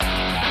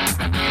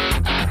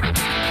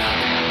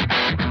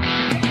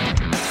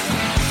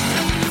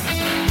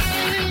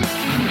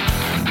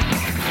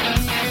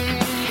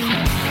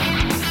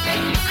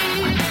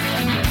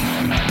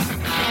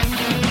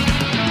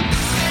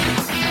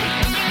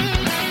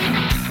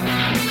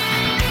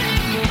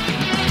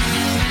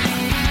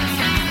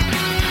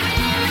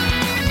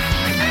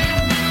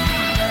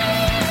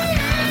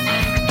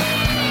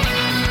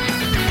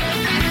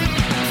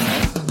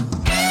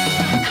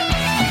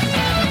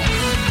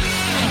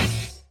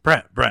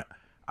Brett,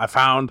 I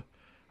found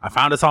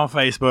us on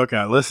Facebook, and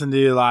I listened to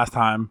you last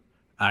time.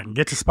 And I can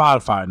get to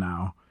Spotify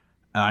now,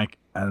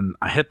 and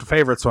I hit the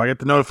favorites, so I get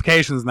the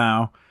notifications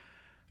now.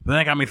 But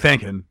then it got me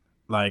thinking,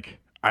 like,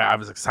 I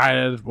was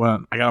excited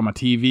when I got on my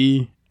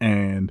TV,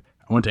 and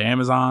I went to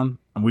Amazon,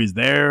 and we was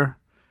there,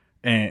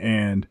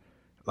 and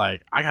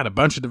like, I got a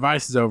bunch of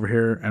devices over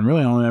here, and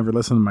really only ever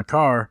listen to my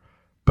car,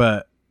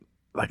 but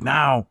like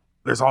now,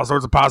 there's all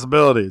sorts of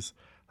possibilities.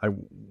 Like,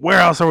 where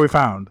else are we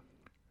found?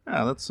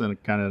 Yeah, that's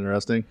kind of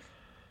interesting.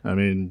 I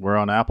mean, we're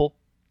on Apple.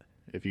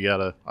 If you got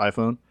an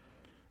iPhone,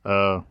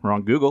 we're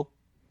on Google.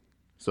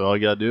 So all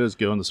you got to do is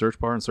go in the search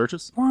bar and search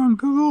us. We're on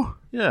Google.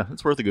 Yeah,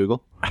 it's worth a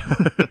Google.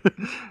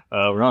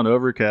 We're on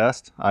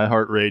Overcast,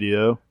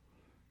 iHeartRadio.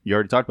 You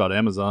already talked about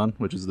Amazon,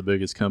 which is the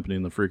biggest company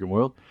in the freaking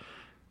world.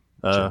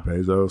 Jeff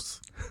Bezos.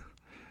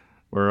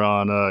 We're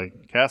on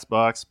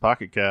CastBox,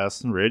 Pocket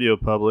Cast, Radio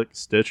Public,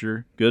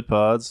 Stitcher, Good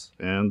Pods,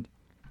 and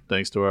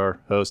thanks to our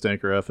host,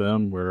 Anchor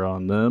FM, we're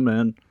on them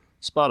and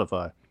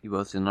Spotify. You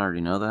both didn't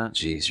already know that?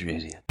 Jeez, you're an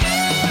idiot.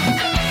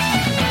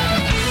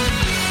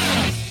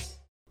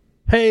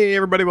 Hey,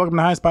 everybody, welcome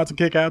to High Spots and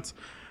Kickouts.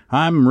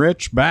 I'm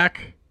Rich,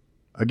 back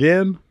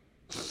again.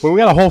 Well, we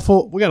got a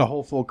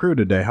whole full crew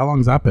today. How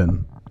long's that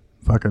been?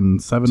 Fucking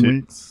 7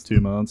 weeks?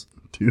 2 months.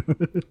 Did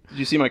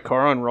you see my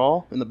car on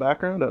Raw in the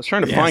background? I was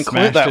trying to Yeah, find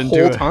Clint smashed that into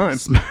whole it. time.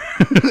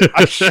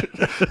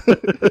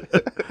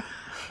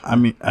 I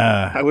mean,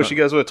 I wish you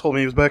guys would have told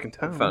me he was back in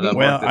town. Found out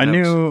well, Mark I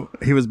didn't have- knew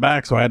he was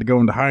back, so I had to go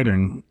into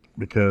hiding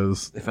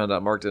because They found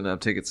out Mark didn't have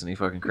tickets and he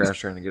fucking crashed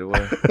trying to get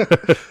away.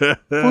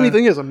 Funny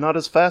thing is, I'm not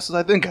as fast as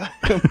I think I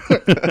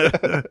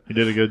am. You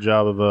did a good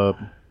job of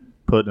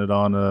putting it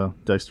on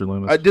Dexter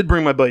Loomis. I did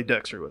bring my buddy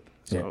Dexter with,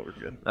 so we're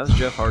good. That was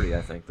Jeff Hardy,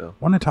 I think, though.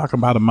 want to talk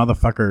about a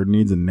motherfucker who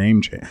needs a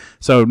name change.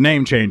 So,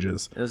 name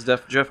changes. It was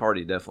Jeff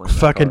Hardy, definitely. in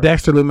that Fucking car.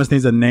 Dexter Loomis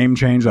needs a name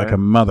change like a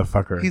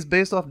motherfucker. He's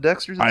based off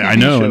Dexter's TV I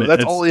know. show. and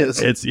That's it's- all he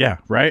is. It's, yeah,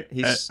 right?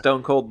 He's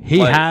stone cold. He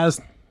like- has,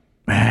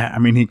 I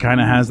mean, he kind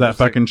of has that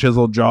fucking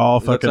chiseled jaw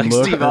looks fucking like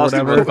look Steve or Austin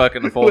whatever. with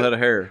fucking a full head of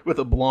hair. with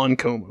a blonde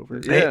comb over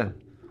it. Yeah.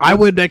 I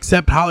would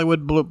accept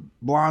Hollywood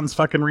Blondes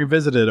fucking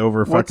revisited over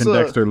What's, fucking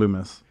Dexter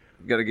Loomis.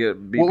 Got to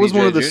get BPJ What was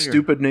one of the Jr.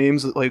 stupid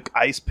names, like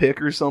Ice Pick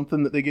or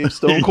something, that they gave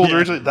Stone Cold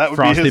originally? That would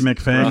Frosty be his,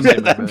 McFang.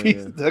 Frosty that'd be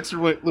McFang, Dexter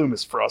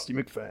Loomis, Frosty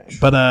McFang.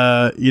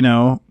 But you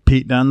know,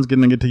 Pete Dunne's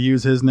gonna get to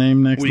use his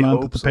name next We month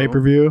hope at the so.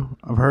 pay-per-view.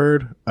 I've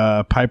heard.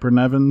 Piper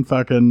Nevin,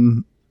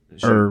 fucking,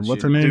 or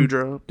what's her name?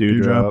 Dewdrop.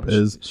 Dewdrop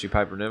is. Is she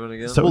Piper Niven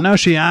again? So now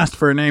she asked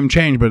for a name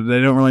change, but they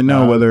don't really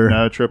know whether.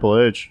 No, Triple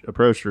H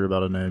approached her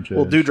about a name change.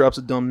 Well, Dewdrop's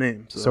a dumb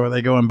name. So are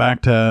they going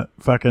back to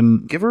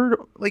fucking? give her,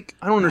 like,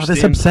 I don't Oh, understand.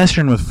 this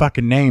obsession with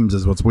fucking names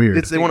is what's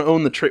weird. They want to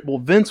own the trade. Well,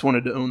 Vince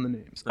wanted to own the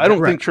names. I don't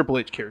Right. think Triple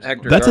H cares.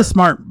 Hector That's a Gar-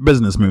 smart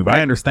business move.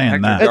 I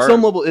understand Hector that. At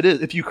some level, it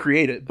is if you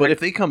create it. But if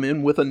they come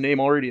in with a name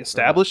already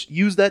established,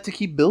 use that to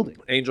keep building.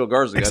 Angel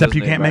Garza. got Except his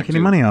you name can't back, make any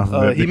too. money off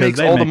of it. He because makes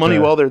they all the make money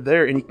while they're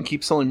there, and he can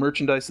keep selling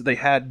merchandise that they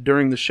had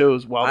during the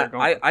shows while they're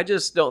gone. I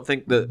just don't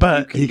think that.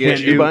 But you he can can't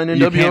get, you do- buy an you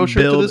NWO can't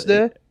shirt to build- this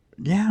day?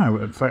 Yeah,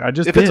 I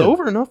just If did. it's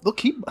over enough, they'll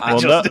keep. I Well,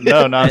 just-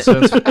 not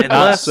since not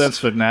Unless- since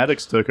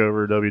Fanatics took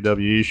over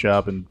WWE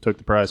shop and took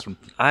the price from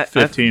I-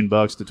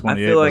 $15 to I $28.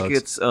 feel like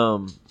it's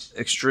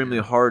extremely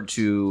hard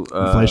to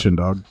Inflation,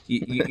 dog.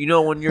 You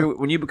know, when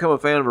you become a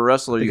fan of a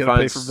wrestler, You you gotta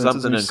pay find for Vince's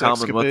something new in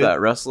common with sexcapade. that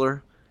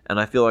wrestler, and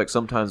I feel like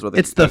sometimes with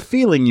It's the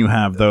feeling you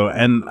have, though,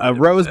 and a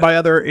rose by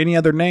any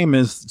other name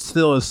is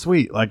still as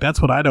sweet. Like,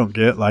 that's what I don't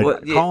get. Like, Well,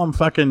 yeah. call him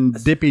fucking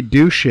Dippy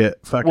Do Shit,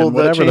 fucking Well, that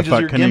whatever the changes fuck.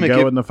 your Can you gimmick.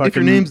 go in the fucking? If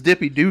your name's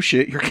Dippy Do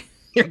Shit, your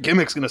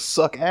gimmick's gonna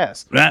suck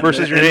ass.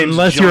 Versus your name's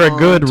unless you're a John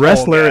good Tall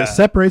wrestler, Guy. it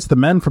separates the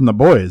men from the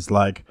boys.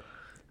 Like,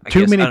 I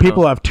too guess- many I don't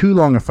people know. have too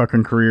long of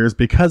fucking careers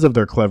because of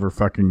their clever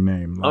fucking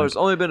name. Oh, Like, there's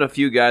only been a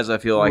few guys I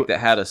feel like that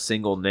had a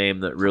single name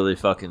that really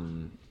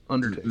fucking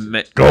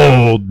Undertaker.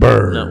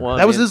 Goldberg. No, well, I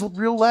That was mean, his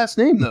real last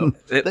name, though.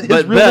 it- His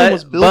but real name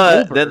was Bill but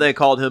Goldberg. then they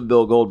called him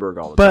Bill Goldberg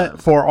all the time.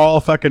 But for all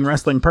fucking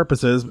wrestling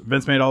purposes,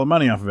 Vince made all the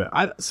money off of it.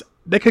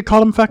 They could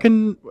call him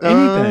fucking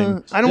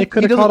anything. I don't- They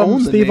could he have called doesn't him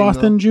own the Steve name,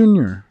 Austin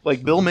Jr.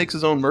 Like Bill makes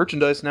his own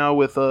merchandise now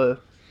with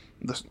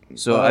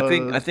So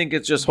I think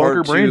it's just Bunker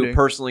hard to branding.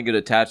 personally get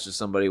attached to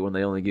somebody when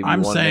they only give you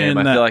I'm one saying name.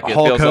 I that feel like it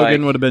Hulk feels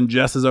Hogan like would have been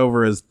just as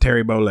over as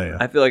Terry Bollea.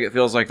 I feel like it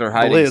feels like they're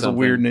hiding Belay is a something.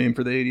 weird name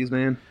for the '80s,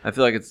 man. I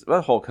feel like it's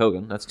Hulk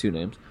Hogan. That's two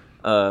names.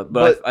 But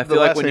But I the feel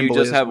like last when name you Belay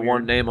just is have weird.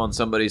 one name on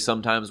somebody,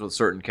 sometimes with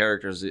certain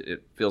characters,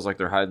 it feels like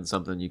they're hiding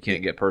something. You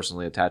can't get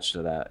personally attached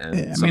to that. And I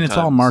mean, it's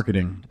all sometimes-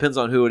 marketing. Depends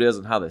on who it is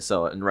and how they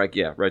sell it. And right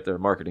there,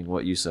 marketing,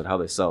 what you said, how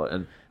they sell it.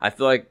 And I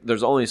feel like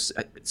there's only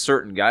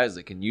certain guys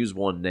that can use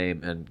one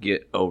name and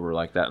get over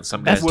like that. And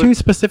some That's guys, too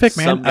specific,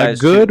 man. some A guys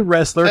good should-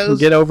 wrestler can As-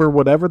 get over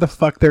whatever the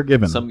fuck they're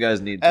given. some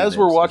guys need. two As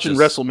we're names. watching It's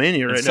just-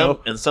 WrestleMania right some- now,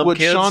 and some would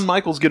kids- Shawn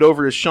Michaels get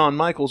over as Shawn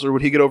Michaels, or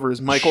would he get over as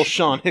Michael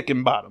Shawn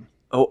Hickenbottom?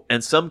 Oh,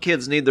 and some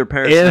kids need their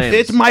parents' If names.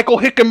 It's Michael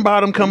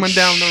Hickenbottom coming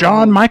down the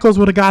Shawn road. Michaels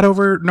would have got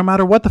over no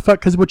matter what the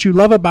fuck, because what you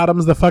love about him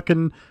is the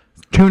fucking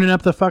tuning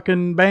up the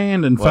fucking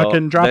band and Well,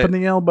 fucking dropping they-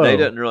 the elbow. They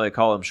didn't really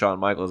call him Shawn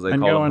Michaels. They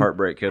And called going- him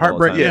Heartbreak Kid.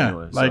 Heartbreak, all the time yeah.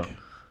 anyway, Like, so.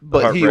 But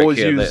he Heartbreak always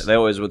Kid. used. They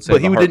always would say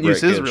But the he didn't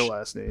use Heartbreak his Kid. real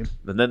last name.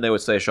 And then they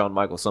would say Shawn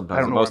Michaels I sometimes.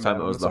 don't And know most why time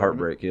it I'm was on the this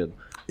Heartbreak Kid.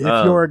 If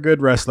you're a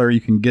good wrestler, you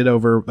can get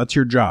over. That's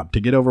your job, to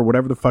get over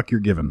whatever the fuck you're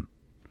given.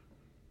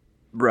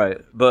 Right.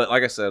 But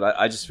like I said,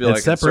 I just feel It like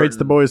in separates the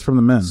certain- boys from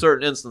the men.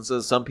 certain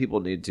instances, some people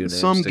need two names.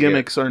 Some to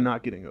gimmicks are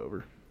not getting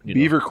over. You know.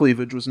 Beaver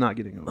cleavage was not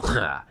getting over.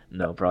 Get,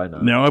 no, probably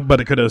not. No,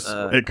 but it could have.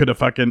 It could have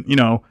fucking. He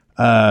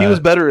was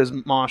better as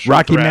Mosh. or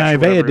Rocky Thrash,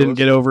 whatever Maivia it didn't was.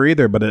 get over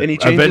either, but it And he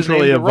changed his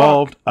eventually name to Rock.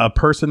 evolved. A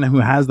person who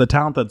has the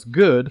talent that's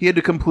good He had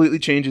to completely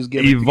change his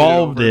gimmick.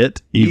 evolved to get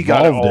it. He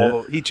got Evolved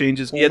all. it. He changed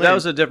his whole Yeah, that name.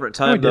 was a different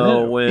No, time he didn't.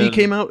 though. When He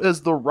came out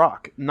as The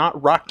Rock,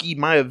 not Rocky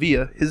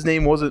Maivia. His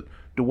name wasn't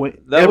Dwayne.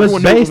 That It was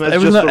Everyone knew him based. as It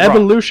was just an The Rock.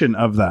 evolution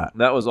of that.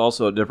 That was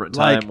also a different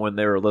time Like- when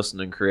they were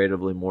listening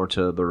creatively more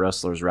to the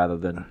wrestlers rather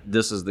than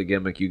this is the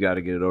gimmick. You got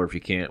to get it over if you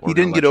can't. He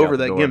didn't get over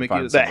that gimmick.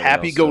 That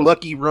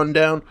happy-go-lucky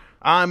rundown.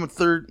 I'm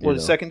a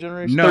second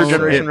generation, No, third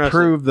generation it wrestler.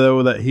 proved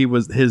though that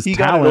his He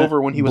got it talent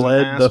over when he was an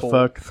bled the asshole.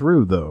 fuck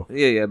through though.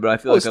 Yeah, but I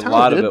feel Well, like his a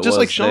lot of talent it did, just was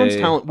like Sean's they-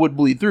 talent would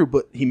bleed through,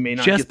 but he may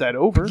not get that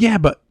over. Yeah,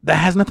 but that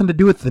has nothing to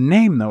do with the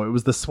name though. It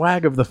was the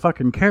swag of the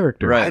fucking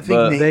character. Right, I think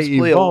but names they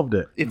play evolved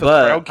it. If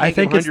But a crowd can't I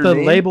think get it's behind the your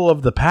name- label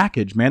of the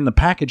package, man. The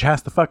package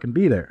has to fucking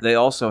be there. They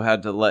also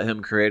had to let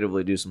him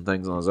creatively do some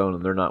things on his own,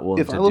 and they're not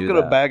willing If to I look do at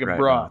a that bag of right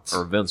brats-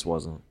 now. Or Vince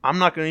wasn't. I'm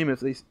not going to name if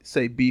they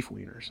say beef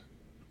wieners,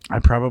 I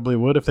probably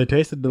would if they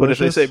tasted delicious.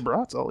 but if they say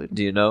brats, I'll eat them.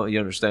 Do you know? You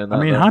understand that?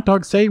 I mean, though? hot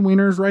dogs say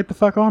wieners right the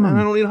fuck on And I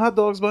them. don't eat hot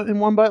dogs in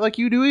one bite like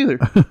you do either.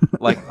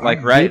 like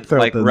right, Deep throat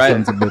like them right,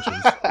 sons of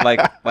bitches.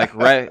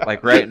 like right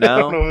I don't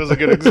now. know if it was a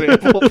good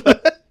example.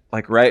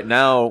 Like right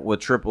now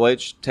with Triple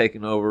H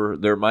taking over,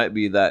 there might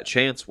be that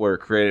chance where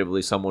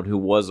creatively someone who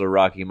was a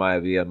Rocky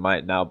Maivia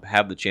might now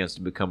have the chance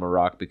to become a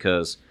Rock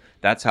because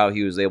that's how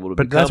he was able to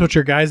But become. that's what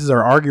your guys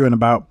are arguing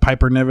about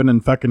Piper Niven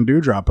and fucking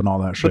Dewdrop and all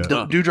that shit.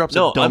 Dewdrop's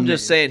no, a dumb I'm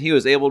just name. saying he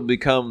was able to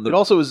become the. It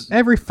also is.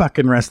 Every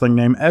fucking wrestling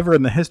name ever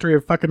in the history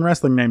of fucking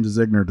wrestling names is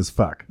ignorant as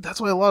fuck.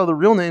 That's why a lot of the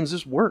real names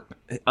just work.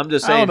 I'm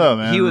just I saying don't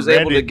know, man. he was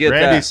able to get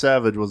Randy that.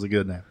 Savage was a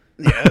good name.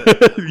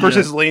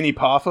 Versus Laney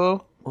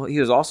Poffo. Well,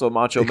 he was also a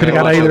Macho It could Man.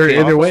 have got Macho either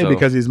King, way so-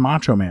 because he's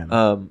Macho Man.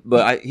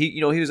 But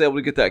he was able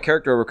to get that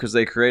character over because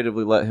they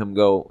creatively let him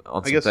go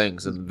on some guess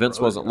things, and Vince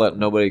probably wasn't letting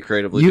nobody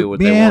creatively do what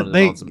they man,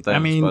 wanted on some things. I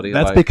mean, buddy.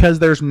 that's Like, because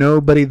there's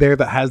nobody there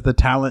that has the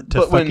talent to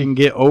But when- fucking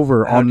get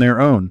over on their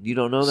own. you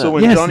don't know that. So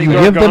when Yes, Johnny you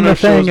give them Gargano the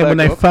thing, shows and when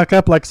back they up- fuck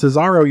up like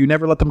Cesaro, you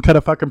never let them cut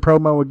a fucking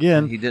promo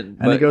again. he didn't,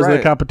 and he goes to the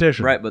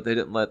competition. Right, but they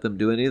didn't let them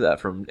do any of that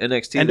from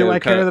NXT. And they do would I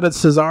care kinda- that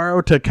it's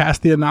Cesaro to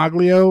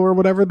Castianaglio or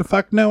whatever the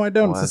fuck? No, I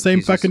don't. Well, It's the same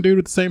he's just- fucking dude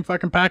with the same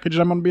fucking package.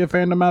 I'm gonna be a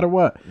fan no matter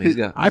what.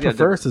 I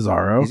prefer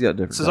Cesaro. He's got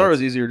different.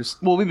 Cesaro's easier to.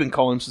 Well, we've been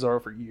calling him Cesaro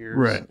for years.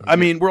 Right. I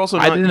mean, we're also.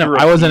 I Not didn't. I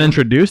European. wasn't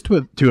introduced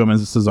to him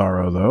as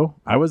Cesaro though.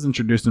 I was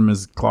introduced to him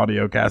as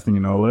Claudio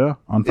Castagnoli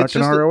on It's fucking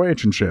just that-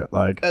 ROH and shit.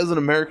 Like, As an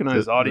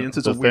Americanized audience,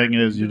 it's the a weird. thing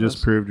is, you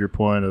just proved your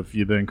point of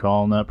you've been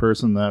calling that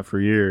person that for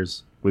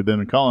years. We've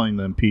been calling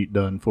them Pete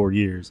Dunne for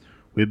years.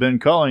 We've been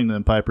calling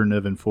them Piper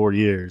Niven for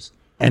years.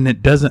 and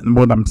it doesn't.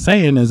 What I'm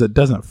saying is, it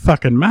doesn't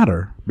fucking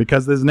matter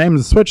because his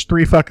name's switched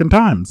 3 fucking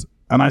times,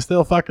 and I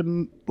still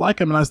fucking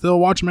like him, and I still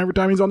watch him every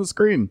time he's on the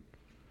screen.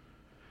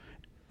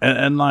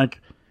 And like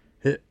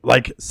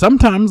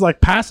sometimes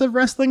like passive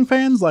wrestling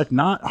fans, like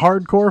not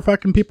hardcore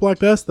fucking people like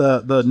this,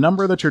 the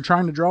number that you're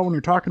trying to draw when you're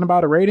talking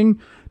about a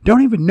rating,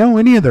 don't even know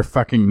any of their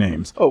fucking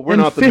names. Oh, we're in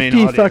not the main 50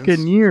 audience.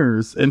 fucking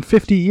years. In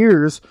 50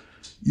 years,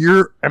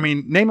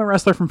 name a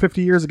wrestler from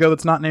 50 years ago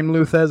that's not named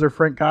Lou Thez or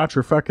Frank Gotch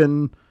or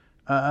fucking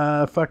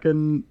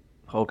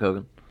Hulk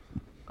Hogan.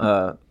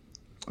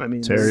 I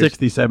mean, Terry-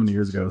 60, 70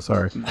 years ago.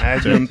 Sorry.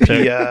 Magnum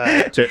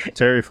PI.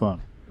 Terry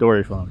Funk,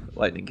 Dory Funk.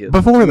 Lightning Kid.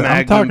 Before them.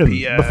 I'm Magnum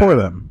talking PI. before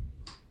them.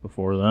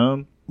 Before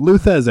them, Lou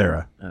Thez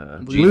era.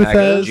 Gene Lou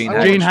Thez, Gene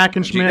Gene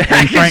Hackenschmidt,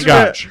 and Frank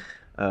Gotch.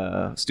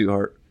 Stu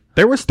Hart.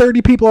 There was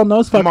 30 people on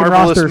those fucking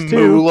Marvelous rosters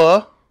too.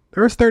 Moolah.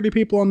 There was 30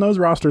 people on those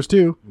rosters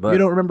too. But you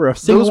don't remember a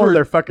single those one of were-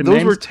 their fucking those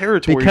names were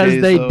territory because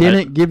days, they though.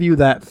 didn't give you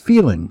that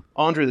feeling.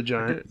 Andre the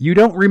Giant. You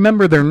don't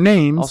remember their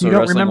names. Also, you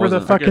don't wrestling remember the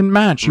wasn't- fucking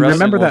match. You wrestling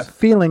remember was- that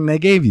feeling they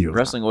gave you.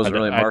 Wrestling wasn't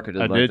really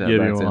marketed I like did that give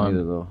back you then one.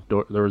 either,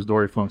 though. There was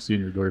Dory Funk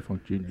Sr., Dory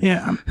Funk Jr.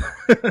 Yeah.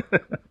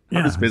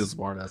 I'm just being a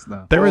smart ass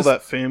now. There All was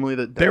that family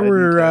that died there in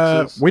were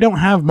Texas. we don't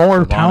have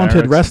more talented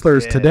Erickson.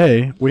 wrestlers Yeah.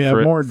 today. We have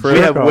Fred- more Fred- we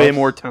have jerk-offs. way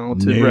more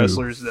talented No.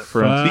 wrestlers that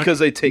Fuck because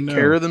they take no.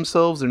 care of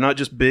themselves. They're not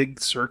just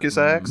big circus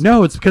acts.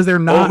 No, it's because they're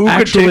not who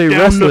actually could take down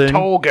wrestling. the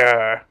tall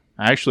guy?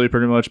 Actually,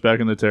 pretty much back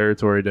in the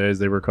territory days,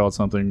 they were called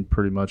something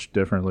pretty much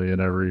differently in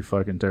every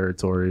fucking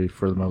territory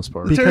for the most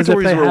part. Because if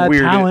Territories they were had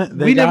weird. talent,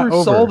 they we got never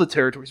over. saw the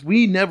territories.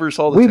 We never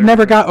saw the. We've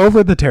never territories. got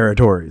over the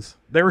territories.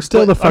 They were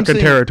still But the I'm fucking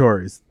saying-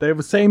 territories. They have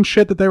the same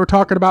shit that they were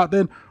talking about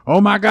then.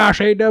 Oh my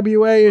gosh,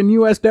 AWA and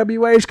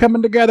USWA is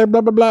coming together. Blah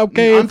blah blah.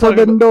 Okay, I'm talking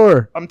Forbidden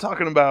Door. I'm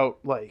talking about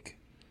like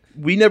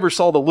we never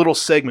saw the little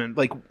segment.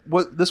 Like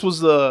what? This was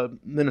the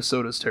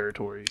Minnesota's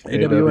territory.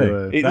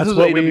 AWA. This That's was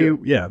what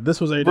AWA. this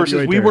was AWA Versus, we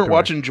territory. weren't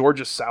watching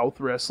Georgia South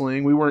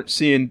wrestling. We weren't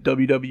seeing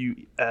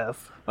WWF.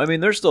 I mean,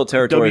 there's still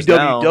territories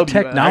now. WWF.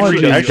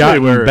 Technology has Actually,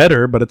 gotten we're-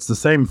 better, but it's the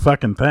same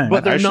fucking thing.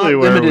 But they're Actually, not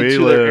where limited we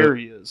to their live-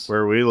 areas.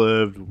 Where we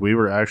lived, we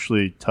were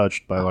actually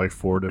touched by like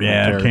 4 different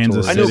yeah, territories.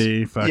 Kansas I know-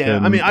 City, fucking Yeah,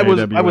 I mean, I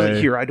wasn't AWA.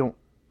 here. I don't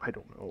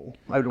know.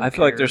 I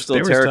feel like there's still They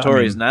were still-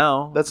 territories I mean,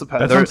 now. That's the That's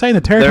past. what I'm saying.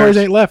 The territories there's-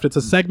 ain't left. It's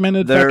a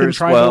segmented fucking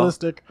well,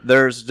 tribalistic.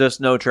 there's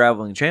just no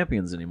traveling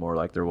champions anymore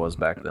like there was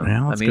back then.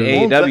 Yeah, I that's mean,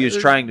 good. AEW is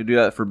Well, trying to do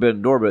that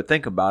Forbidden Door, but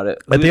think about it.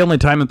 But the only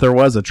time that there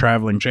was a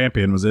traveling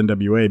champion was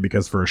NWA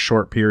because for a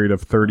short period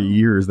of 30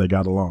 years they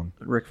got along.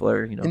 Ric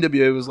Flair, you know.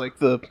 NWA was like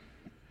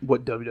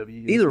what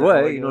WWE is Either now, way,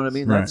 I you know what I guess.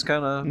 mean? Right. That's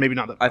kind of. Maybe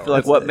not that. I feel like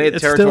It's- what made it's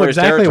still territories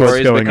exactly what's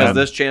territories going because on.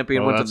 this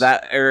champion Well, went to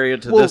that's- that area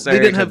to Well, this they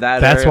area didn't to have- that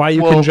That's area. why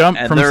you Well, can jump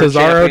and from their Cesaro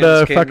champions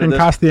to came fucking to this-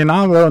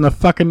 Castellano and the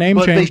fucking name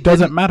But they change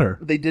doesn't didn't- matter.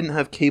 They didn't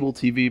have cable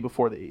TV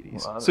before the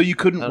 80s, Well, so you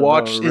I couldn't don't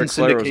watch know. in Ric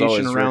Flair was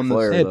always syndication around Ric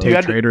Flair, this. They had though. tape You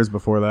had to- traders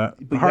before that.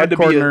 But you had to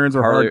Hardcore be a- nerds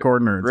were Harley- hardcore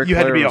nerds. Ric You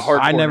had to be a Flair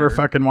was- hardcore. I never nerd.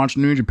 fucking watched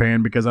New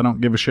Japan because I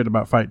don't give a shit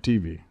about Fight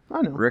TV.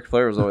 I know. Ric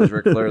Flair was always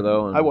Ric Flair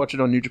though. And I watch it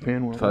on New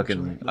Japan World. Fucking,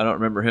 actually. I don't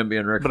remember him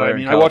being Ric But Flair. I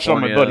mean, in I watched it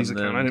on my California buddy's and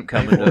account. then I didn't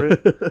pay coming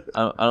for to- it.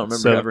 I don't remember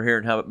Seven- ever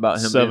hearing about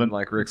him seven- being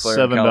like Ric Flair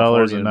in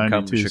California and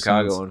come to $7.92.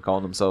 Chicago and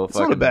calling himself It's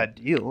not a fucking bad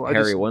deal.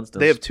 Harry Winston.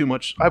 They have too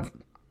much.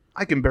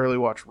 I can barely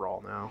watch Raw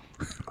now.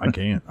 I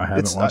can't. I haven't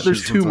It's watched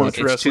there's it too since I much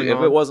was- It's too, wrestling. if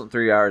on. it wasn't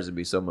 3 hours, it'd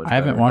be so much. I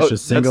haven't better. watched a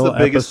that's single the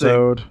biggest thing.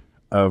 episode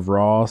of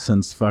Raw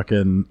since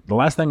fucking the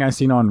last thing I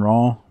seen on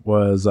Raw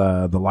was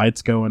the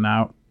lights going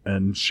out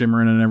and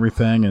shimmering and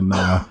everything, and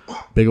the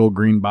big old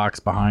green box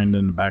behind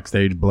in the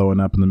backstage blowing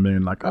up in the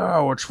moon, like,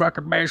 oh, it's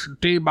fucking Mason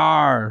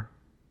T-Bar.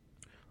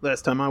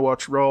 Last time I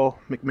watched Raw,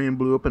 McMahon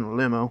blew up in a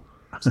limo.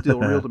 Still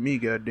real to me,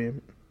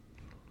 goddamn.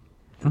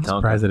 I'm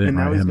surprised they didn't And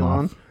now write he's him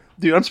gone. off.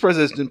 Dude, I'm surprised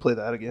they didn't play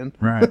that again.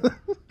 Right.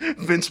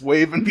 Vince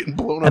waving, getting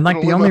blown up. And like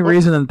in a the only limo.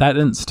 reason that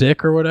didn't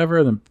stick or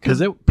whatever, because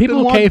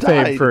people Benoit kayfabe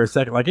died. for a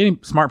second. Like any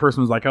smart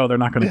person was like, oh, they're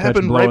not going It to catch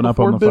happened blowing right up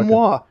before on the fucking.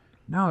 Benoit.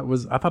 No, it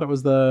was. I thought it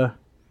was the.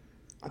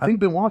 I think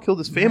Benoit killed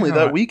his family No,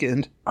 that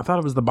weekend. I thought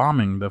it was the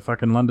bombing, the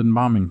fucking London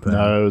bombing thing.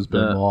 No, it was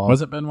Benoit.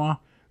 Was it Benoit?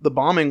 The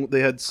bombing, they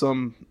had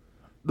some.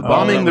 The Oh,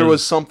 bombing, that there was-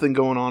 was something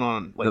going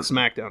on like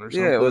SmackDown or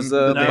something. Yeah, it was,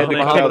 That No, they had to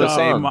they cut cut out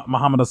it of off.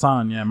 Muhammad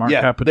Hassan, yeah, Mark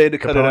Yeah, Cap- they had to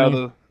cut it out of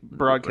Capone. the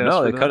broadcast. No,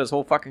 for they that. cut his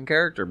whole fucking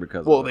character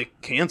because. Well, of they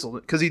it. canceled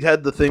it because he'd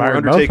had the thing where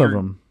Fired both of Undertaker.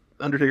 them.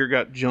 Undertaker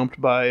got jumped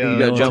by. He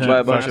got jumped by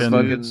a bunch of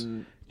fucking-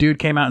 fucking. Dude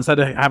came out instead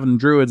of having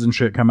druids and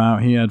shit come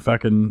out, he had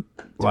fucking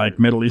like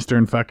Middle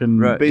Eastern fucking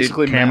Right.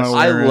 Basically, camo mass-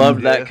 I wearing.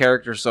 loved Yeah. that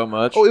character so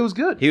much. Oh, it was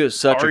good. He was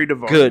such Ari a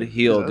Daivari. good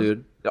heel, Yes.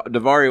 dude.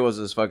 Daivari was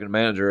his fucking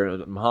manager,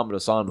 and Muhammad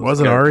Hassan was. Was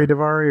the it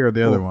character. Ari Daivari or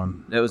the other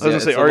one? It was. I was yeah, gonna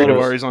say it's a Ari little-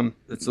 Daivari on.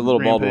 It's a little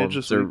bald one. Rampage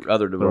It's this the week.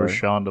 other There was Daivari,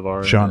 Sean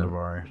Daivari. Sean yeah.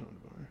 Daivari.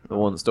 the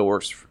one that still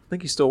works. I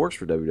think he still works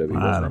for WWE. I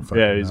doesn't don't he? fucking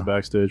Yeah, he's a know.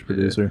 backtage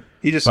producer.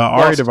 He just. But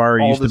Ari lost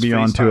Daivari all used to this be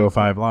on face time.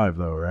 205 Live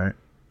though, right?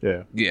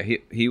 Yeah. Yeah,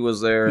 he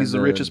was there. He's the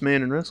and then richest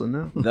man in wrestling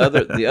now.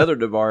 The other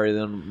Daivari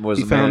then was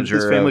He the found- manager.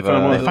 his family of,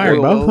 found one They of the fired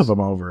oil both wells. of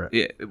them over it.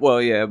 Yeah,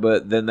 well, yeah,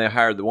 but then they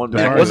hired the one Daivari It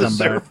manager, wasn't come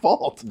their back.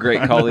 fault.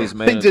 Great Khali's They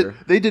manager.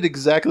 did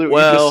exactly what you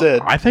Well, just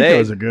said. I think They- it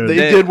was a good. They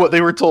they- did what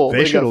they were told. They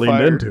They should got have leaned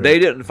fired. into it. They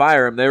didn't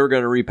fire him. They were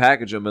going to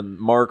repackage him, and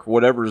Mark,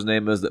 whatever his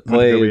name is that Went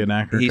to go played, be an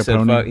actor, he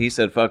Capone.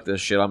 said, "Fuck this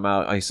shit, I'm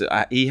out." He said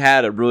he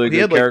had a really He good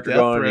had, like, character death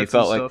going, and he threats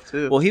felt and like, stuff,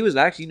 too. well, he's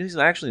actually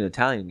an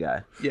Italian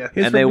guy, Yeah.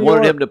 He's and they from New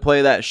wanted York. him to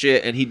play that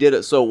shit, and he did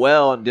it so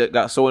well and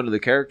got so into the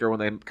character when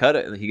they cut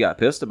it, and he got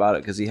pissed about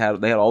it because they had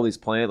all these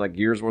plans, like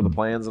years worth of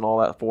plans and all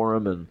that for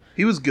him, and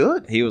He was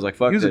good. he was like,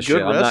 "Fuck He was a this good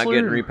shit, I'm not wrestler.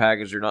 getting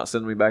repackaged. You're not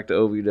sending me back to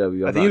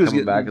OVW. I'm think not he was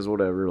coming back getting- as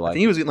whatever." I Like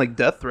think he was getting like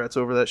death threats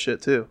over that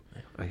shit too.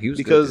 he was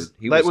Because good,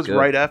 dude. He that was good.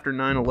 right after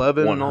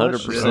 9/11 and all that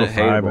 100% shit. 5,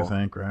 I hateable.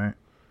 think, right?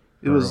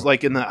 It was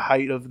like in that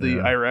height of the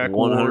Yeah. Iraq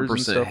 100% wars and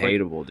stuff. Like,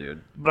 hateable,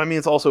 dude. but I mean,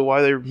 it's also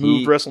why they moved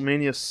He-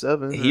 WrestleMania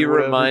 7. he or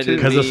whatever, reminded too.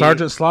 Because of Me-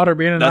 Sergeant Slaughter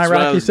being an That's what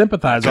I Iraqi was-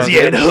 sympathizer. Because he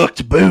had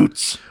hooked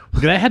boots.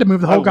 They had to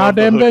move the I whole love the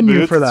goddamn hook venue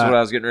boots. for That's what I that.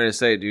 was getting ready to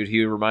say, dude.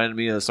 He reminded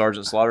me of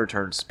Sergeant Slaughter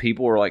turns.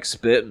 People were like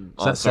spitting.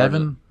 Is that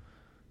 7?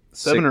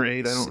 7 or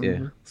 8, I don't Yeah,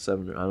 remember.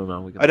 7. I don't know.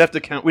 We can- I'd have to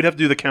count. We'd have to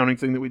do the counting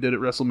thing that we did at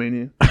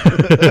WrestleMania.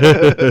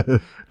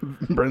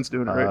 Brent's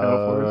doing it right now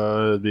for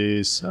us. It'd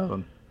be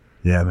 7.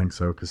 Yeah, I think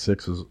so. Because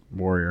 6 was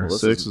Warrior. Well,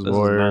 this 6 is- is this is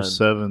Warrior. 9.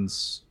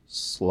 7's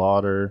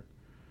Slaughter.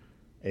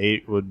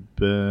 8 would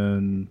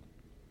been.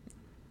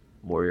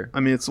 Warrior. I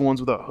mean, it's the ones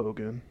without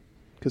Hogan,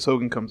 because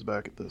Hogan comes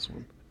back at this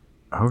one.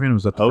 Hogan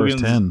was at the first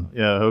 10.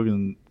 Yeah,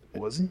 Hogan.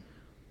 Was he?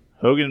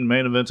 Hogan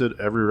main evented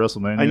every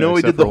WrestleMania. I know he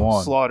except did the for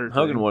one. Slaughter.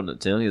 Hogan thing. wasn't at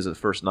 10. He was at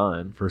first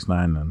 9. First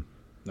 9 then.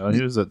 No,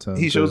 he was at 10.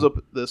 He shows too. up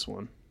at this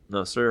one.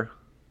 No, sir.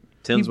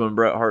 10's when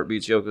Bret Hart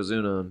beats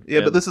Yokozuna.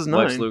 Yeah, but this is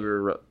Lex 9.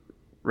 Luger.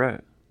 Right.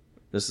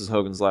 This is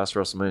Hogan's last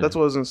WrestleMania. That's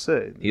what I was gonna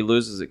say. He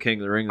loses at King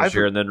of the Ring this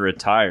year and then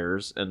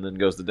retires and then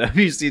goes to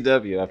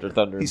WCW after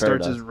Thunder in He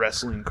starts Paradise. his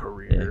wrestling Yeah,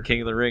 career.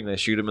 King of the Ring. They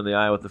shoot him in the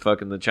eye with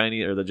the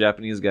Chinese or the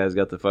Japanese guy's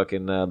got the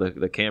fucking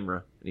the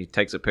camera, and he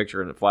takes a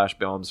picture and it flash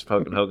bombs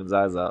fucking Hogan's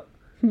eyes out,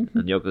 and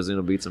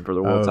Yokozuna beats him for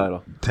the world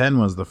title. 10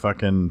 was the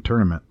fucking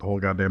tournament. The whole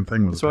goddamn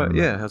thing was. That's right.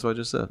 Yeah, that's what I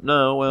just said.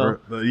 No, well,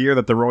 Or the year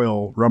that the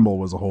Royal Rumble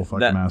was a whole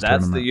fucking ass that's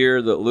tournament. the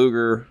year that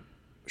Luger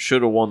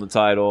should have won the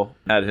title,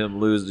 had him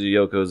lose to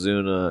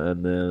Yokozuna,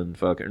 and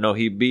then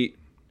he beat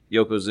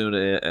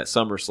Yokozuna at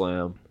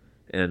SummerSlam,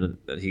 and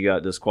he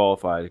got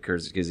disqualified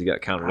because he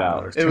got counted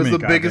out. It was Too the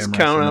many biggest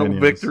goddamn count-out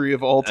WrestleManias. victory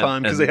of all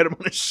time because and- they had him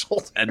on his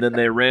shoulder. And then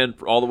they ran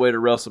all the way to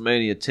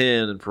WrestleMania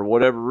 10, and for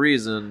whatever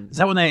reason, Is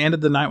that when they ended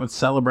the night with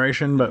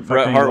celebration? But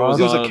Bret fucking Hart lost?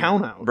 It was on- a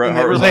count-out. Bret And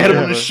Hart they, was they had on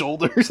him on the- his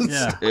shoulders. And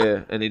Yeah. stuff. yeah,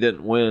 and he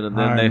didn't win, and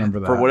I then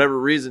remember for that. whatever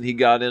reason he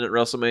got in at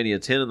WrestleMania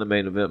 10 in the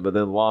main event, but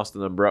then lost,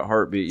 and then Bret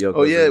Hart beat Yokozuna.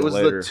 Oh yeah, it was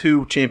later. the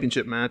 2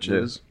 championship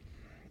matches.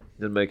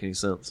 Didn't make any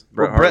sense.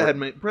 Well, Hart-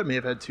 Brett may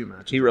have had 2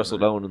 matches. he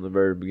wrestled Owen in the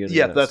very beginning.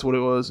 Yeah, yes. that's what it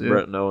was. Yeah.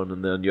 Brett and Owen,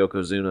 and then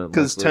Yokozuna. and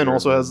Because Lex 10 Luger,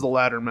 also and has the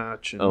ladder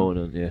match. And Owen,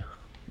 and yeah,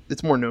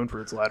 it's more known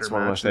for its ladder it's match.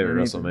 one of my favorite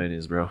than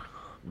anything. WrestleManias, bro.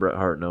 Bret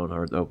Hart and Owen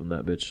Hart opened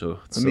that bitch, so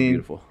it's I so mean,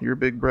 beautiful. you're a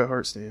big Bret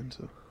Hart stan,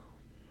 so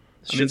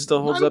Shit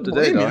still holds I up don't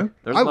today, blame dog. you.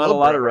 There's I not a love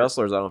lot Bret of Hart.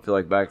 wrestlers I don't feel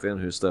like back then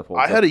whose stuff holds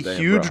I up had a today, and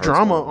huge Bret Hart's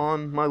drama one of them.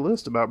 on my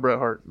list about Bret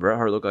Hart, Bret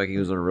Hart looked like he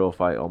was in a real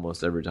fight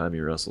almost every time he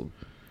wrestled.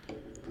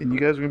 and you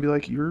guys are gonna be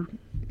like,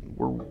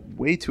 we're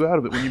way too out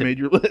of it when you made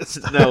your list.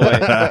 No way.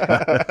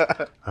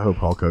 I hope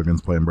Hulk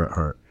Hogan's playing Bret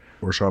Hart.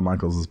 Or Shawn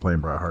Michaels is playing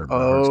Bret Hart. Bret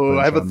Hart's Oh, playing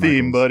I have a Shawn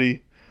theme, Michaels.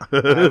 buddy. I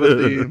have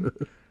a theme.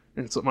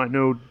 And it's something I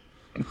know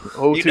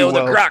You too know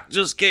well. the croc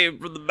just came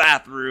from the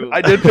bathroom.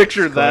 I did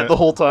picture that the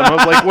whole time. I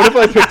was like, what if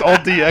I picked all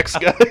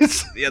DX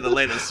guys? Yeah, the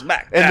latest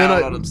smack And down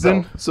then on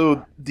himself.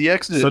 so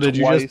DX did So it did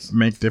you twice. just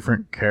make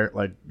different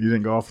like you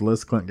didn't go off the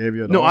list Clint gave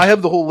you? At No, all? I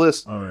have the whole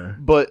list, Okay.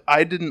 but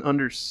I didn't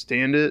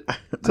understand it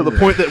to the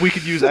point that we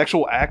could use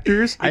actual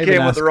actors. He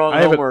came with the wrong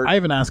homework. I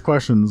even asked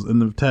questions in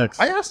the text.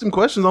 I asked him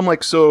questions. I'm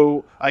like,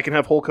 so I can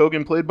have Hulk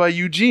Hogan played by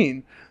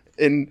Eugene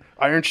and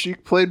Iron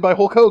Sheik played by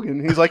Hulk Hogan.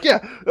 He's like,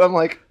 yeah. I'm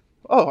like,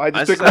 oh, I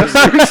just picked I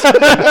wrestlers.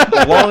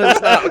 as long as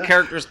it's not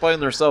characters playing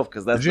themselves,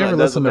 because that's Did you not, ever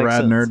doesn't listen to make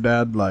Rad sense. Nerd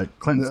Dad? Like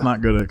Clint's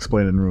not good at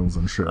explaining rules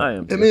and shit. I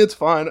am. I mean, it's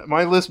fine.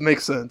 My list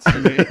makes sense to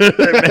me.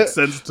 It makes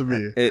sense to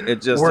me.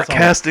 It just. We're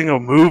casting a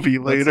movie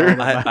later.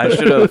 I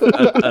should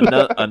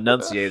have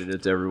enunciated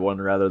it to everyone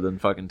rather than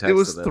fucking texted It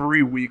was it.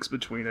 3 weeks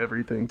between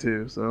everything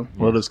too. So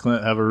Well, does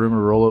Clint have a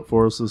rumor roll up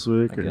for us this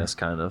week? I guess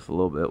kind of a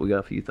little bit. We got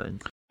a few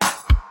things.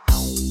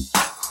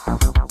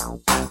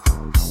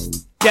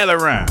 Gather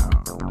round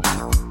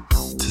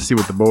to see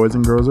what the boys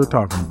and girls are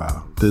talking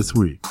about this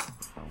week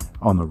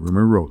on the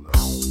Rumor Roller.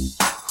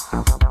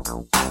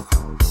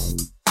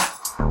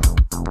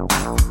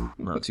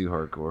 Not too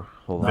hardcore.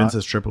 Hold on. Vince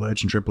is Triple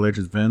H and Triple H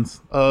is Vince.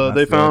 they That's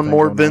the found other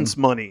more thing going Vince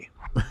money.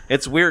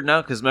 It's weird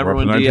now because remember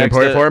We're when up to DX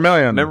did, 19.4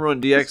 million. remember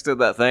when DX did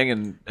that thing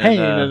and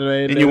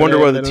and you wonder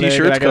why the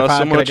t-shirts cost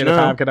so much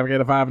now. Can I get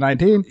a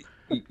 519?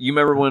 you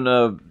remember when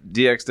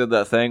DX did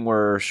that thing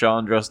where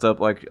Shawn dressed up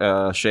like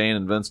Shane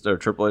and Vince or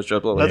Triple H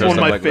dressed up like That's one of dressed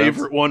up my like Vince?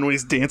 favorite one when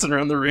he's dancing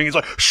around the ring. He's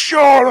like,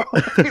 shut up.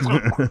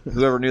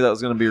 Whoever knew that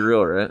was going to be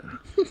real, right?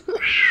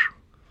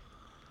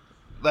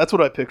 That's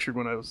what I pictured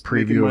when I was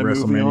making Preview my of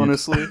movie, WrestleMania.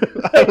 honestly.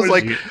 I was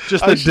like,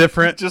 Just I the should-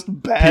 different just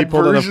bad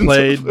people that have versions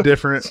played of-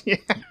 different Yeah.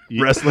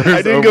 wrestlers.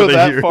 I didn't over go the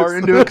that years. far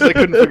into it because I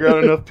couldn't figure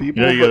out enough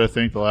people. You know, you but- got to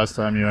think the last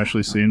time you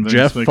actually seen Vince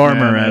Jeff McMahon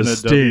Farmer in as a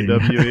Sting.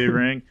 WWE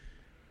ring,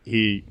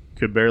 he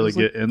could barely It was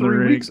like get in the 3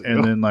 ring weeks ago.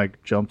 and then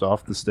like jumped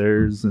off the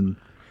stairs and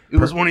It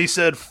was when he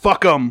said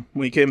 "fuck 'em"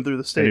 when he came through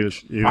the he was,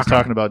 stage. he was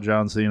talking about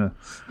John Cena.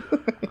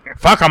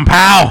 Fuck 'em,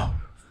 pal.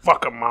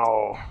 Fuck 'em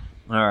all.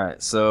 All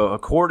right. So,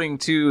 according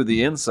to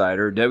the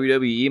Insider,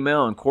 WWE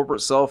email and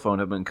corporate cell phone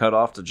have been cut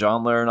off to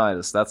John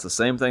Laurinaitis. That's the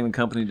same thing the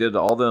company did to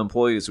all the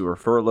employees who were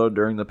furloughed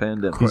during the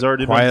pandemic. He's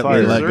already been Quietly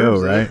fired. let go,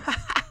 Deserves right?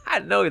 I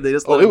know they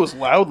just. Oh, let it him- was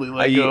loudly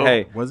let Hey, go.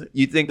 hey, Was it?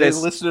 you think They they?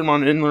 listed him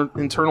on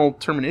internal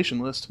termination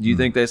list. Do you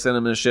think they sent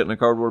him his shit in a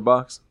cardboard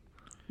box?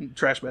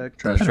 Trash bag.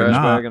 Trash Better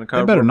not. bag in a They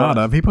cardboard better not box?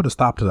 have. He put a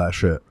stop to that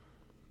shit.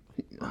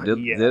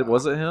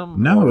 Was it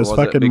him? No, it Or was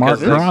fucking Mark because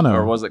they- Carano.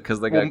 Or was it because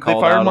they got Well, they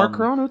called fired out Mark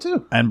on? Carano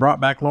too. And brought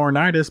back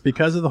Laurinaitis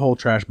because of the whole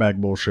trash bag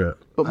bullshit.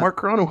 But Mark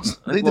Carano was.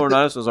 I They think did that-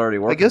 Laurinaitis was already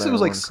working. guess it there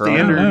was like when Carano-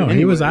 standard. No,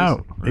 he was anyways.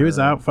 out. He was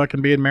out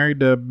fucking being married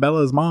to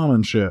Bella's mom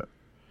and shit.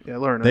 Yeah,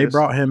 Laurinaitis. They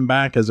brought him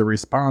back as a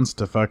response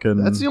to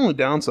fucking. That's the only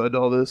downside to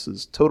all this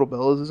is Total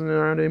Bellas isn't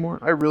around anymore.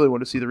 I really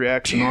want to see the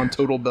reaction on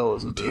Total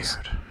Bellas of this.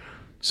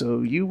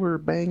 So you were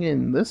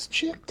banging this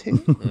chick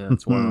too? Yeah,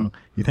 it's wild.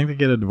 You think they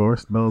get a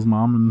divorce, Bella's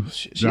mom and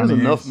She has Johnny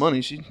enough Ace?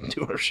 money. She can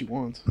do whatever she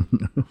wants.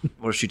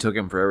 What if she took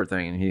him for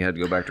everything and he had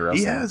to go back to wrestling?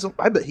 He has.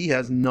 I bet he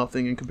has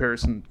nothing in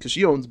comparison because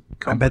she owns.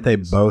 I bet they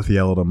companies. both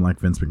yell at him like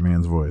Vince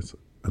McMahon's voice.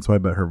 That's why I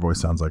bet her voice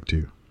sounds like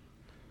too.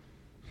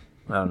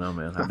 I don't know,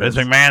 man. Vince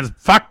McMahon's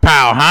fuck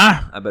pal,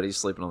 huh? I bet he's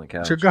sleeping on the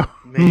couch. Should go.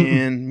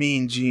 Man,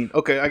 Mean Gene.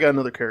 Okay, I got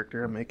another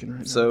character I'm making right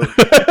now. So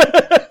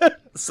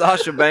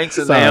Sasha Banks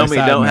and Sorry, Naomi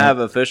side don't note. have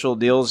official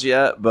deals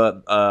yet,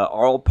 but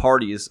all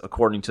parties,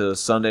 according to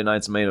Sunday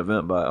night's main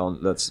event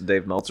that's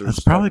Dave Meltzer's. That's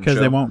probably fucking because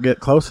they show. won't get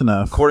close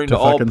enough. According to to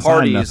all fucking sign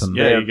parties, nothing.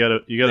 Yeah, They you have- gotta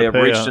They have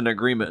pay reached a- an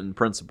agreement in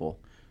principle.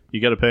 You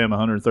got to pay him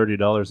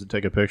 $130 to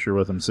take a picture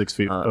with him 6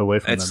 feet away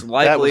from It's them.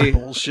 That was likely.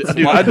 bullshit,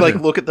 dude. I'd like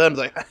look at them and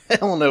be like,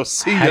 hell no,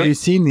 see Have ya. you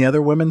seen the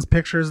other women's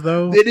pictures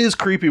though? It is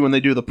creepy when they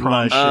do the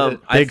prom shit.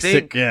 I Big think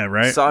sick, yeah,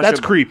 right. Sasha, That's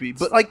creepy,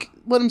 but like,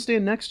 let him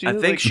stand next to you. I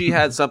think like, she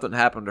had something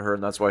happen to her,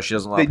 and that's why she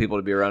doesn't allow They- people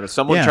to be around her.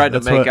 Someone Yeah, tried to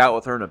that's make what- out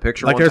with her in a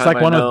picture. Like one there's time,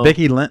 like one I with know.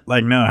 Vicky Lynn.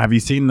 Like no, have you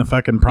seen the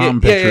fucking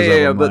prom pictures of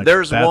them? But Like,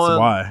 there's that's one.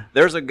 why.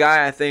 There's a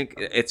guy. I think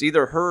it's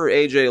either her or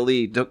AJ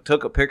Lee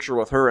took a picture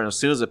with her, and as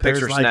soon as the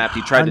picture There's, like, snapped,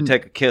 he tried to hun-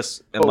 take a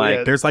kiss and Oh, like.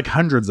 yeah. There's like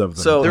hundreds of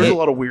them. So there's it- a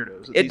lot of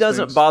weirdos. at It these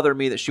doesn't things. bother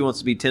me that she wants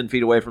to be 10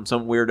 feet away from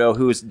some weirdo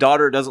whose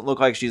daughter doesn't look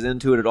like she's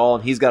into it at all,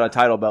 and he's got a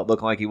title belt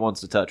looking like he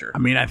wants to touch her. I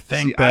mean, I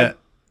think See, that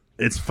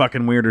it's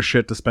fucking weird as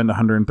shit to spend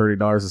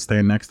 $130 to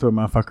stand next to a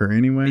motherfucker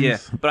anyways. Yeah,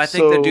 but I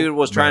think the So- dude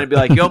was trying to be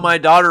like, "Yo, my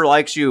daughter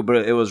likes you," but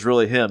it was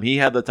really him. He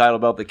had the title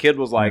belt. The kid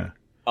was like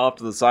off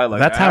to the side, like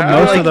That's how "Ah."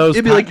 most like- of those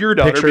it'd be like your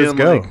daughter pictures being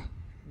go. like,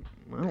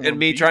 I don't And wanna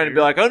me be trying to here. be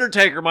like,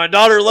 "Undertaker, my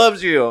daughter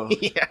loves you."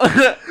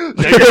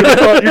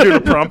 Now you're doing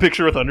a prom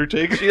picture with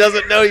Undertaker. She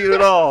doesn't know you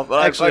at all.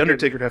 But Actually, I fucking-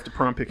 Undertaker'd have to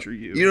prom picture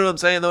you. You know what I'm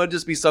saying? Though it'd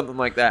just be something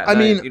like that. I And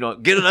mean- you know,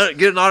 get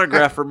an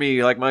autograph for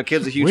me. Like my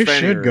kid's a huge We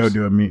fan. should of go yours.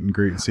 do a meet and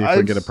greet and see if we can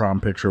I've- get a prom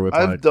picture with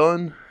I've like.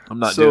 done. I'm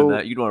not so, doing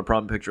that. You don't want a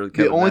prom picture with The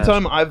Kevin only Nash.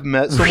 time I've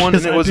met someone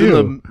Yes, and it I was do.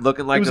 in the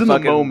looking like was the in the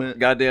fucking moment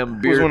goddamn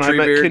was beard when I tree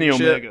met beard Kenny and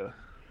shit. Omega,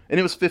 and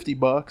it was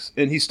 $50,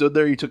 and he stood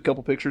there. He took a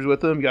couple pictures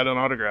with him, got an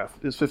autograph.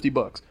 It was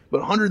 $50, but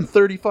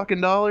 $130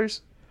 fucking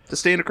dollars to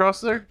stand across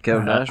there.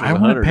 Kevin Nash was I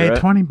want 100, to pay right?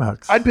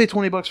 $20. I'd pay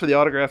 $20 for the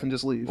autograph and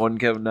just leave. Wasn't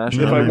Kevin Nash?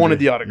 if Yeah, I maybe. wanted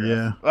the autograph.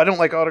 Yeah. I don't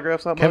like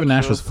autographs that Kevin much.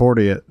 Nash so- was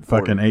 40 at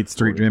fucking 8th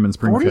Street Gym in 40's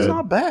Springfield.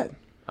 not bad.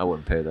 I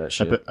wouldn't pay that I,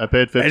 shit. I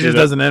paid 50. It just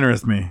doesn't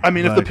interest me. I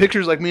mean, if the Like,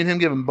 picture's like me and him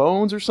giving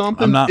bones or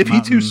something, I'm not if he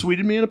too mountain-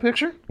 sweeted me in a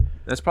picture,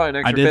 That's probably an I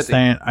extra did 50.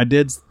 stand. I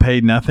did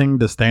pay nothing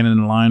to stand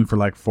in line for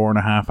like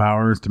 4.5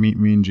 hours to meet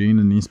Mean Gene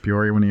in East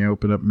Peoria when he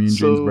opened up Mean Gene's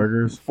so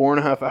Burgers.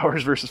 4.5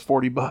 hours versus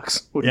 $40.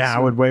 What do you Yeah, I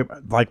say? would wait.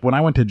 Like when I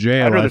went to I'd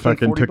jail, rather I spend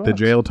fucking took the $40.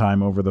 jail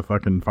time over the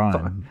fucking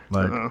fine.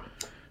 Like, Uh-uh.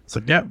 it's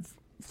like, yeah,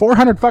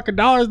 $400 fucking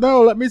dollars.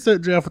 No, let me sit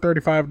in jail for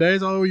 35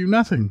 days. I'll owe you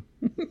nothing.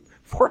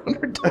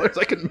 $400.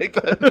 I could make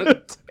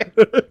that.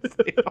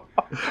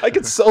 I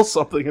could sell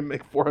something and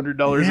make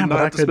 $400 Yeah, and but not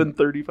I have to could- spend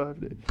 35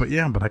 days. But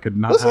yeah, but I could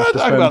not Let's have not to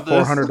talk spend about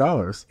this.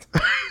 $400.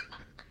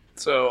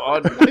 So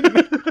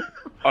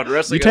on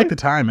wrestling, You take the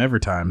time every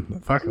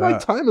time. Fuck My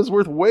that. time is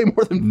worth way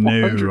more than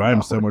 $400. No,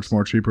 I'm so much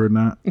more cheaper than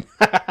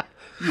that.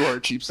 You are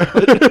a cheap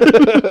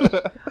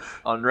stud.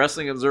 on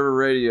Wrestling Observer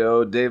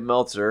Radio, Dave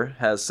Meltzer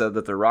has said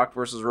that The Rock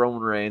versus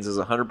Roman Reigns is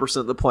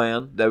 100% the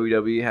plan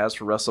WWE has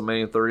for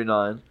WrestleMania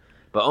 39,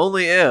 but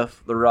only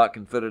if The Rock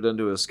can fit it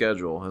into his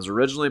schedule. It was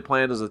originally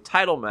planned as a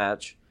title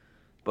match,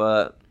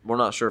 but we're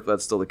not sure if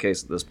that's still the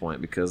case at this point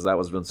because that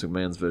was Vince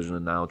McMahon's vision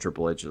and now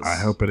Triple H's. I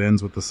hope it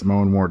ends with the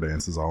Samoan War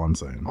dance. Is all I'm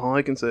saying. All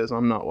I can say is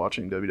I'm not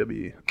watching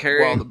WWE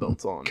Karrion- while the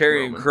belt's on.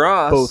 Karrion Roman.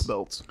 Kross Both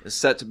belts. is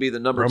set to be the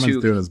number Roman's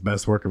 2. doing his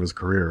best work of his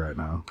career right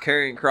now.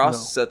 Karrion Kross No.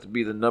 is set to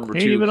be the number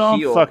Ain't 2 even on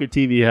heel. fucking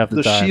TV half the,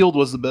 The time. Shield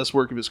was the best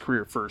work of his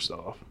career. First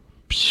off,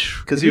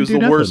 because He he was the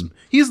didn't do worst. nothing.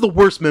 He's the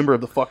worst member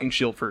of the fucking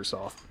Shield. First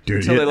off, Dude,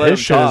 Until they let his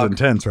him shit talk. is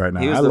intense right now.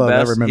 He was I the love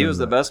best. every minute He of was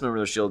the it. best member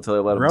of the Shield until they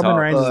let him Roman talk.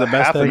 Reigns is the best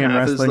half and thing in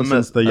half is wrestling the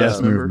since the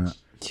Yes member. movement.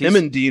 him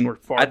and Dean were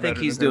far. I think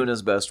better he's than him. doing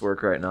his best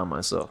work right now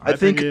myself. I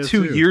think he is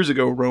 2 too. years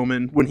ago,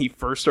 Roman, when he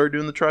first started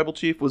doing the Tribal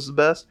Chief, was the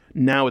best.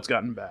 Now it's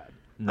gotten bad.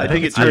 I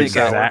think it's I turned think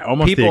sour. exact-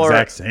 almost the people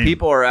exact are, same.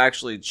 People are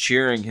actually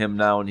cheering him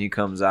now when he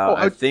comes out. Oh,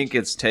 I I- think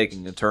it's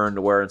taking a turn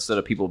to where instead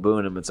of people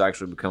booing him, it's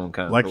actually becoming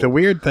kind of Like cool. the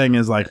weird thing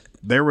is, like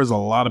there was a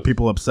lot of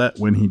people upset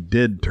when he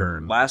did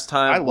turn. last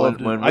time I loved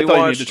when him. we I thought he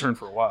watched, needed to turn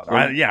for a while.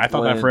 I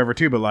thought that when- forever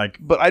too. But like,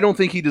 But I don't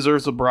think he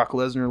deserves a Brock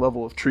Lesnar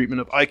level of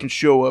treatment of I can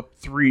show up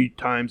 3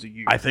 times a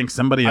year. I think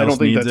somebody I don't else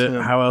think needs that's it.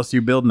 him. How else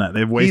you building that?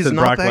 They've wasted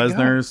not Brock that guy.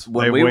 Lesnar's.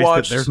 When They've we wasted.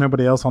 watched- There's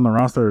nobody else on the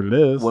roster that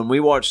is. when we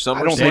watched I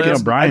don't think Daniel SummerSlam,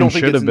 it's- I Bryan don't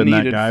think should have it's been that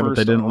needed guy, but they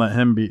first didn't off. let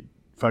him beat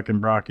fucking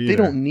Brock either. they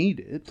don't need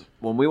it.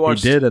 when we He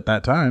watched did at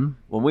that time.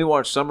 when we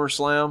watched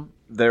SummerSlam,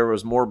 there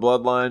was more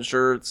Bloodline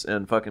shirts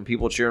and fucking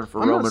people cheering for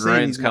I'm not Roman saying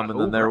Reigns he's not coming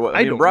than there over. was. I I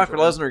mean, don't Brock think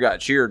so. Lesnar got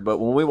cheered, but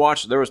when we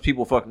watched, there was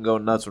people fucking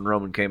going nuts when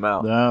Roman came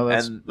out. No,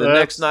 that's, and the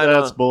next night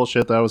that's on,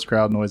 bullshit. That was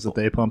crowd noise that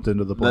they pumped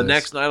into the place. the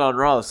next night on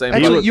Raw, the same.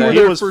 Actually, fucking you were thing.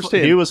 there he was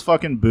firsthand. he was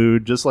fucking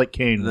booed just like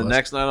Kane The was.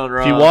 next night on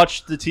Raw, If you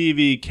watched the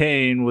TV,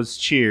 Kane was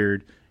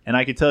cheered, and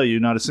I can tell you,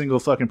 not a single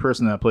fucking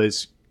person in that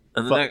place.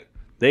 and the fu- next,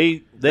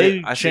 They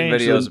I seen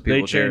changed videos the- of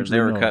people they cheering. changed They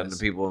the were noise. cutting to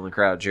people in the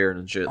crowd cheering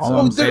and shit. All So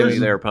I'm maybe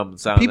saying- they were pumping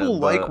sound. People in,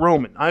 like but-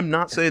 Roman. I'm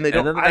not saying they And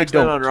don't. then the I next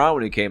night don't. on Raw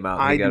when he came out,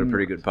 I he got a do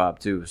pretty not. good pop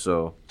too.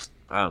 So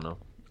I don't know.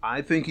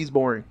 I think he's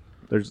boring.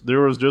 There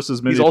was just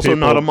as many. He's also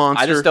people, not a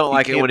monster. I just don't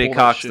like it can't when he pull that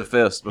cocks shit. the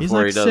fist He's before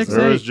like he does 6'8". it.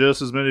 There was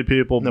just as many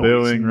people No,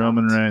 booing he's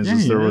Roman not. Reigns Yeah,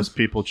 as he there is. was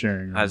people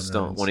cheering. I just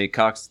Roman don't. Reigns. When he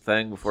cocks the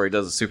thing before he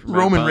does a Superman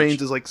Roman punch,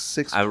 Reigns is like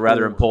 6'4". I'd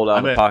rather him pulled out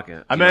of the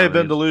pocket. I You may know have what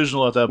I been mean?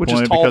 delusional at that Which is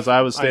point tall because I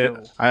for- was I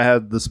know. I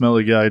had the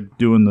smelly guy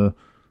doing the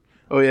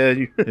Oh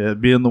yeah,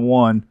 being the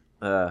one.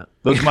 Uh,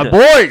 Those are my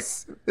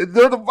boys. I'm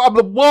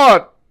the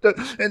one.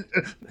 And,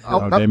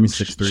 Gave me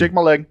 6'3". shake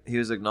my leg. he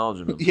was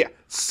acknowledging him. yeah,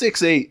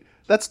 6'8".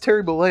 That's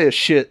Terry Bollea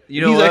shit.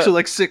 You know he's what? actually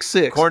like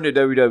 6'6". According to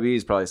WWE,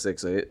 he's probably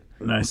 6'8".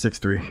 Nice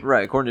 6'3".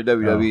 Right, according to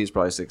WWE, he's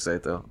probably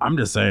 6'8", though. I'm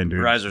just saying,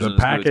 dude. Risers in The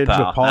his package boots,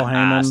 pal. of Paul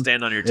Heyman,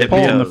 Stand on your it tippy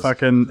being the toes.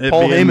 fucking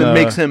Paul being Heyman the-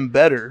 makes him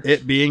better.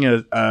 it being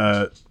a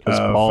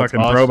Paul fucking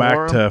talks for throwback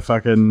him? to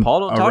fucking Paul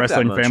don't a talk that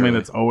wrestling much, family really.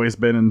 that's always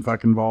been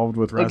involved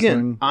with wrestling.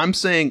 Again, I'm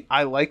saying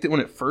I liked it when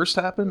it first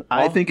happened.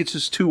 I think it's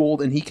just too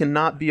old, and he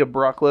cannot be a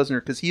Brock Lesnar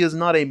because he is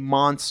not a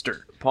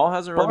monster. Paul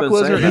hasn't really Brock been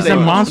Lesnar saying is He's that.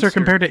 a a monster monster.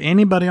 compared to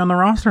anybody on the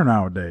roster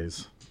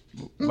nowadays.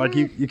 Like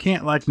you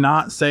can't like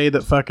not say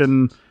that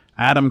fucking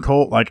Adam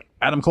Cole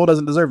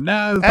doesn't deserve.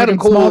 No, Adam fucking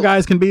small Cole-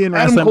 guys can be in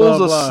Adam wrestling. Cole's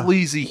blah, a blah.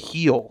 sleazy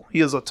heel.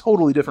 He is a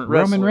totally different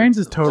wrestler. Roman Reigns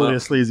is totally Well, a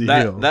sleazy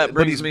that, heel. That but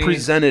brings he's me.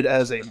 presented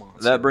as a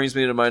monster. That brings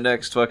me to my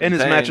next fucking. and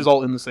his thing. matches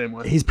all in the same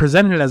way. He's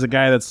presented as a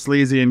guy that's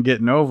sleazy and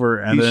getting over,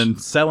 and He's- then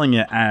selling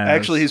it as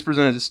Actually, he's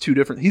presented as two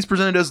different. He's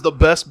presented as the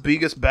best,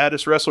 biggest,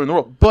 baddest wrestler in the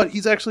world, but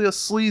he's actually a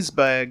sleaze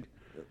bag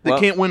that Well,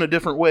 can't win a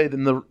different way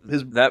than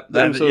his that-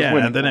 Usos yeah,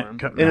 winning and then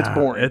for him. it and it's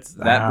boring.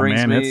 That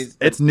brings me-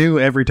 It's new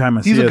every time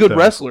I see He's it. a good though.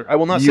 wrestler. I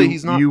will not say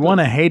he's not. You good. want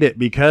to hate it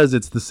because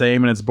it's the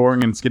same and it's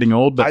boring and it's getting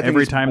old. I But think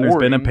every it's time there's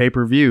been a boring. pay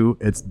per view,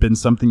 it's been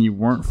something you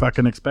weren't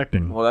fucking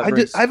expecting. Well, that I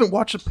brings, haven't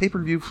watched a pay per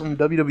view from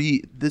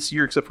WWE this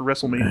year except for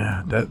WrestleMania.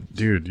 Yeah, that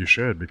dude, you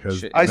should because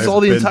Shit. I they've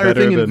saw the been entire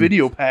better thing in than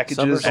video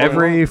packages.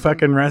 Every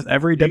fucking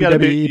every You gotta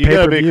WWE be pay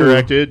per be view.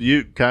 corrected.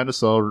 You kind of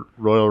saw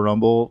Royal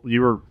Rumble.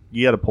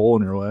 You had a pole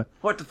in your way.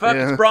 what the fuck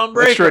Yeah. is Braun I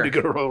Breaker? tried to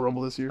go to Royal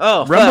Rumble this year.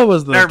 Oh, Rumble fuck.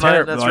 was the Never mind.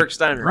 terrible. That's like, Rick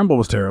Steiner. Rumble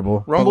was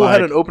terrible. Rumble But,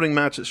 had like, an opening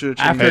match that should have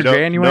changed. After Hey, don't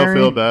January,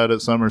 feel bad at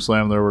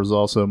SummerSlam. There was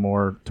also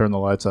more turn the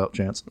lights out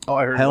chance. Oh,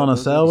 I heard Hell in about a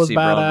those. Cell You was see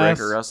Braun badass.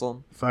 Breaker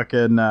wrestling?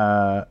 Fucking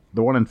the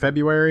one in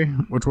February.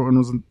 Which one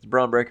was? It's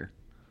Braun Breaker.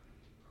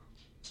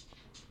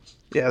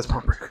 Yeah, it's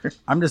Braun Breaker.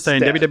 I'm just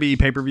saying Stat. WWE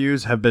pay per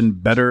views have been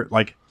better.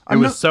 Like it I'm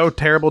was not- so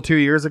terrible 2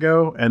 years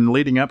ago and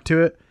leading up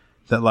to it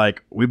that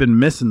like we've been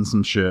missing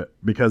some shit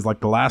because like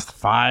the last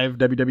 5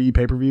 WWE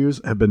pay per views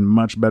have been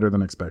much better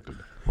than expected.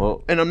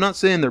 Well, And I'm not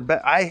saying they're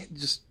bad.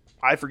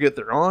 I forget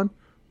they're on,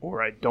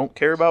 or I don't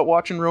care about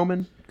watching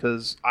Roman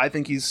because I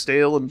think he's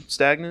stale and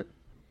stagnant.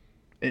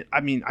 And,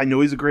 I mean, I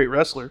know he's a great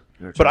wrestler,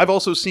 but I've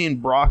also seen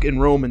Brock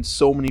and Roman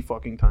so many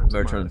fucking times. better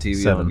in my turn life. the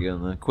TV 7. on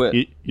again. Then quit.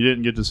 You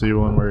didn't get to see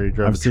one where he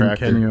drove I've a seen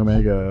tractor. Kenny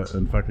Omega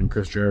and fucking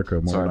Chris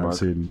Jericho more Sorry, than I've Mark.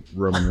 seen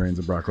Roman Reigns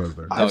and Brock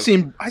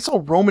Lesnar. I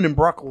saw Roman and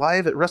Brock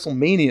live at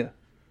WrestleMania.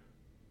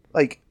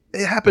 Like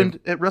it happened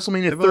at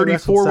WrestleMania they've only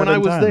 34 when wrestled I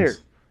was 7 there,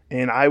 times.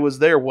 and I was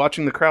there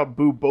watching the crowd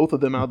boo both of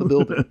them out of the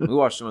building. We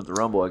watched them at the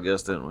Rumble, I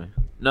guess, didn't we?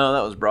 No,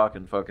 that was Brock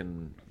and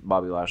fucking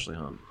Bobby Lashley,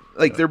 huh?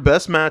 Like their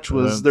best match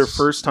was their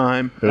first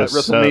time It at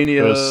was Seth- WrestleMania.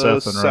 it was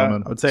Seth and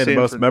Roman. I would say the San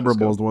most Francisco.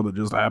 memorable is the one that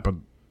just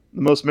happened.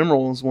 The most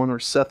memorable was one where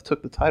Seth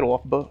took the title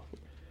off both.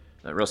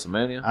 At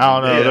WrestleMania. I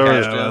don't know. Yeah, there yeah,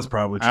 was, that's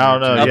probably true. I don't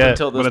know. Up Yeah,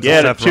 until this but it's yeah,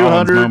 a the Seth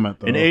Rollins moment,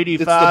 though. 285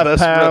 It's the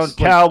best pound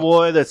wrestling-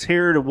 cowboy that's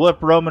here to whip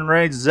Roman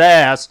Reigns'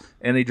 ass,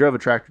 and he drove a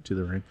tractor to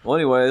the ring. Well,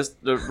 anyways,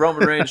 the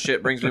Roman Reigns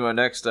shit brings me to my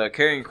next.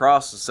 Karrion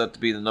Kross is set to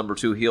be the number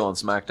 2 heel on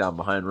SmackDown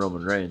behind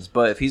Roman Reigns.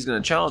 But if he's going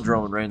to challenge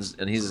Roman Reigns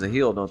and he's a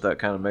heel, don't that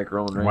kind of make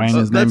Roman Reigns?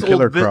 Wayne is named old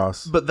Killer Vin-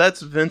 Cross. But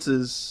that's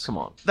Vince's. Come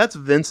on. That's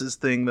Vince's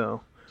thing,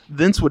 though.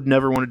 Vince would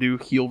never want to do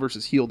heel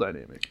versus heel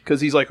dynamic because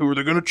he's like, who are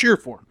they going to cheer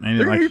for? And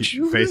They're like gonna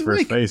cheer for face versus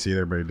Nick. face,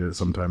 either everybody did it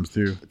sometimes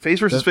too.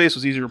 Face versus face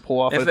was easier to pull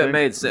off. If I it think.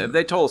 made sense, if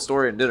they told a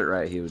story and did it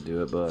right, he would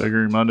do it. But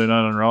Figuring Monday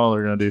Night on Raw,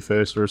 they're going to do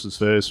face versus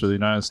face for the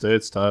United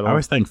States title. I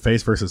always think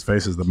face versus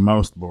face is the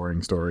most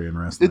boring story in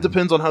wrestling. It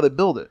depends on how they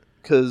build it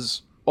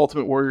because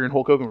Ultimate Warrior and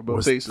Hulk Hogan were It both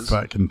was faces.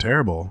 fucking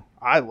terrible.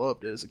 I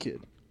loved it as a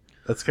kid.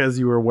 That's because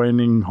you were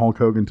wanting Hulk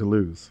Hogan to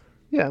lose.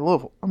 Yeah,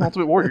 I'm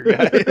Ultimate Warrior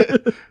guy.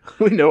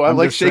 We know I I'm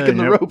like just shaking saying,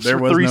 the yep, ropes there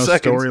for was 3 no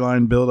seconds.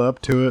 storyline build up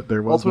to it.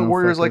 There was Ultimate no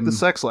Warrior is like the fucking-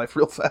 sex life,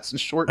 real fast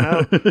and short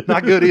now.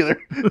 Not good either.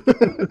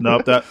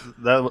 Nope, that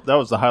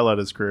was the highlight of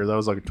his career. That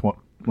was like a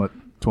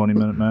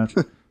 20-minute match.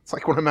 It's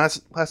like when I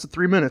lasted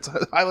 3 minutes.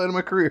 Highlight of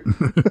my career.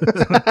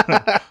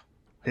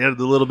 He had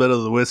a little bit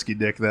of the whiskey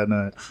dick that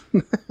night.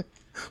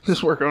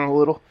 Just working on a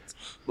little.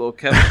 little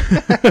Kevin,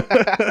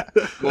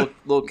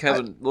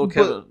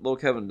 little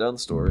Kevin Dunn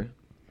story.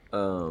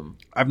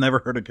 I've never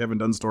heard a Kevin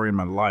Dunn story in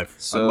my life.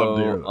 I'd love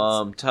to hear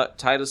this.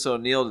 Titus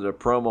O'Neil did a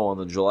promo on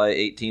the July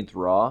 18th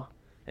Raw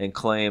and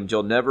claimed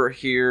you'll never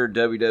hear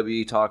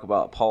WWE talk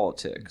about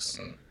politics.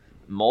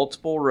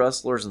 Multiple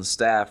wrestlers and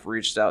staff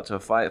reached out to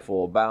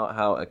Fightful about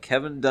how a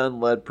Kevin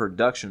Dunn-led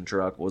production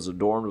truck was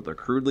adorned with a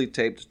crudely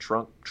taped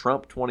Trump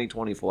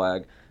 2020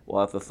 flag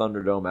while at the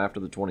Thunderdome after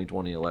the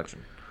 2020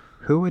 election.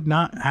 Who would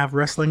not have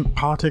wrestling,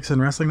 politics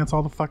and wrestling? That's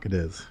all the fuck it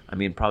is. I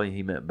mean, probably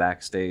he meant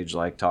backstage,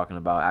 like talking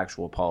about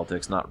actual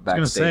politics, not I was going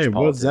to backstage say,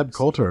 politics. what's Zeb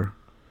Coulter?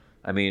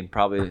 I mean,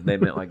 probably they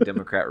meant like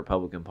Democrat,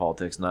 Republican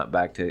politics, not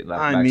backstage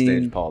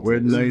mean,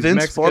 politics.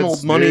 Vince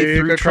funneled money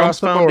through Trump's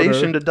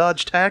foundation to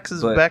dodge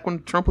taxes But back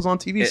when Trump was on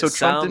TV, so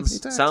Trump didn't pay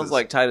taxes. sounds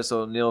like Titus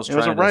O'Neil's It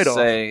was a trying to write-off.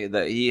 say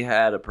that he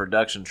had a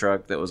production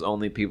truck that was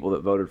only people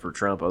that voted for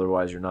Trump.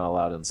 Otherwise, you're not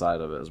allowed inside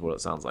of it. Is what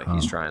it sounds like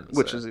he's trying to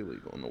which say. is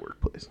illegal in the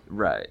workplace.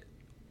 Right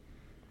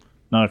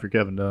Not if you're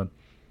Kevin Dunn.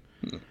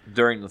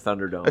 during the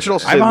Thunderdome. I should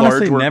also I've say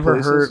honestly large never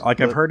workplaces, heard.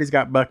 Like I've but heard he's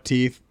got buck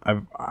teeth. I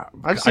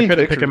seen couldn't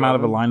pick pictures him out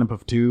of of a him. lineup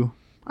of two.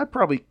 I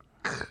probably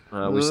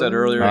we said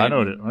earlier. I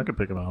know it. I could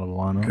pick him out of a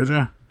lineup. Could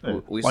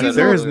you? We Like said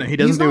there is, earlier- he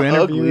doesn't he's do not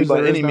interviews ugly by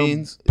there is any no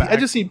means. back- I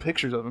just seen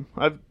pictures of him.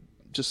 I've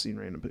just seen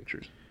random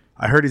pictures.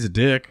 I heard he's a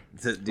dick.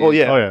 Dude, Oh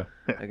yeah, Oh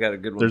yeah. I got a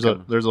good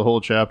one. There's a whole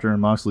chapter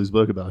in Moxley's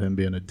book about him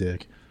being a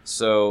dick.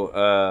 So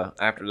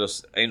after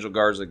this, Angel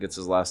Garza gets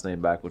his last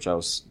name back, which I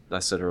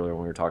said earlier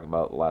when we were talking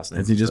about the last name.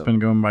 Has he just So, been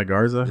going by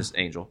Garza? just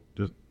Angel?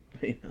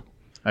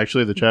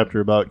 Actually, the chapter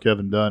about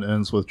Kevin Dunn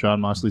ends with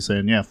John Moxley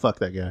saying, "Yeah, fuck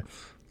that guy."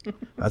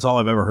 That's all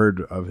I've ever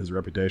heard of his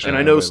reputation. and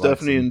I know Nobody likes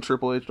Stephanie him. and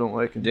Triple H don't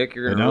like him. Dick,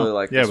 you're They gonna don't? really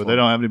like Yeah, this but one. they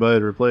don't have anybody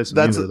to replace him.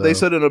 That's either, they though.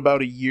 said in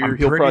about a year I'm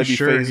he'll pretty probably be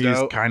sure phased he's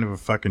out. kind of a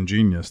fucking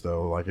genius,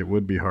 though. Like it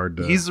would be hard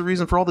to. He's the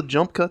reason for all the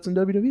jump cuts in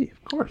WWE.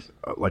 Of course,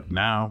 like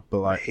now, but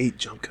I like hate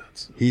jump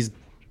cuts.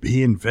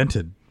 he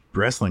invented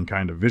wrestling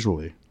kind of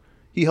visually.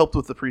 He helped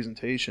with the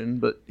presentation,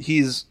 but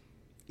he's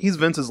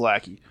Vince's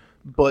lackey.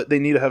 But they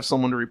need to have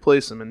someone to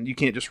replace him, and you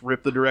can't just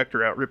rip the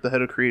director out, rip the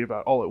head of creative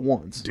out all at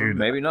once. Dude,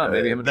 Maybe not.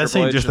 Maybe him and That's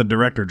Triple ain't H. just a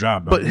director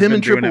job. though. But He's him been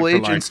and doing it Triple for, H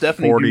and like,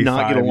 Stephanie do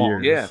not get 45 along.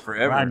 years. Yeah,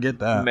 forever. I get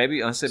that.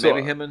 Maybe I say So,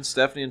 maybe him and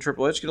Stephanie and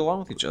Triple H get along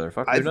with each other.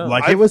 Fuck, I- who knows?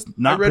 Like it was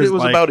not. I read it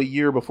was like, about a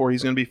year before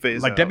he's going to be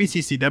phased like out.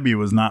 WCCW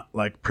was not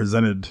like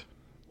presented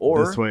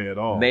or this way at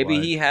all. maybe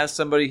like, he has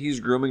somebody he's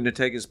grooming to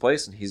take his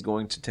place, and he's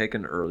going to take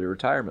an early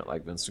retirement,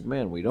 like Vince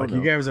McMahon. We don't Like know.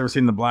 you guys ever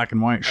seen the black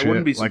and white shit?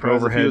 wouldn't be like surprised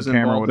if he overhead was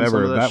camera, involved in some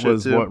whatever. of that That shit,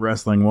 was too. what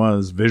wrestling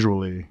was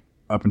visually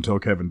up until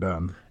Kevin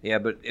Dunn. Yeah,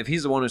 but if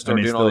he's the one who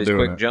started he's doing all still these doing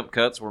quick it. jump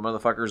cuts where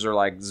motherfuckers are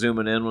like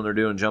zooming in when they're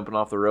doing jumping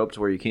off the rope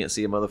to where you can't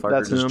see a motherfucker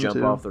That's just him, jump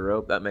too. off the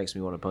rope, that makes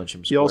me want to punch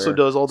him. He also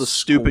does all the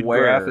stupid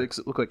Square. graphics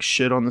that look like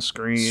shit on the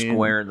screen.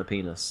 square in the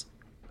penis.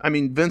 I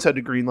mean, Vince had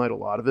to greenlight a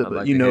lot of it, I'd but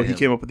like you to know hit he him.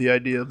 came up with the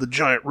idea of the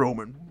giant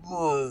Roman.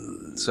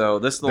 So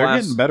this is the They're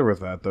last. getting better with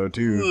that though,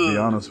 too. To be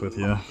honest with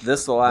you,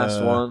 This is the last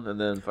Uh, one, and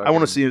then I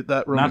want to see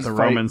that Roman Not the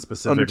fight Roman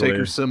specifically.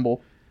 Undertaker's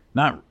symbol.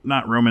 not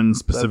Roman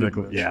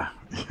specifically. nice. Yeah,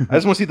 I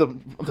just want to see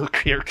the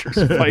characters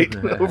fight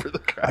over the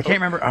crowd. I can't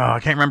remember. I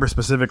can't remember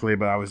specifically,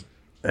 but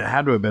it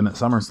had to have been at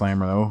SummerSlam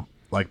though.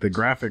 Like the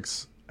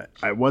graphics,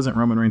 it wasn't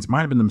Roman Reigns.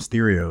 Might have been the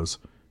Mysterios.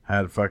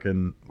 Had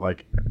fucking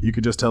like you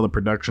could just tell the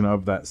production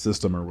of that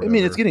system or I whatever.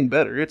 mean, it's getting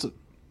better. It's an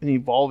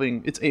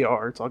evolving. It's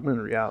AR. It's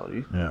augmented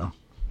reality. yeah.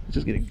 It's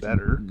just getting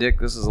better. Dick,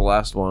 this is the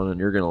last one, and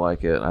you're gonna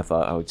like it. I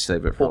thought I would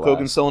save it for Hulk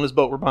Hogan last. selling his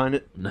boat. We're buying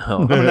it.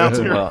 No,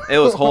 announcing it. well, it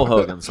was Hulk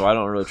Hogan, so I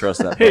don't really trust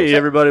that. Hey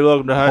everybody,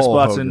 welcome to High Hulk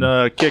Spots Hogan.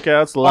 and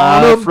Kickouts On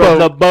a live from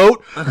the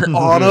boat.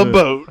 On a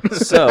boat.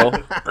 So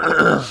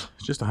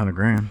It's just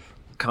 $100,000. All you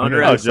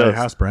Conrad, gotta do is sell your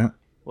just- house, Brent.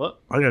 What?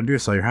 All you gotta do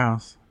is sell your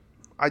house.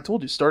 I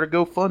told you, start a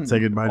GoFundMe. Say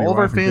goodbye to All your of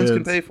our wife and fans can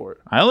kids. pay for it.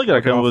 I only got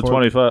to come up with off for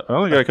 25. I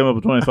only got to come up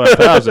with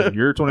 25,000.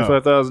 You're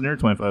 25,000. You're I can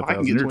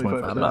 25,000. get You're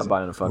 25,000. I'm not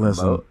buying a fucking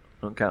Listen. boat.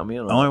 Don't count me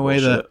on The only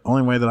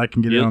that way that I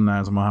can get You- in on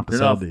that is I'm gonna have to You're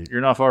sell not. the.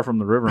 You're not far from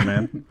the river,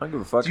 man. I don't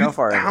give a fuck Dude, how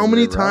far. I am how from the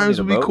many river. I don't times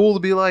need would a be boat. cool to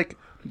be like,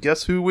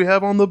 guess who we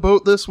have on the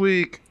boat this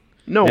week?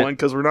 No Yeah. one,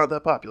 because we're not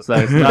that popular.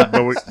 It's not.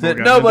 But we That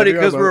got nobody,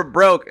 nothing because to we're do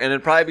broke, and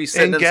it'd probably be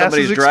sitting And in gas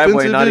somebody's is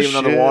driveway, expensive not as even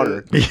on the water.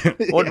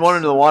 about Wouldn't want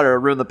into the water or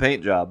ruin the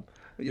paint job.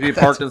 You'd be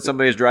That's- parked in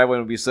somebody's driveway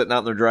and be sitting out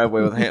in their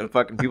driveway with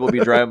fucking people be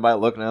driving by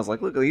looking at us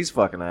like, look at these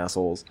fucking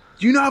assholes.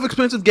 Do you know how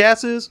expensive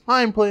gas is?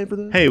 I'm playing for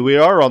this. Hey, we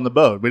are on the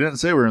boat. We didn't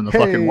say we were in the Hey,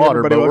 fucking water,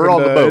 everybody, but we're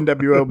on welcome the to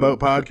boat. NWO Boat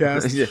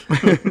Podcast.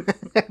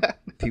 Yeah.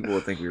 People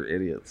would think we were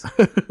idiots.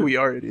 We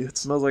are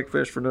idiots. Smells like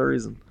fish for no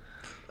reason.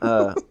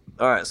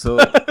 All right, so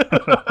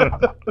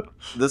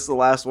this is the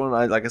last one.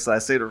 Like I said, I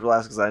saved it for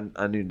last because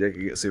I knew Dick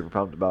would get super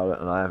pumped about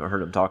it, and I haven't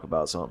heard him talk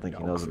about it, so I don't think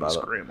he knows about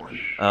it. Scrambling.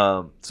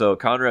 So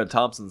Conrad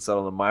Thompson said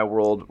on the My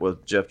World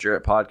with Jeff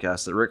Jarrett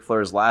podcast that Ric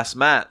Flair's last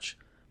match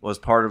was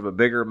part of a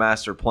bigger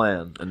master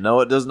plan. And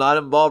no, it does not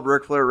involve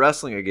Ric Flair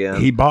wrestling again.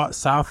 He bought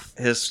South,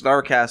 His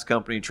StarCast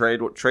company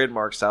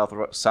trademarked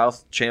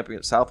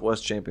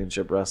Southwest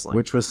Championship Wrestling.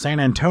 which was San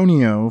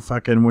Antonio,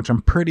 fucking, which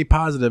I'm pretty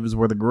positive is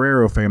where the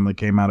Guerrero family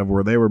came out of,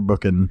 where they were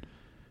booking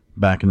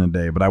back in the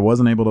day. But I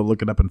wasn't able to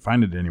look it up and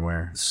find it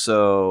anywhere.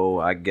 So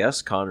I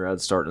guess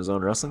Conrad's starting his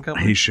own wrestling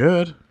company. He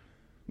should.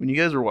 When you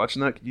guys were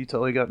watching that, could you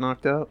tell he got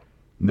knocked out?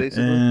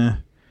 Basically.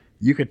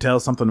 You could tell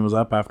something was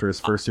up after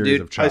his first series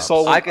Dude, of chops. I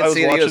saw- I could I was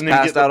see that he was watching him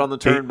passed get out the- on the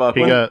turnbuckle.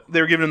 he got- They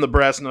were giving him the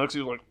brass knucks. He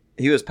was like,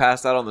 He was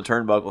passed out on the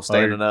turnbuckle,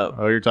 standing up.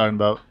 Oh, you're talking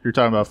about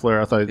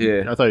Flair. I thought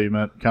you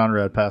meant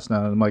Conrad passed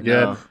out. I'm like,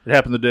 No. it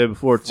happened the day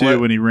before too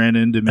What? when he ran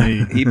into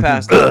me. He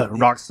passed out.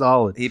 rock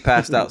solid. He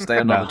passed out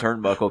standing on the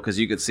turnbuckle because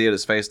you could see it.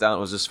 His face down.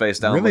 It was just face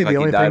down. Really, Looked the like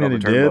only he died thing on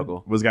that the he did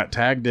turnbuckle. was got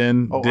tagged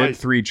in, Oh, did I-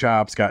 3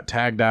 chops, got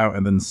tagged out,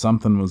 and then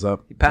something was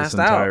up passed this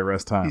entire out.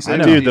 rest time. He said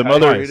I know. Dude, the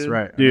mother- Twice,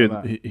 right? I know Dude,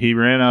 that. he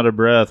ran out of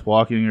breath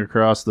walking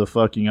across the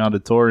fucking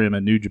auditorium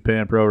at New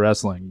Japan Pro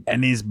Wrestling.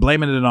 And he's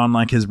blaming it on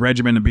like his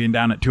regimen of being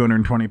down at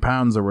 220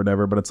 pounds or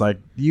whatever. But it's like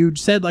you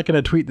said, like in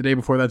a tweet the day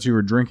before that, you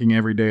were drinking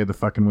every day of the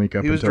fucking week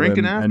up He was until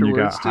drinking then, and you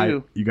got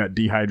afterwards, too. You got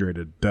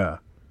dehydrated. Duh.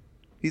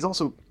 He's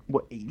also,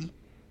 what, 80?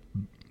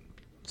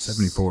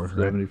 74. Right?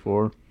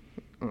 74.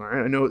 All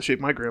right, I know what shape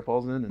my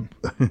grandpa's in, and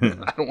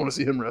I don't want to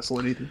see him wrestle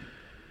anything.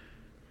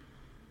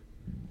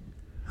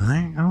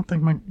 I don't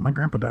think my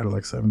grandpa died at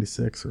like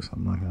 76 or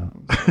something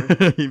like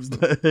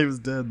that. he was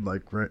dead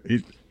like right.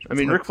 I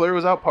mean, Ric Flair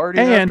was out partying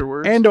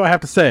afterwards. And do I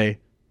have to say,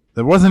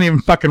 that wasn't even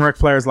fucking Ric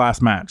Flair's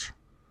last match.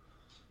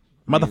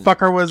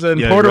 Motherfucker was in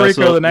Yeah, he Puerto Rico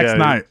wrestled- the next yeah,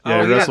 night. Yeah,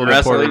 Oh, he he wrestled didn't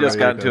in Puerto wrestle. He just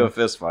got Rico. into a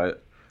fist fight.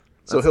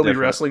 so That's he'll be different.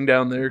 wrestling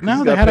down there. 'cause No, he's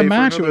they gotta had a pay for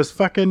match. It another- was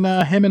fucking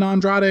him and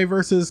Andrade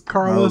versus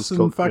Carlos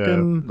Oh, and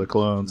fucking the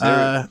clones.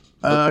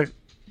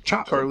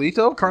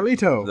 Carlito?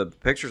 Carlito. The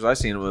pictures I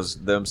seen was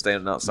them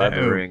standing outside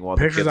the ring while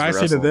Pictures the I kids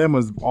see were to wrestling. them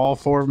was all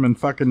 4 of them in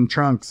fucking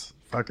trunks,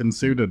 fucking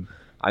suited.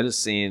 I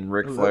just seen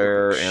Ric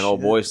Flair and old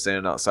boy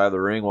standing outside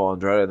the ring while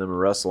Andrade and them were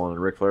wrestling,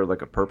 and Ric Flair had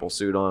like a purple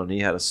suit on, and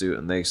he had a suit,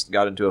 and they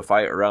got into a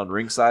fight around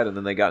ringside, and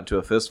then they got into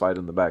a fist fight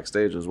in the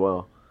backstage as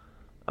well.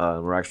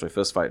 And we're actually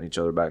fist fighting each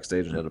other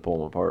backstage and had to pull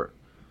them apart.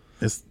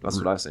 That's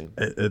what I seen.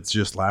 It's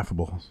just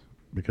laughable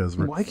because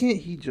Why can't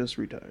he just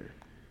retire?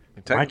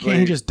 why can't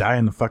he just die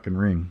in the fucking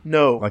ring?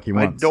 No, Like he I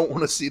wants. don't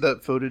want to see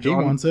that footage. He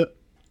on wants it.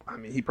 I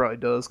mean, he probably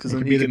does because He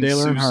then could be the can Dale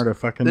sue. Earnhardt of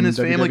fucking Then his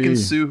family can WWE.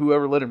 sue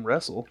whoever let him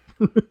wrestle.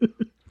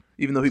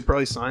 Even though he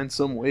probably signed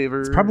some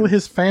waiver. It's probably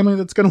his family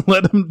that's gonna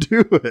let him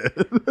do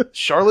it.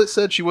 Charlotte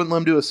said she wouldn't let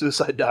him do a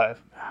suicide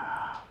dive.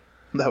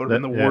 That would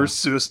have been the Yeah. worst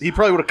suicide. He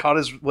probably would have caught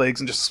his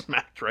legs and just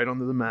smacked right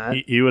onto the mat.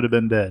 He would have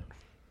been dead.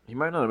 He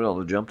might not have been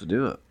able to jump to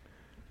do it.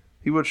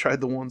 He would have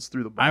tried the ones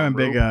through the bottom I'm a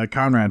big rope.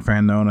 Conrad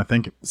fan though, and I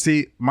think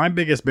my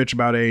biggest bitch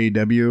about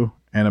AEW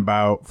and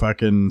about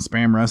fucking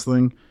spam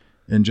wrestling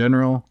in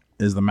general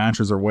is the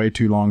matches are way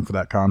too long for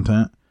that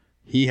content.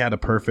 He had a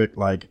perfect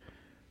like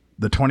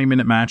the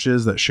 20-minute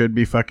matches that should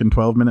be fucking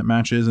 12-minute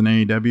matches in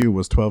AEW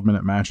was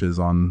 12-minute matches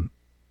on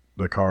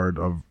the card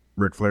of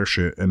Ric Flair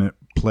shit, and it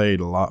played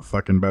a lot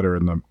fucking better,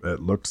 and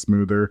it looked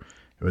smoother.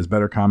 It was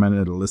better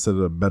commented, it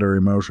elicited a better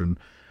emotion.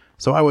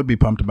 So I would be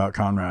pumped about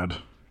Conrad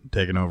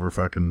taking over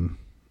fucking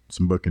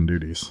some booking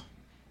duties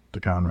to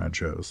Conrad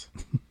shows.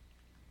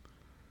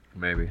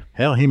 Maybe.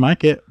 Hell, he might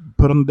get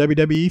put on the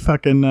WWE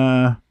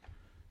fucking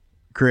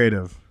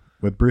creative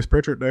with Bruce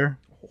Pritchard there.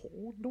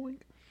 Oh, doink.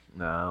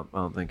 No, I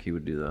don't think he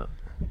would do that.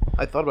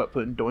 I thought about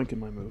putting Doink in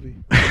my movie.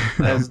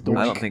 As Doink.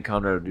 I don't think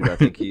Conrad would do that. I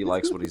think he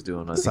likes what he's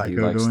doing. I think he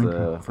Psycho likes Doink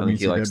the. from I think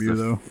he likes ECW the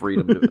though.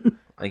 freedom. To,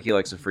 I think he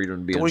likes the freedom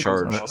to be in Doink was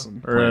charge.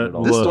 awesome. Planning it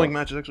all This out. Doink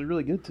match is actually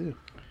really good too.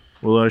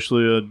 Well,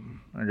 actually,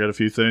 I got a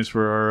few things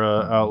for our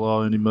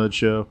Outlaw Indie Mud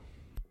show.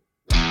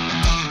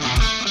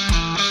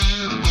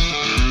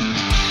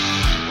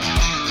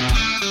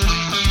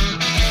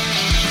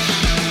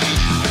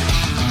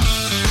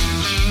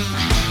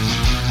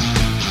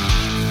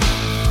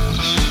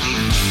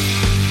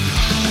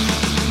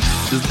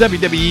 Is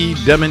WWE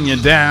dumbing you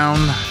down?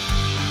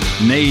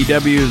 And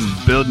AEW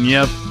is building you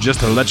up just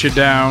to let you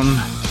down?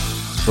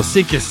 Well,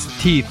 sink your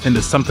teeth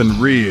into something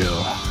real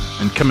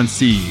and come and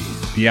see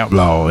the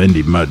Outlaw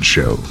Indie Mud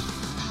Show.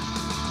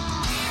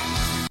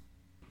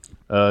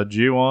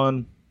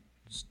 G1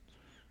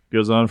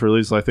 goes on for at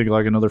least, I think,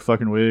 like another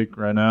fucking week.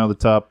 Right now, the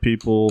top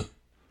people,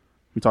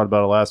 we talked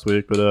about it last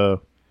week, but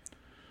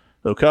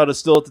Okada's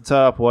still at the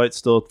top, White's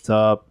still at the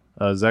top.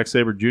 Zack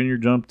Sabre Jr.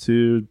 jumped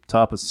to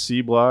top of C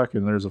block,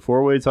 and there's a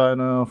 4-way tie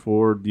now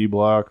for D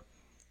block.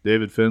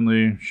 David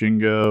Finlay,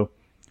 Shingo,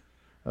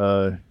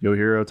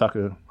 Yohiro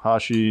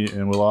Takahashi,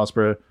 and Will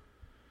Ospreay.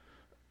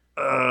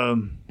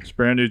 It's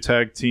brand new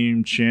tag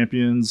team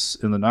champions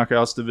in the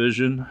Knockouts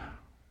division.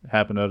 It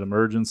happened at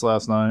Emergence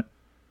last night.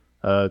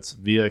 It's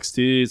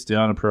VXT, it's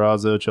Deonna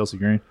Purrazzo, Chelsea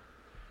Green.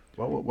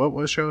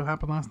 What show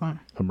happened last night?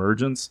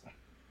 Emergence.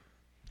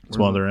 It's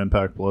one of their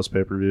Impact Plus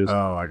pay-per-views.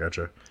 Oh, I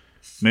gotcha.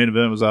 Main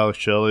event was Alex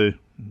Shelley,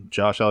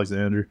 Josh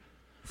Alexander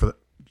For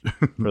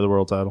for the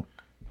world title.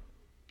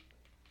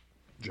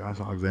 Josh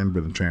Alexander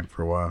been the champ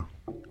for a while.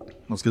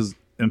 That's because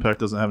Impact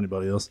doesn't have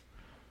anybody else.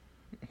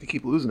 They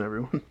keep losing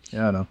everyone.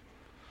 Yeah, I know.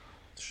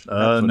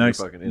 That's Next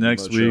what the fucking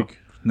Indie Mud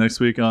next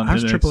week on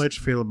How's NXT. Triple H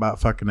feel about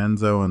fucking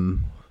Enzo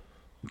and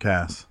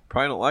Cass?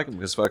 Probably don't like him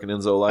because fucking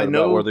Enzo lied I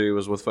know- about whether he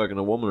was with fucking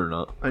a woman or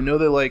not. I know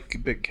they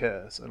like Big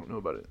Cass. I don't know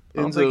about it.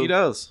 I don't think he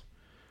does.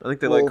 I think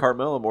they like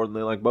Carmella more than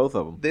they like both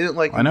of them. They didn't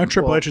like. I know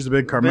Triple H is a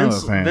big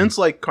Carmella fan. Vince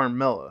liked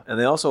Carmella. And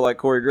they also like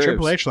Corey Graves.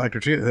 Triple H liked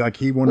her too. Like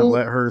he wouldn't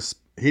let her.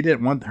 he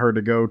didn't want her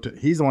to go to.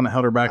 He's the one that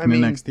held her back I in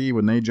mean- NXT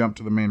when they jumped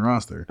to the main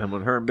roster. And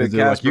when her and 'Cause Big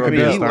they're Cass like, you broke could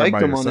be a up, he star liked by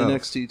him on yourself.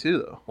 NXT too,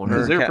 though. When her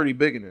Because and they were Cat- pretty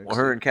big in NXT. when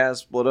her and Cass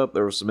split up,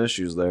 there were some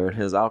issues there, and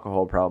his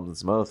alcohol problems and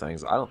some other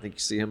things. I don't think you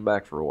see him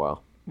back for a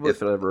while,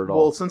 if ever at all.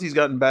 Well, since he's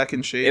gotten back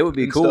in shape, It would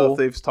be and cool. Stuff,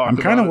 they've talked. I'm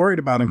kind of about it. worried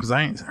about him because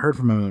I ain't heard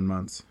from him in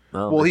months. I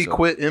don't Well, think he so.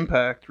 quit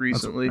Impact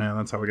recently,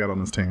 That's how we got on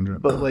this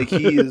tangent. but like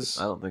he is,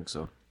 I don't think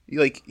so.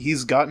 like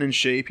he's gotten in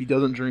shape. He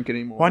doesn't drink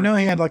anymore. well, I know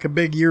he had like a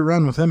big year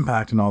run with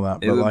Impact and all that,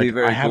 It but would be like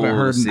very I haven't cool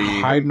heard to see-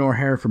 hide nor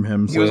hair from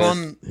him. He was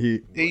since on he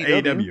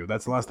AEW. AEW.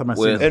 That's the last time I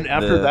seen With- him. And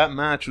after the- that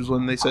match was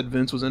when they said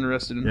Vince was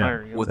interested in Yeah.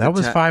 hiring him. With That the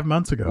was ta- 5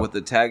 months ago. With the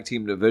tag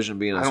team division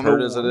being I as don't hurt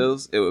know. as it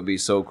is, it would be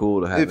so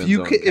cool to have if Enzo you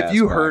and Cass if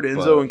you back, heard but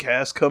Enzo and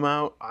Cass come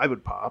out, I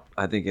would pop.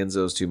 I think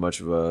Enzo's too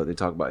much of a. They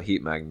talk about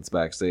heat magnets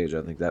backstage.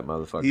 I think that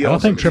motherfucker. He I don't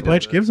also think did Triple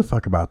H that. gives a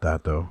fuck about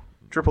that though.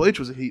 Triple H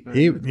was a heat man.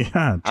 He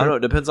yeah. I don't know.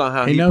 It depends on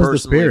how He he, knows the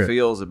personally spirit.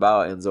 feels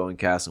about Enzo and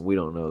Cass, and we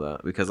don't know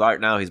that because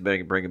right now he's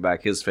bringing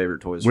back his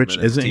favorite toys. Which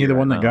from isn't NXT he the right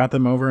one that now. got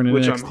them over in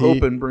Which I'm NXT?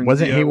 hoping brings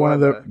Wasn't he one of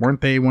the? DIY back.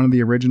 Weren't they one of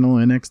the original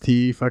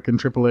NXT fucking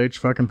Triple H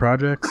fucking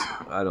projects?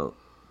 I don't.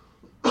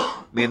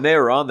 I mean, they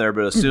were on there,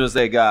 but as soon as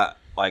they got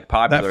like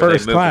popular, That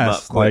first they moved them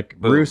class, up quick.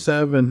 like Boom.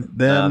 Rusev and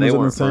No, them they was in the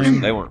weren't same.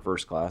 first. They weren't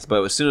first class,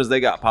 but as soon as they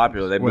got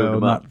popular, they moved well,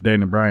 them up. not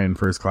Dana Bryan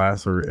first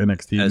class or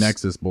NXT As-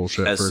 Nexus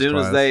bullshit. As first soon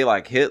class. as they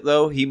like hit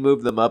though, he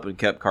moved them up and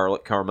kept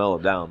Carmelo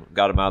down,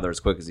 got him out of there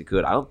as quick as he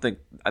could. I think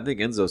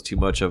Enzo's too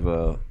much of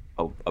a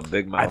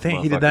big mouth. I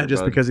think he did motherfucker, that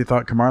just bud. because he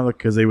thought Kamala,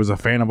 because he was a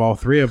fan of all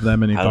three of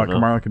them, and he I thought don't know.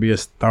 Kamala could be a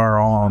star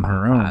all on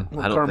her own.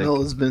 Well, I don't think-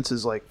 Carmella's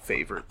Vince's like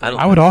favorite. I don't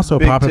I would also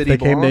Big pop if titty they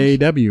came to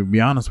bombs. AEW. Be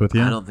honest with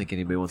you, I don't think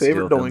anybody wants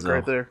favorite to deal with doink Enzo.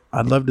 right there.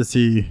 I'd love to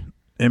see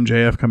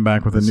MJF come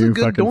back with a This is a new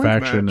good fucking doink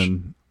faction, match.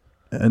 and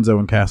Enzo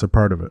and Cass are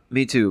part of it.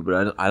 Me too,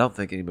 but I don't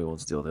think anybody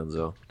wants to deal with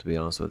Enzo. To be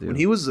honest with you, When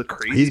he was a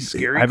crazy,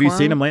 scary. Have you clown,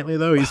 seen him lately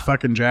though? He's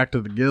fucking jacked to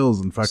the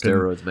gills and fucking.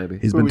 steroids maybe.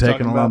 He's Who are been we taking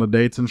talking a lot about? of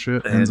dates and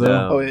shit. And,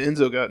 Enzo. Oh, yeah,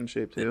 Enzo got in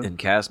shape too. and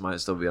Cass might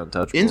still be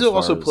untouchable. as Enzo far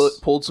also as-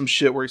 pulled some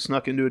shit where he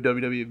snuck into a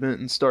WWE event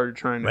and started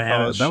trying to Man,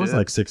 cause that was shit.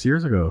 like 6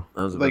 years ago.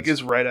 that was a like Vince,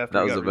 it's right after that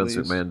he was got a Vince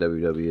released. McMahon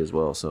WWE as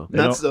well. So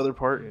That's the other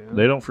part. Yeah.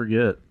 They don't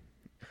forget.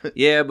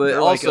 yeah, but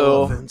They're like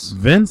also elephants.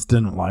 Vince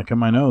didn't like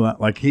him. I know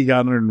that. Like he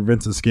got under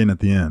Vince's skin at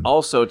the end.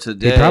 also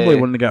today He probably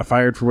wouldn't have got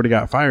fired for what he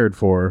got fired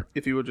for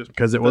if he would just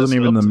because it wasn't fess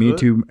even up the to Me it.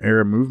 Too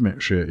era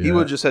movement shit. He yet.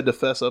 would just had to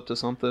fess up to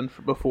something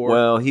before.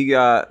 Well, he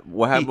got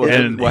what happened. With,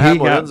 and what he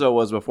happened got- with Enzo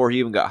was before he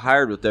even got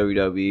hired with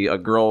WWE, a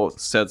girl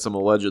said some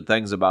alleged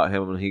things about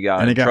him, and he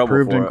got and in it got trouble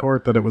proved for in it.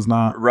 court that it was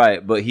not.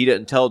 Right, but he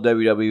didn't tell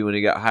WWE when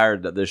he got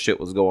hired that this shit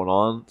was going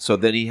on. So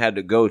then he had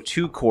to go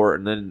to court,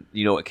 and then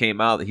it came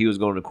out that he was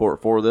going to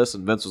court for this,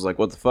 and Vince was like,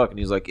 "What the fuck?" And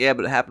he's like, "Yeah,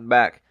 but it happened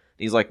back."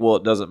 And he's like, "Well,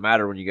 it doesn't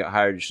matter. When you got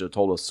hired, you should have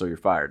told us, so you're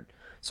fired."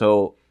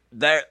 So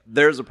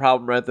there's a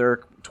problem right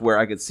there to where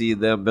I could see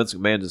them. Vince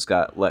McMahon just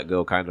got let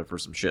go kind of for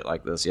some shit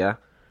like this, yeah.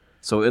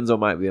 So Enzo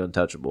might be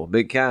untouchable.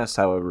 Big Cass,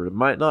 however, it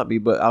might not be,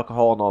 but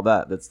alcohol and all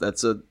that.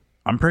 That's a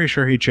I'm pretty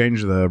sure he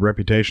changed the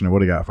reputation of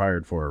what he got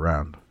fired for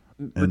around.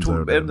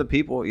 Enzo did. and the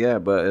people, yeah.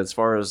 But as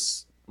far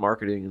as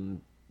marketing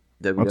and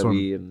That's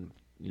WWE and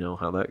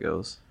how that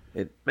goes,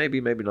 it maybe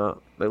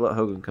not. They let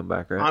Hogan come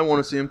back, right? I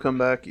want to see him come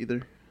back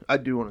either. I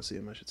do want to see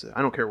him. I should say.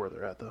 I don't care where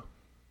they're at though.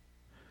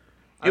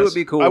 It would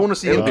be cool. I want to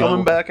see It him would be coming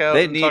cool. back out.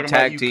 They and need talking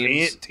tag about, you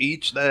teams. can't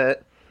teach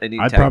that. They need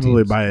I'd tag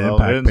probably teams. buy an Well,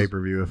 Impact Enzo- pay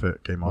per view if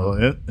it came on.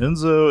 Well,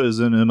 Enzo is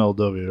in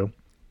MLW.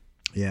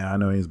 Yeah, I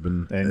know he's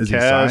been. And Is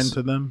Cass- he signed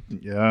to them?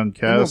 Yeah, and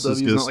Cass MLW is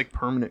is just not like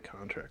permanent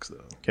contracts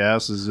though.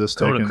 Cass is just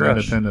Kona taking Crush.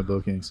 independent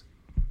bookings.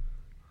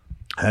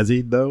 Has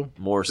he though?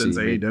 Morrissey, Since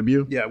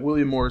AEW? Yeah,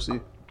 William Morrissey.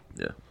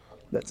 Yeah.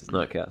 That's his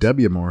not Cass.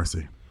 W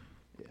Morrissey.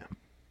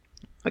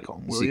 I call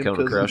him You see William. Kona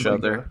 'cause Crush he's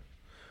out my there?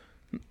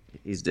 guy.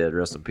 He's dead.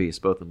 Rest in peace.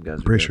 Both of them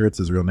guys are Pretty dead. sure it's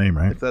his real name,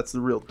 right? If that's the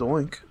real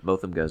doink.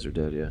 Both of them guys are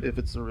dead. Yeah. If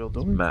it's the real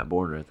doink. Matt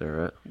Bourne right there,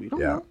 right? We don't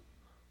Yeah. know.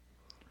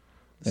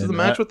 This is And the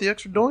match that- with the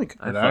extra doink.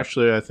 And thought-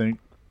 actually, I think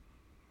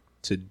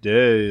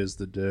today is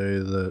the day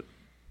that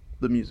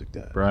The music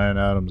died. Brian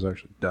Adams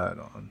actually died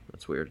on.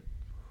 That's weird.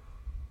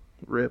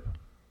 Rip.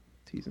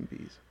 T's and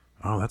B's.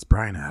 Oh, that's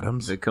Brian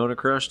Adams. Big Kona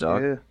Crush,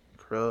 dog. Yeah.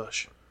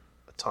 Crush.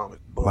 Atomic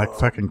Bomb. Like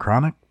fucking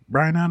Chronic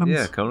Brian Adams?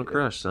 Yeah, Kona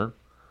Crush, son.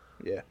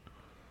 Yeah.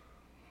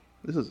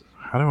 This is.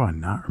 How do I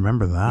not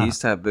remember that? He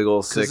used to have big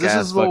old 'cause sick this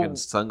ass is fucking little-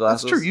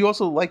 sunglasses. That's true. You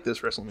also like this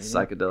WrestleMania.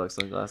 Psychedelic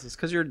sunglasses.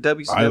 Because you're a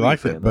WCW I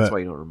liked fan. it, That's but why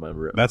you don't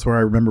remember it. That's where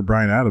I remember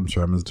Brian Adams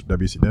from is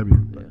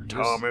WCW.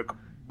 Atomic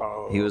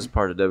Bomb. He was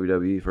part of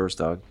WWE first,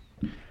 dog.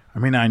 I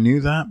mean, I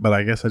knew that, but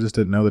I guess I just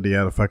didn't know that he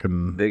had a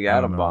fucking Big I don't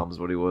Adam know. Bomb is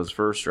what he was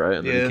first, right?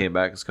 And then Yeah. he came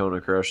back as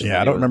Kona Crush. and Yeah, then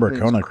I he don't was- remember I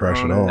think Kona it's Crush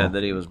at Chronic. all. And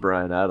then he was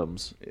Brian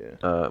Adams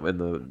Yeah. in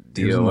the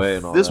He was in DOA the-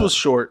 and all This that. was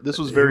short. This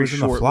was He very was in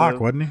the short. flock,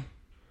 wasn't he?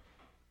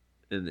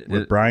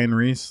 With Brian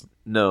Reese.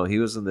 No, he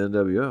was in the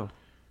NWO.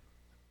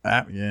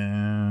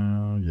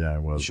 Yeah, I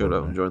was. He showed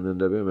up wasn't and he? joined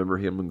the NWO. Remember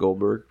him and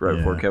Goldberg right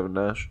before Yeah. Kevin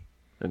Nash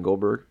and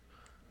Goldberg?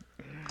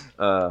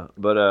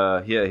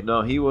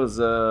 He was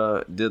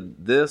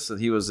did this, and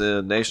he was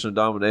in Nation of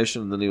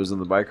Domination, and then he was in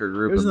the biker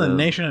group. He was in and the then,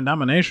 Nation of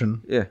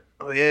Domination. Yeah,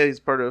 Oh yeah, he's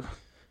part of.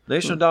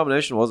 Nation of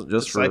Domination wasn't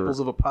just Disciples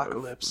of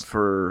Apocalypse.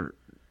 for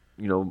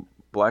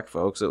black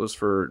folks. It was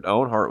for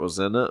Owen Hart was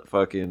in it.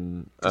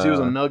 Fucking Because he was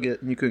a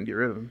nugget and you couldn't get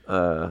rid of him.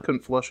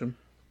 Couldn't flush him.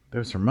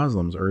 There's for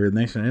Muslims or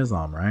Nation of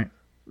Islam, right?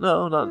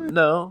 No,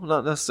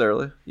 not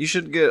necessarily. You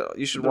should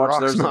watch.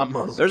 Rock's not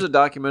Muslim. There's a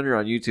documentary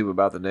on YouTube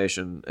about the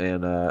Nation,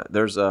 and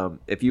there's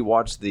if you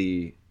watch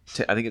I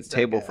think it's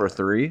Table for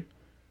Three.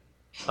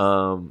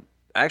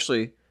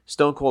 Actually,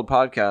 Stone Cold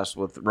podcast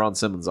with Ron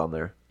Simmons on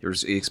there.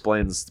 He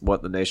explains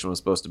what the Nation was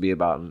supposed to be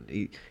about, and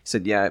he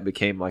said, yeah, it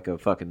became like a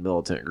fucking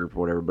militant group or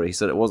whatever, but he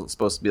said it wasn't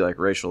supposed to be like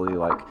racially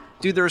like,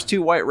 dude, there was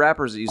 2 white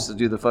rappers that used to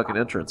do the fucking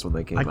entrance when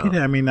they came out. I get it.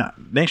 I mean,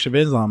 Nation of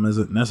Islam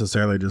isn't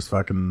necessarily just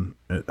fucking.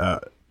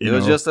 It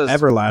was just as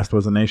Everlast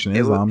was a Nation of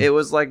Islam. It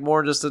was like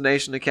more just a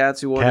nation of cats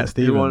who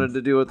wanted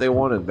to do what they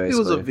wanted. Basically, It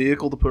was a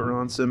vehicle to put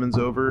Ron Simmons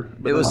over,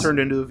 but it was turned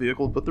into a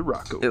vehicle to put The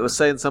Rock over. It was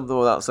saying something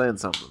without saying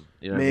something.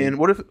 You know Man,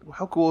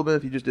 how cool would it have been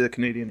if you just did a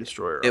Canadian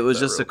Destroyer? it was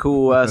just a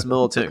cool ass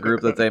militant group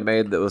that they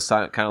made that was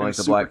kind of like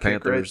the super Black kick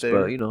right Panthers,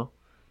 there.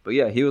 but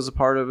yeah, he was a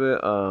part of it.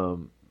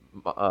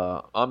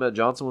 Ahmed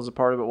Johnson was a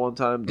part of it one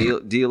time.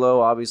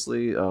 D'Lo,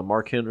 obviously,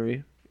 Mark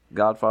Henry,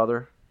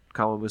 Godfather,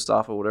 Kama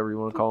Mustafa, whatever you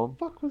want to call him. What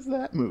the fuck was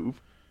that move?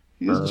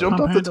 He just jumped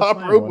Tom off the Hanks top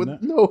Slam, rope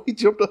wasn't he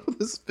jumped up with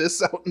his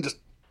fists out and just.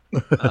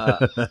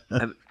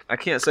 And I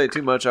can't say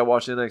too much. I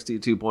watched NXT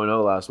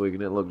 2.0 last week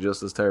and it looked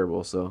just as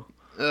terrible. So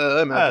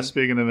I imagine.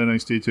 Speaking of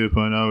NXT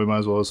 2.0, we might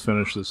as well just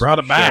finish this. Brought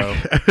it back.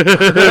 show.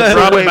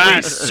 Brought it We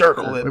back.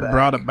 circle it We back.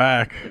 brought it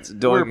back. it's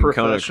Doink and Kona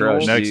Crush.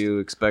 professionals. Do Next- you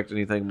expect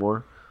anything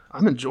more?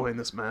 I'm enjoying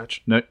this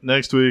match.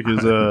 Next week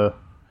is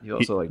You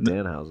also like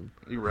Danhausen.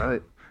 You're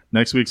right.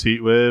 next week's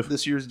Heat Wave.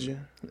 This year's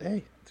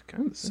hey, it's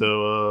kind of the same.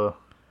 So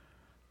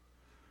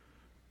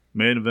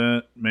main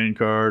event, main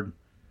card,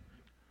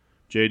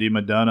 JD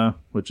Madonna,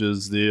 which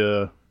is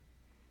the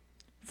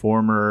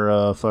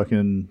former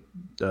fucking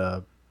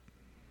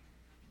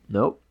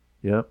Nope.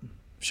 yep,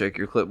 Shake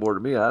your clipboard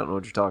at me. I don't know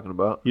what you're talking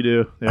about. you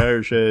do the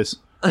Irish Ace,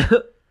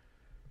 The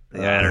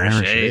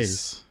Irish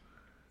Ace.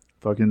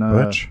 fucking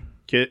Butch.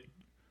 kid,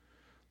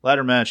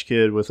 ladder match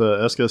kid with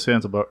Esco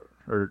Santabar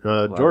or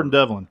Jordan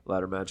Devlin.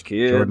 Ladder match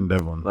kid. Jordan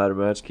Devlin. Ladder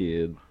match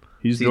kid.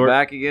 He's He's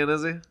back again,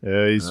 is he?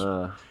 Yeah, he's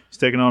Uh,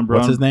 taking on Braun.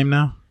 What's his name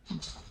now?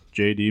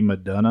 JD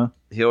Madonna.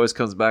 he always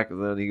comes back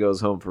and then he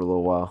goes home for a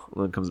little while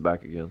and then comes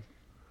back again.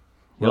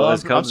 He Well,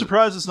 always I'm comes-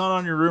 surprised it's not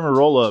on your rumor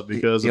roll up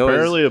because He always-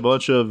 apparently a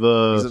bunch of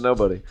He's a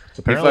nobody.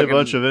 apparently fucking- a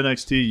bunch of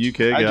NXT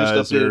UK I guys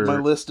just updated my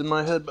are list in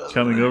my head. By the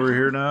coming way. over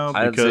here now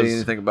I didn't say because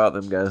anything about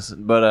them guys,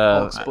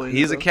 but explain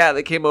he's it, a though. cat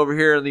that came over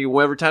here, and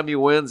every time he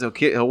wins,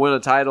 he'll win a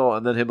title,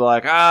 and then he'll be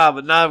like,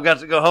 but now I've got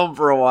to go home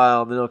for a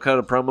while, and then he'll cut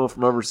a promo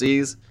from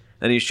overseas,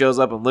 and he shows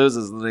up and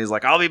loses, and then he's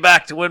like, I'll be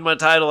back to win my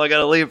title. I got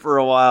to leave for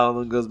a while, and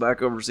then goes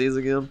back overseas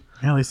again.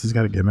 Yeah, at least he's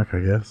got a gimmick, I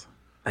guess.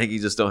 I think you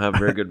just don't have a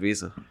very good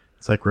visa.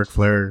 It's like Ric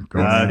Flair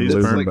going Nah, and he's,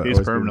 losing, but he's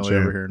always permanently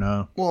getting over chair. here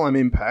now. Well, I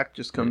mean, Pac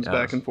just comes Yeah.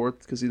 back and forth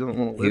because he doesn't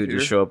want to He live would here.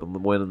 just show up and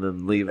win, and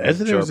then leave. and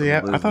Isn't show there,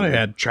 up and I lose thought he again.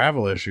 had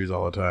travel issues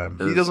all the time.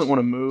 He doesn't want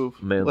to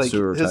move.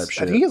 Mansoor type I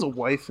shit. think he has a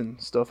wife and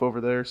stuff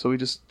over there, so he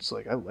just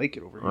like I like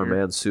it over Or here.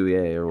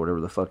 Mansuye, or whatever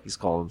the fuck he's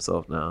calling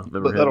himself now.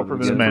 Remember But that'll him?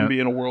 prevent him Man- from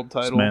being a world It's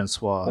title.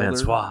 Mansoir.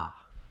 Mansoir.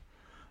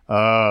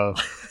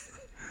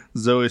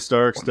 Zoe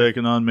Stark's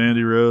taking on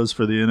Mandy Rose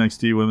for the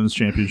NXT Women's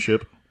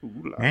Championship.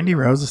 Andy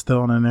Rose is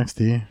still on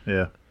NXT.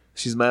 Yeah.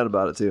 She's mad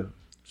about it too.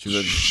 She's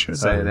been Should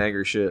saying I?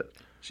 angry shit.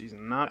 She's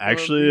not. gonna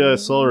Actually, be- I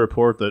saw a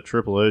report that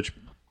Triple H,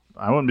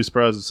 I wouldn't be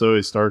surprised if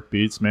Zoe Stark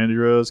beats Mandy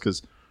Rose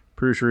because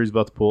pretty sure he's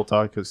about to pull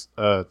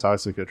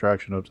Toxic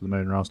Attraction up to the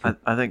main roster.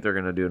 I think they're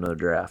gonna do another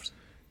draft.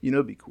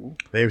 it'd be cool.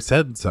 They've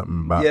said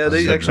something about Yeah,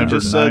 they actually September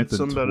just said 9th and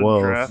something about 12th.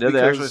 a draft. Did they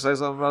because- actually say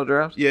something about a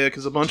draft? Yeah,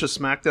 because a bunch of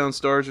SmackDown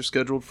stars are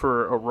scheduled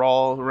for a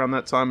Raw around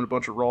that time, and a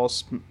bunch of Raw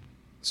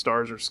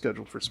stars are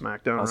scheduled for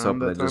SmackDown I was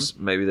around hoping that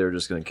time. maybe they were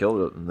just gonna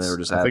kill it, and they were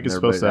just. I think it's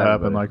supposed to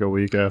happen like a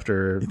week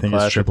after. You think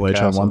Clash it's at Triple the H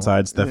on Castle. one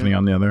side, Stephanie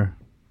on the other?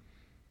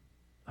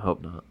 I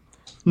hope not.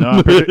 No,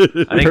 I'm pretty,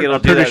 I think it'll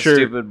I'm do pretty that sure.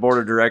 stupid board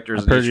of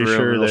directors I'm in each pretty room.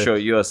 sure It'll that- show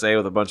USA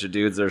with a bunch of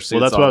dudes. Their suits.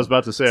 Well, that's what I was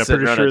about to say. I'm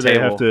sitting pretty around a sure they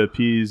table. have to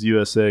appease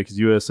USA because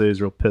USA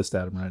is real pissed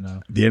at him right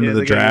now. The end Yeah, of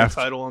the they gotta get a draft.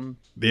 title on.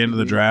 The end of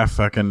the draft,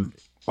 fucking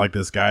like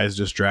this guy's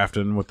just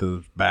drafting with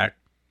the back,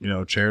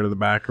 chair to the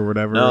back or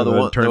whatever. No, the and then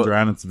one- turns the-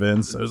 around, it's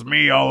Vince. It was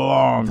me all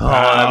along. Oh,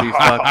 that'd be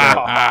fucked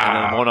up.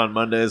 And then one on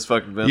Mondays,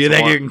 fucking Vince. You the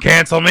think one, you can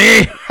cancel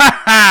me?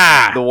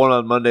 the one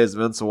on Mondays,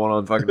 Vince. The one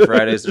on fucking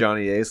Fridays,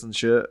 Johnny Ace and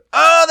shit.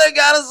 Oh, they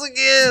got us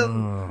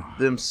again.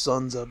 Them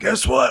sons of.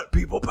 Guess what?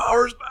 People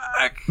power's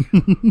back.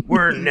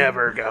 We're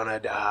never gonna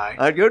die.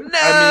 I'd go.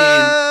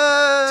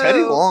 No.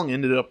 Teddy Long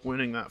ended up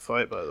winning that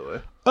fight, by the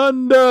way.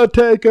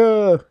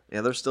 Undertaker.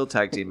 Yeah, they're still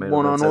tag team main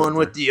One events. on one isn't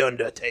with there? the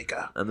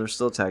Undertaker. And they're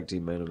still tag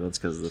team main events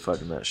because of the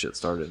fucking that shit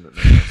started and it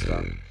never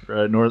stopped.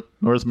 Right,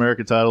 North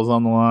America titles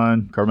on the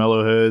line.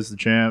 Carmelo Hayes, the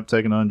champ,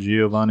 taking on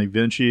Giovanni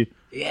Vinci.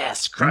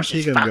 Yes, When's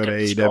he gonna go to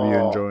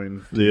AEW and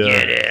join? The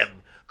him,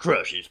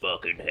 Crush his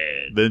fucking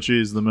head.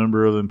 Vinci's the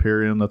member of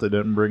Imperium that they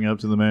didn't bring up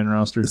to the main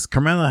roster. Is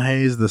Carmelo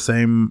Hayes the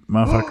same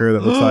motherfucker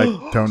that looks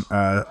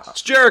like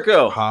It's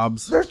Jericho.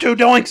 Hobbs? They're two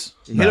doinks.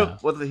 He hit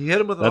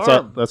him with an That's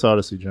arm. that's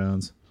Odyssey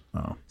Jones.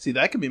 Oh, See,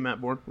 that could be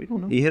Matt Bourne. We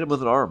don't know. He hit him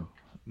with an arm.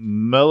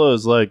 Mello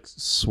is like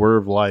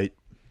Swerve Light,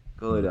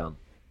 Go lay down.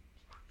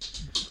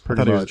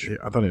 pretty much.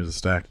 I thought he was a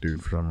stack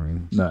dude for some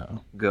reason.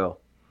 No, Go.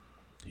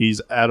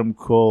 he's Adam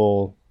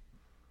Cole,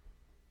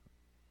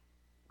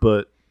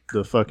 but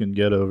the fucking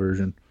ghetto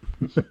version.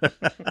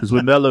 Because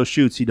when Mello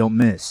shoots, he don't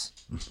miss.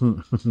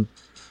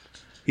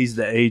 He's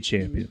the A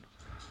champion.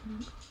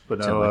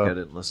 But Sound no, like I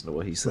didn't listen to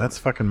what he said. That's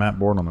fucking Matt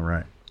Bourne on the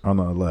right, on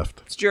the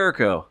left. It's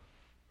Jericho.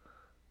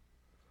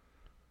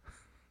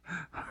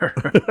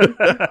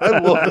 I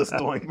love this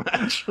doink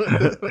match.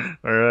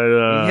 all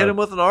right. He hit him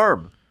with an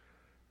arm.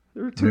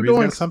 There were two Maybe he's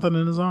got doinks. something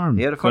in his arm.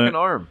 He had a Clint. fucking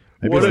arm.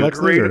 Maybe What he's a Lex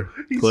great. Luger.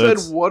 He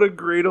Clint's- said, "What a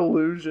great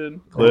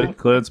illusion."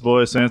 Clint's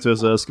boy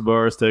Santos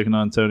Escobar is taking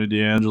on Tony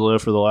D'Angelo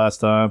for the last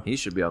time. He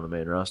should be on the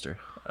main roster.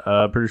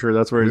 Pretty sure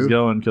that's where he's Who?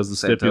 going because the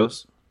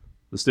Santos.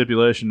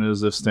 stipulation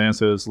is if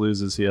Santos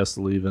loses, he has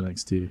to leave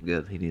NXT.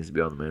 Good. He needs to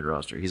be on the main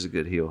roster. He's a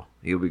good heel.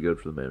 He'll be good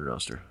for the main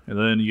roster. And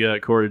then you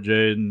got Corey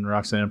Jade and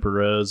Roxanne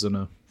Perez in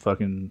a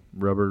fucking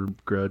rubber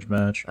grudge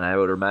match. And I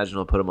would imagine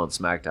he'll put him on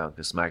SmackDown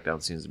because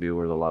SmackDown seems to be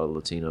where a lot of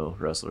Latino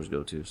wrestlers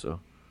go to. So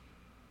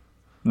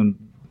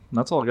And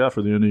that's all I got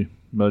for the Indie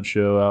Mud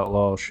Show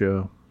Outlaw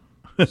show.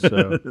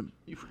 So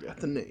You forgot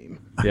the name.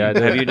 yeah, I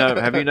did.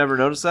 have you never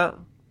noticed that?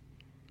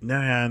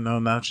 Yeah, no,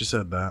 now that you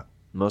said that.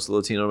 Most of the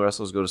Latino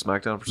wrestlers go to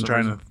SmackDown for I'm some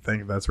trying reason. to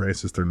think if that's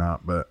racist or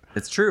not, but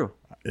It's true.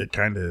 it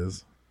kind of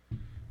is.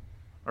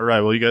 All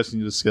right, well, you guys can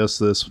discuss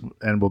this,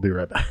 and we'll be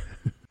right back.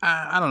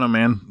 I don't know,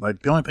 man.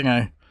 Like, the only thing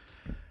I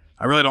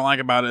really don't like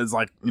about it is,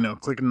 like, you know,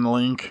 clicking the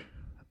link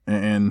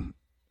and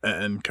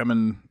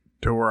coming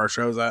to where our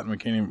show's at, and we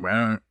can't even, I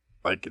don't,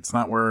 like, it's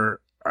not where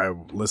I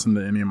listen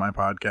to any of my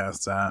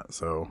podcasts at,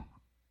 so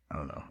I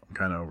don't know. I'm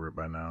kind of over it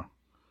by now.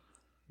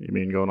 You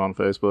mean going on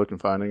Facebook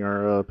and finding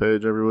our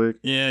page every week?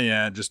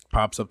 Yeah, it just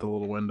pops up the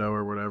little window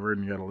or whatever,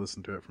 and you got to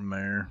listen to it from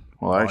there.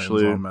 Well, Volume's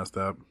actually- all messed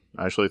up.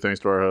 Actually,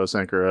 thanks to our host,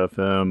 Anchor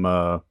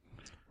FM,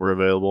 we're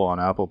available on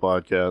Apple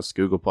Podcasts,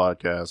 Google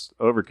Podcasts,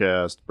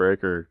 Overcast,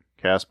 Breaker,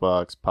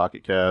 Castbox,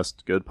 Pocket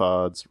Cast, Good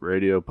Pods,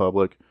 Radio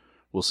Public.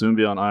 We'll soon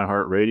be on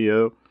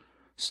iHeartRadio,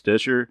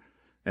 Stitcher,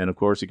 and of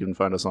course, you can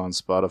find us on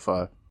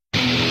Spotify.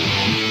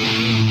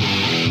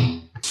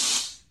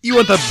 You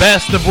want the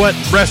best of what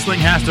wrestling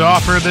has to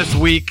offer this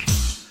week?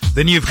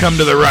 Then you've come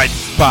to the right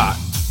spot.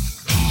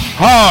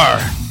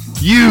 Are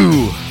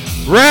you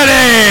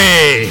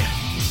ready?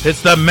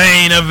 It's the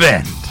main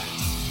event.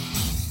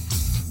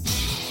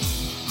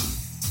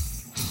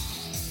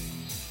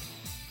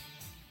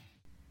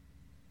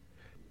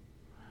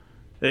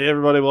 Hey,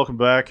 everybody, welcome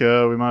back.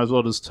 We might as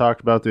well just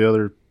talk about the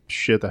other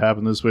shit that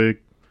happened this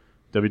week.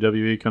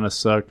 WWE kind of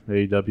sucked.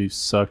 AEW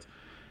sucked.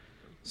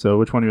 So,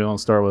 which one do you want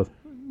to start with?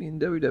 I mean,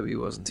 WWE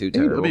wasn't too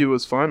terrible. AEW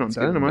was fine on It's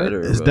getting Dynamite.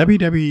 better, Is but-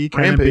 WWE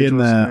kind of Rampage being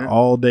was the there.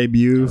 all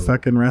debut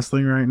fucking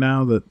wrestling right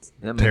now? That's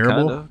Yeah, I mean,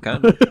 terrible.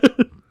 Kind of.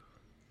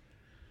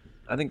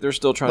 I think they're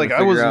still trying Like to I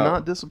figure was out.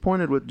 not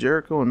disappointed with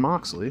Jericho and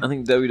Moxley. I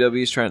think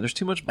WWE's trying. There's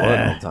too much blood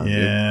all the time. Dude.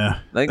 Yeah,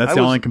 Like, that's I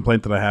the was- only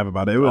complaint that I have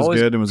about it. It was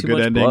Always good. It was a too good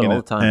much ending, blood and,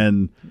 all the time.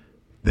 and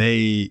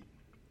they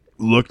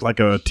looked like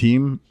a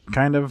team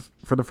kind of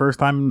for the first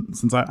time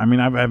since I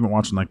haven't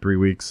watched in like 3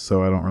 weeks,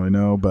 so I don't really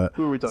know. But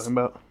Who are we talking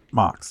about?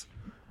 Mox,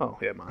 Oh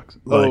yeah, Mox.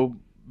 Like, oh,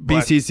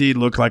 Black- BCC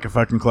looked like a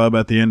fucking club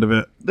at the end of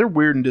it. They're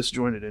weird and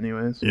disjointed,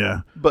 anyways.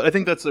 Yeah, But I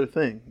think that's their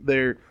thing.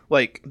 They're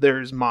like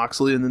there's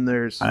Moxley, and then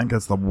there's I think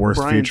that's the worst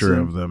Bryan feature Sim-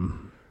 of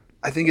them.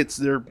 I think it's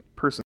their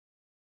person.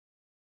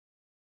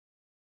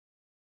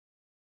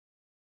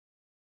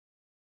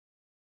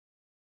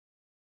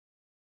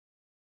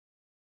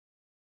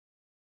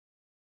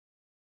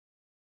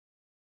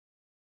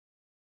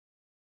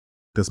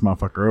 This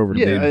motherfucker over to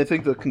Yeah, me. I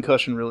think the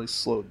concussion really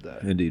slowed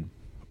that Indeed.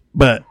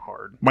 But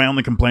hard. my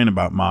only complaint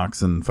about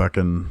Mox and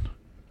fucking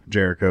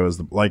Jericho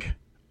is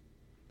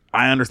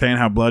I understand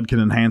how blood can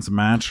enhance a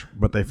match,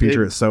 but they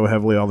feature it so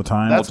heavily all the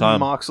time. That's time.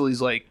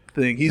 Moxley's like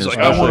thing. He's like,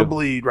 Especially- I want to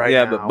bleed right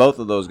yeah, now. but both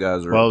of those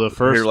guys are Well, the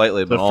first here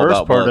lately. Have the been all first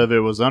about part blood. of it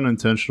was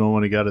unintentional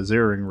when he got his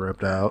earring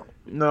ripped out.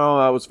 No,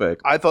 that was fake.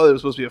 I thought it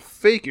was supposed to be a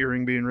fake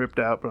earring being ripped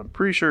out, but I'm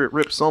pretty sure it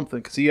ripped something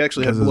because he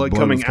actually had Because his blood blood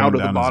coming was coming out of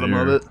the down his bottom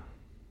of ear. it.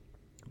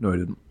 No, he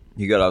didn't.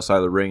 He got outside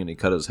the ring and he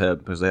cut his head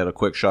because they had a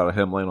quick shot of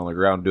him laying on the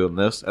ground doing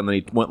this, and then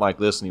he went like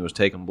this and he was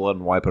taking blood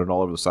and wiping it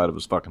all over the side of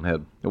his fucking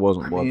head. It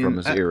wasn't blood mean, from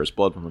his ear; it's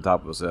blood from the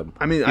top of his head.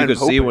 I mean, you I'm could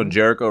see hoping- when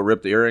Jericho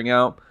ripped the earring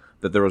out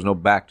that there was no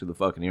back to the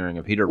fucking earring.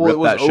 If he'd have Well, it ripped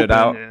was that shit open,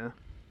 out, yeah.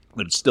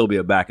 there'd still be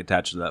a back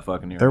attached to that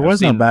fucking earring. there I've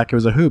was no seen it. back; it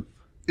was a hoop.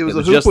 It was It a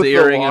was hoop just with the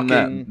the earring and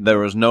locking. that. There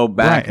was no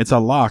back. Right, it's a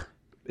lock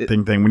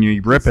thing. When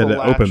you rip It's the it, it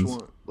latch opens. one.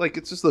 Like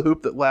it's just the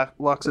hoop that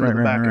locks into Right,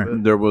 the right, back right. of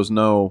it. There was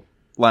no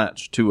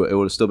latch to it. It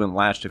would have still been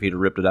latched if he'd have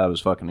ripped it out of his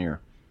fucking ear.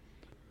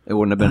 It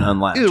wouldn't have been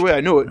unlatched. Either way,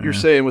 I know what you're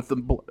saying with the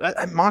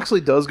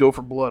Moxley does go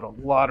for blood a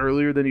lot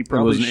earlier than he It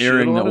probably was an should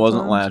earring a lot that of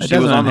wasn't times. latched. It He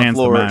was doesn't on the enhance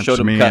floor. the It match showed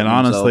to him me. cutting And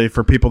honestly, himself.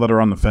 for people that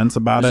are on the fence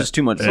about There's it, just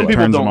too much it blood. Some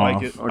people turns don't them like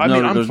off. it. Or I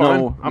mean, no, I'm there's fine.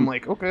 no- I'm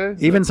like, okay.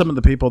 Even some of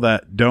the people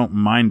that don't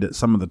mind it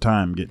some of the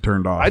time get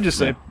turned off. I just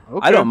say, okay.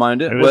 I don't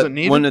mind it, It but doesn't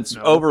need when it? it's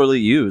No. overly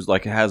used,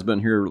 like it has been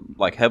here,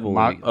 like heavily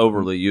Mox-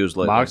 overly used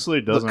lately.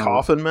 Moxley the doesn't.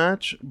 coffin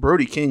match.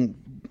 Brody King,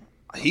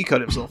 he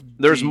cut himself.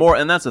 There's deep. more,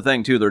 and that's the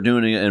thing too. They're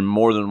doing it in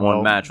more than one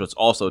Well, match, which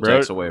also Bro-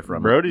 takes away from it.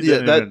 Brody.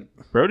 Yeah,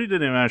 Brody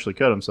didn't even actually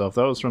cut himself.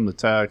 That was from the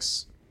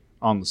tacks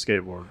on the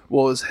skateboard.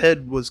 Well, his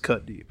head was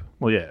cut deep.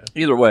 Well, yeah.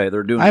 Either way,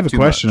 they're doing. I have a too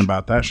question much.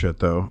 about that shit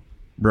though.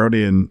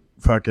 Brody and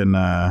fucking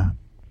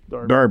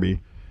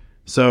Darby.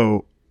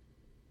 So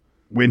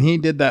when he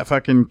did that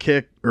fucking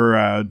kick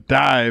or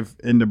dive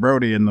into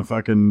Brody in the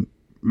fucking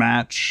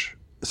match,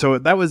 so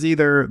that was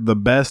either the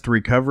best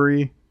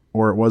recovery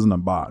or it wasn't a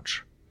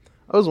botch.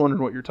 I was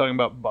wondering what you're talking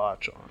about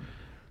botch on.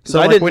 'Cause So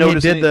I like didn't when he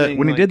notice did the anything,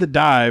 when he like- did the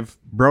dive,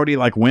 Brody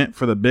like went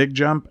for the big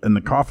jump and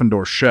the coffin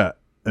door shut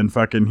and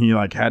fucking he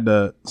like had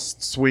to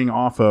swing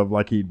off of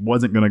like he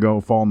wasn't gonna go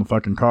fall in the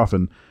fucking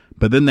coffin.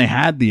 But then they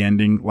had the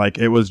ending like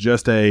it was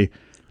just they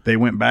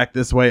went back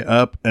this way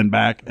up and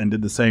back and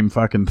did the same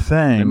fucking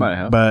thing. They might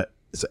have. But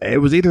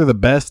it was either the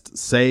best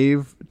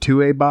save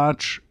to a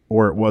botch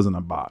or it wasn't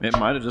a botch. It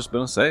might have just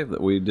been a save that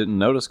we didn't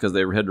notice because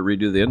they had to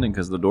redo the ending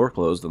because the door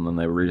closed, and then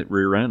they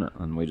reran it,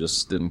 and we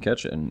just didn't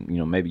catch it. And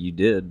maybe you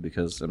did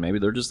because maybe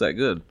they're just that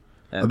good.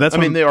 And That's I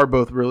when mean, they are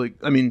both really.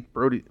 I mean,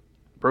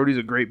 Brody's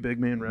a great big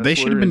man wrestler. they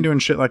should have been and- doing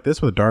shit like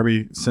this with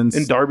Darby since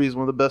And Darby's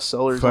one of the best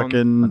sellers.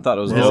 fucking I thought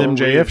it was his low.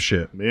 MJF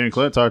shit. Me and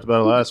Clint talked about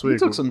it last He week.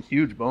 took some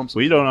huge bumps.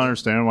 We don't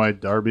understand why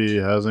Darby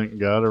hasn't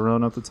got a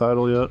run at the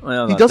title yet.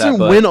 well, He not doesn't that,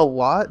 but win a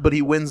lot, but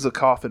he wins the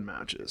coffin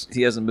matches.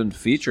 He hasn't been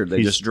featured. They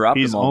He's- just dropped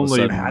he's him all only,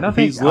 of a sudden. I don't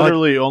think- He's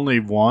literally only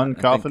won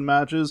coffin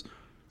matches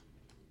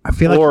I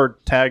feel like or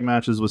tag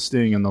matches with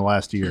Sting in the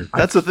last year.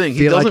 That's the thing. He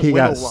feel doesn't like he win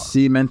got a lot.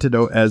 cemented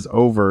as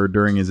over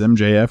during his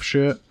MJF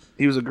shit,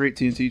 He was a great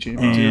TNT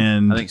champion too.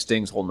 and I think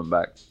Sting's holding him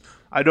back.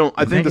 I don't.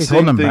 I think think the he's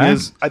holding same him thing back?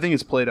 is. I think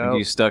it's played I think out.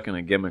 he's stuck in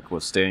a gimmick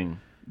with Sting.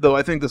 Though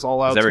I think this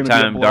all out. 'Cause every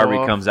time Darby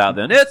comes out,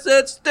 then it's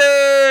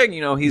Sting.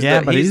 He's yeah,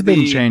 the, but he's he's been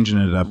the, changing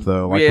it up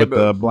though, like Yeah, with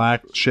but- the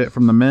black shit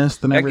from the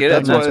mist and I everything.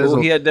 get it. That's why-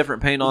 cool. He had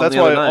different paint on That's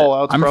the why other night. all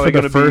out's I'm probably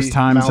for the gonna first be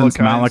time since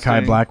and Malachi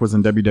Sting. Black was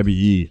in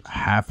WWE,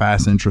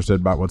 half-ass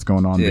interested about what's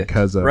going on Yeah.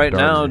 because of right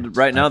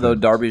Darby. now, I though,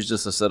 think. Darby's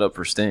just a setup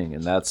for Sting,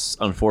 and that's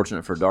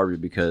unfortunate for Darby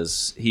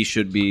because he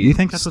should be. You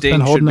think that's what's Sting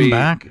been holding should him be-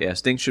 back? Yeah,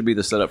 Sting should be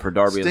the setup for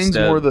Darby Sting's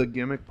instead. more the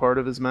gimmick part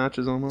of his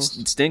matches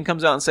almost. Sting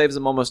comes out and saves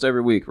him almost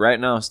every week. Right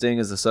now, Sting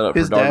is the setup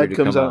His for Darby dad to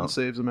comes come out and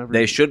saves him every.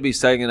 They should be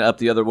setting it up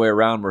the other way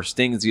around, where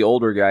Sting's the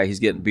older guy. He's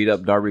getting beat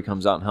up. Darby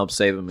comes out and helps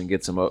save him and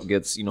gets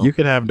You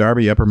could have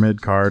Darby upper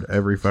mid card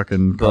every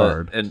fucking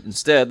card. And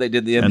instead, they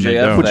did the And they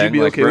MJF don't. thing, Would you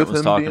be like okay Brent with was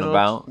him talking being a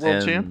about. world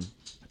and champ?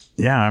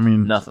 Yeah, I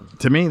mean, Nothing.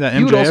 to me that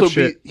He would MJF also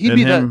shit. be. He'd and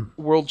be him,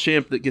 that world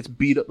champ that gets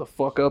beat up the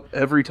fuck up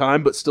every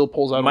time, but still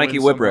pulls out. a Mikey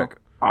win somehow. Whipwreck.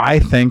 I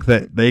think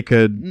that they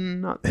could.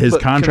 Not, His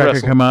but can contract could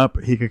wrestle. come up.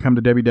 He could come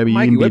to WWE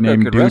Mikey and be Whipwreck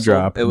named could wrestle.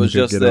 Dewdrop. It and was he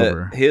could just get that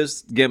over.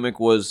 his gimmick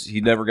was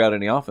he never got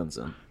any offense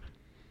in.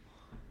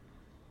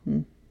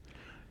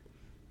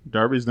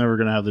 Darby's never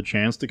going to have the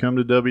chance to come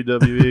to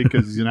WWE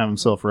because he's going to have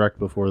himself wrecked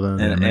before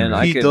then. And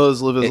I He could-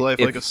 does live his if- life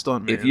if- like a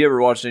stunt man. If you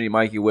ever watched any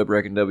Mikey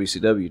Whipwreck in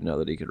WCW, you'd know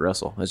that he could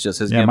wrestle. It's just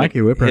his Yeah, gimmick. Mikey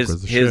Whipwreck his,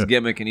 was the his shit.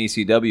 gimmick in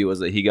ECW was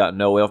that he got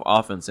no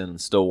offense in and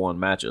still won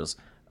matches.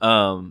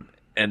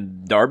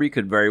 And Darby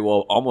could very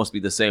well almost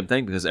be the same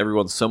thing because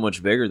everyone's so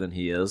much bigger than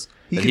he is.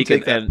 he that can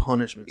take that and-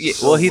 punishment. Yeah,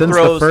 so well, he Since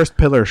throws- the first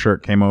Pillar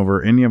shirt came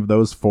over, any of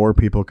those four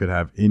people could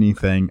have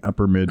anything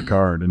upper mid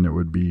card, and it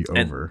would be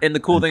over. and the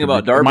cool It thing could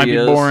about be, it might Darby be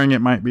is- boring.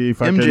 It might be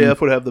fucking MJF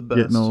would have the best.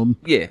 getting old.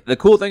 Yeah, the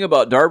cool thing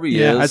about Darby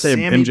Yeah, I'd is say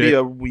Sammy'd MJ be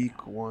a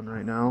weak one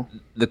right now.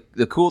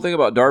 the cool thing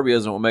about Darby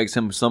is and what makes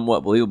him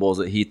somewhat believable is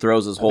that he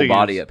throws his whole think he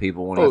body was- at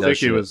people when I he think does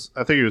he shit. was.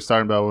 I think he was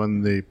talking about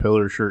when the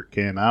Pillar shirt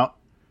came out.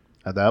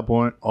 At that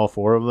point, all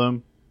four of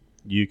them,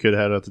 you could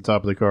have at the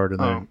top of the card,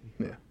 and Oh,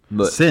 yeah.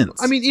 But Since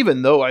I mean,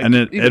 even though I and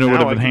it even would now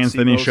have I can enhanced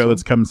see any most show of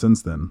that's come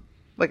since then.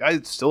 like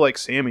I still like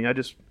Sammy. I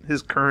just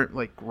his current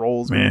like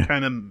roles Meh. are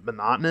kind of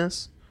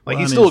monotonous. Like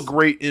Well, he's I still mean, a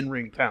great in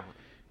ring talent.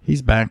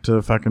 He's back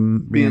to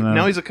fucking being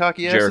Now he's a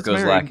cocky ass. that's Jericho's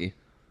married. lackey.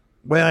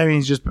 well. I mean,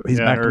 he's Yeah,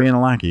 back to being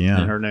a lackey. and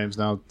Yeah, her name's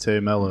now Tay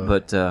Mello.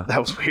 But That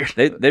was weird.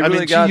 They I really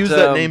mean, got, she used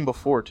that name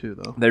before too,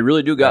 though. they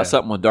really do got Yeah.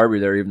 something with Darby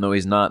there, even though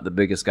he's not the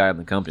biggest guy in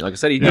the company. Like I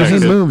said, he yeah,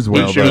 uses he moves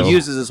well. he though.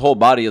 uses his whole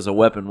body as a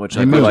weapon, which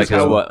I feel moves like is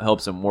well. what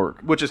helps him work.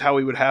 Which is how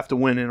he would have to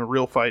win in a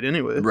real fight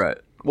anyway. Right.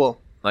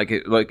 Well, Like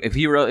if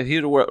he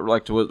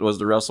was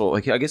to wrestle,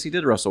 like I guess he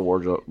did wrestle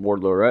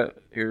Wardlow, right?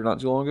 Here not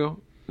too long ago.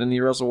 Didn't he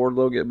wrestle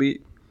Wardlow get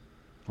beat?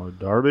 Or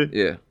Darby?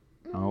 Yeah,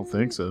 I don't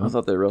think so. I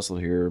thought they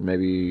wrestled here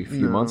maybe a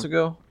few No. months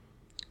ago.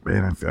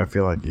 Man, I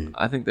feel like he.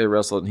 I think they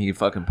wrestled and he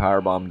fucking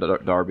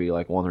powerbombed Darby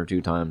like one or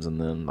two times, and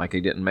then like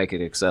he didn't make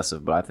it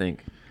excessive. But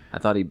I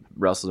thought he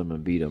wrestled him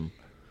and beat him.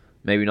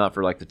 Maybe not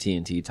for like the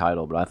TNT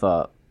title, but I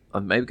thought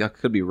maybe I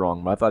could be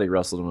wrong, but I thought he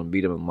wrestled him and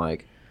beat him in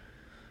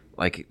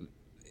like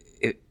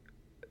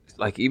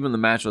like even the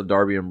match with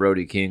Darby and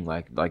Brody King,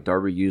 like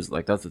Darby used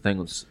like that's the thing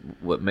with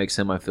what makes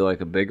him I feel like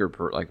a bigger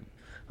like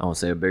I won't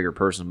say a bigger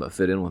person, but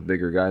fit in with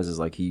bigger guys is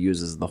like he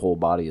uses the whole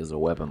body as a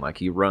weapon. Like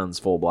he runs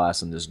full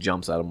blast and just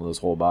jumps at them with his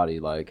whole body.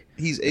 Like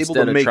he's able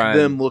to make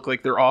them look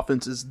like their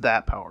offense is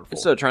that powerful.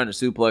 Instead of trying to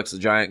suplex a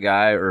giant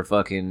guy or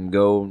fucking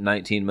go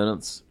 19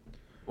 minutes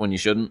when you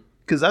shouldn't.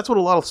 Because that's what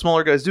a lot of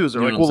smaller guys do. Is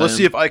they're like, well, let's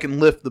see if I can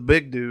lift the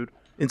big dude.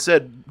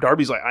 Instead,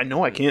 Darby's like, I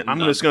know I can't. I'm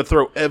just going to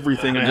throw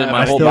everything I have.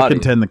 I whole still body.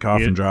 contend the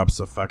coffin drop's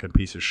a fucking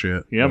piece of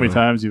shit. You know how many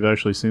times you've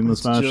actually seen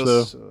this match,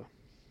 though?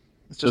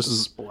 It's just a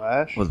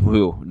splash. With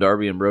who?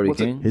 Darby and Brody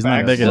What's it? King? He's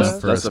not big enough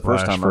for That's a the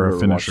first splash time for I've a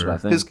ever watched it, finisher. I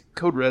think. His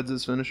Code Red's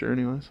his finisher,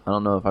 anyways. I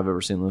don't know if I've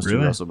ever seen those two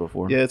Really? wrestle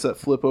before. Yeah, it's that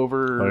flip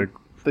over Like-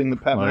 thing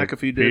that Pat Like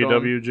McAfee did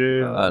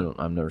PWG.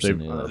 I've never seen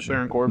any of on that shit.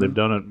 Baron Corbin. They've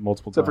done it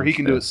multiple Except times. for he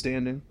can do it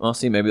standing. Well,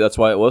 see, maybe that's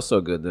why it was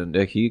so good then.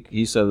 Dick,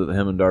 he said that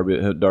him and Darby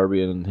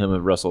and him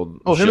have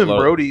wrestled. Oh, him and shitload.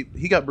 Brody.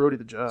 He got Brody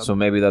the job. So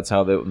maybe that's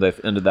how they've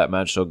ended that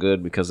match so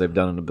good because they've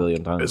done it a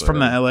billion times. It's from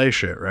the already. LA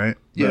shit, right?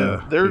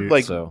 yeah, they're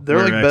like so- they're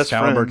Where like best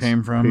Excalibur friends.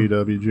 came from.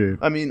 PWG.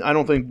 I mean, I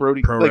don't think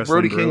Brody Pro like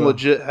Brody Wrestling King Guerrilla.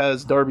 legit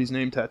has Darby's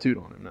name tattooed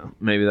on him now.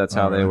 Maybe that's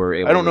how they were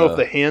able. I don't know to, if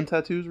the hand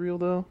tattoo's real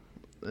though.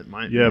 It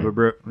might. Yeah, be.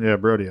 but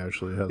Brody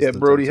actually has. Yeah, the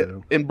Brody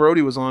tattoo. and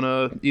Brody was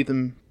on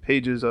Ethan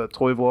Page's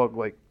toy vlog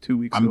like 2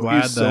 weeks I'm ago.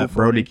 glad He's that so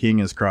Brody funny. King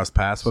has crossed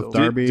paths with So-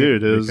 Darby.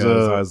 Dude, his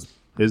because I was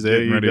his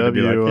getting ready to be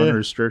AEW like, yeah.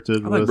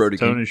 unrestricted I like with Brody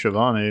Tony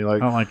Schiavone. Like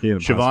I don't like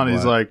either.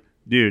 Schiavone's like,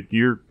 dude,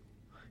 you're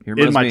He in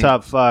reminds my me-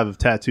 top 5 of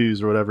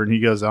tattoos or whatever. And he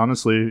goes,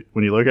 honestly,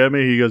 when you look at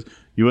me, he goes,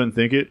 you wouldn't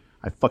think it.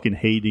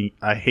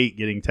 I hate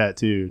getting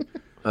tattooed.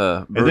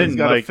 Brody's And then He's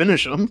got to like,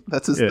 finish him.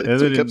 That's his. yeah, thing.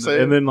 That's what he kept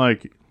saying. and then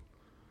like,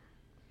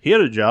 he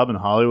had a job in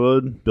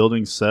Hollywood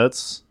building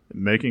sets,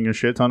 making a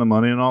shit ton of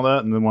money and all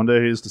that. And then one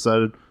day he just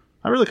decided,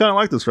 I really kind of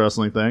like this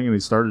wrestling thing, and he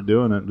started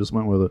doing it and just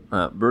went with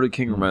it. Brody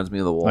King reminds me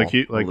of the Wall Like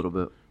a little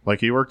bit. Like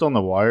he worked on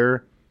The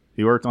Wire,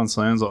 he worked on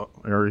Sons of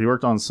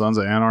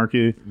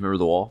Anarchy. Remember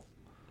the Wall?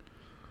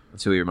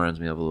 That's who he reminds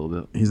me of a little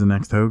bit. he's the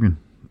next Hogan.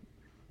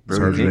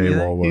 Brody Sergeant King,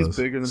 AWOL He's was.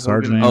 bigger than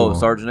Sergeant Hogan. AWOL. Oh,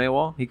 Sergeant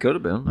AWOL? He could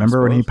have been. I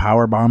Remember when he suppose.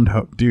 power bombed?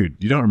 Dude,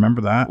 you don't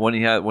remember that? we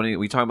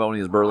talking about when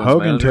he was Berlin's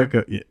Hogan manager?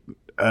 took a.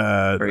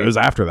 It was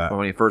after that. Or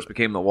when he first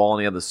became the Wall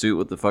and he had the suit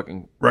with the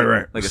fucking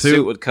Right. like a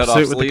suit with cut off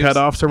suit with sleeves. the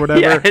cutoffs or whatever.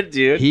 Yeah,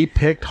 dude. He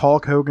picked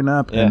Hulk Hogan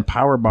up Yeah. and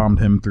power bombed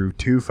him through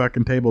 2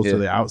 fucking tables Yeah. to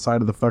the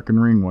outside of the fucking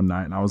ring one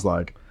night, and I was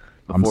like,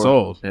 I'm Before-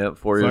 sold. Yeah,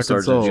 before he was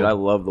Fucking Sergeant. Dude, sold. I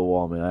love the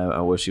Wall, man.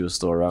 I wish he was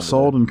still around.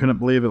 Sold and couldn't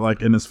believe it.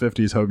 Like in his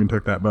 50s, Hogan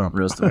took that bump.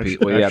 Rest in peace.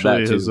 Well, yeah,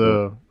 Actually, that too.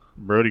 his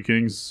Brody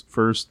King's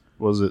first,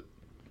 was it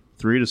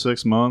 3 to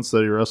 6 months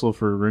that he wrestled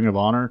for Ring of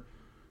Honor?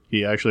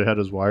 He actually had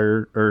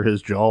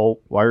his jaw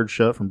wired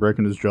shut from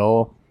breaking his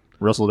jaw.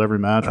 Wrestled every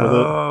match with it.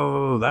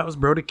 Oh, that was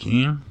Brody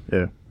King.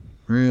 Yeah.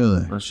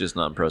 Really? That's just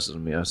not impressive to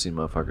me. I've seen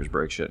motherfuckers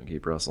break shit and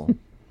keep wrestling.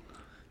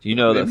 Do you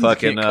know that You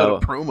fucking can't cut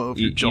a promo if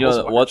your you know jaw's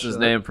that wired what's his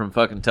shut. name from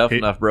fucking Tough He-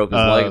 Enough broke his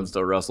leg and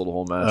still wrestled the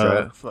whole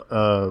match,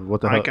 right?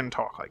 What the I hell? can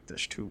talk like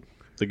this too.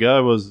 The guy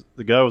was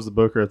the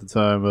booker at the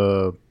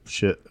time.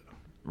 Shit.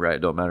 Right,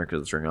 don't matter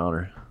because it's Ring of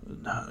Honor.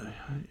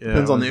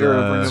 Depends on the era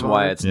of Ring That's of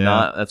why Honor. it's Yeah.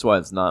 not. That's why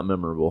it's not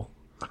memorable.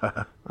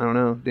 I don't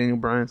know. Daniel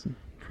Bryanson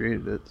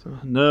created it, so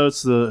No,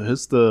 it's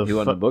the He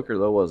wasn't a booker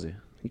though, was he?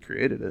 he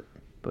created it.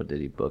 But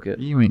did he book it?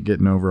 You ain't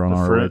getting over on The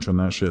ROH Fred- on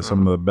that shit.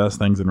 Some of the best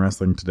things in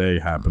wrestling today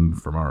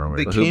happened from ROH.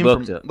 They But who came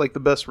booked from it? like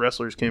the best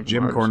wrestlers came from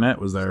Jim ours. Cornette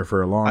was there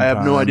for a long I time.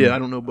 have no idea. I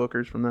don't know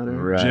bookers from that era.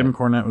 Right. Jim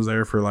Cornette was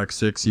there for like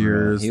 6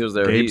 years. He was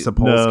there. Gabe He-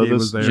 Sapolsky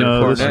was there.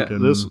 no, for this- fucking-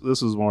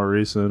 this is more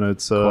recent.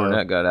 It's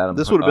Cornette got Adam.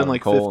 This would have been Adam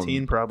like Cole 15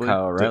 and probably.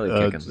 Kyle O'Reilly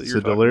kicking.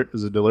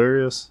 is it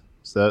Delirious?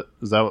 Is that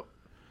what?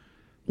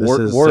 This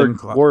is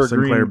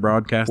Sinclair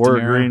Broadcasting Wore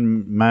a era.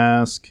 green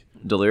mask.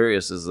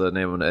 Delirious is the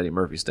name of an Eddie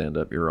Murphy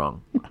stand-up. You're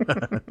wrong.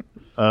 I'm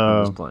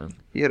Uh, just playing.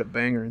 He had a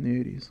banger in the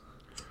 80s.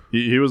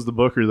 he was the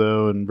booker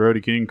though, and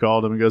Brody King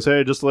called him and goes,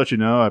 "Hey, just to let you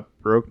know, I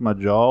broke my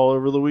jaw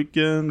over the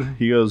weekend."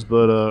 He goes,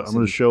 "But I'm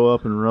going to show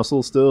up and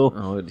wrestle still."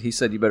 Oh, he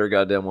said you better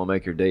goddamn well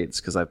make your dates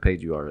because I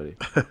paid you already.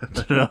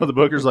 No, the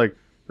booker's like,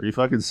 "Are you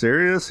fucking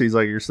serious?" He's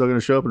like, "You're still going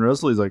to show up and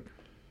wrestle?" He's like,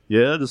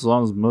 "Yeah, just as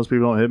long as most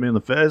people don't hit me in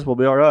the face, we'll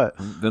be all right."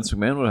 Vince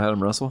McMahon would have had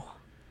him wrestle.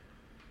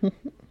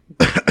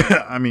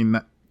 I mean,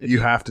 you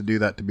have to do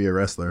that to be a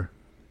wrestler.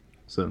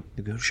 So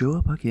You go show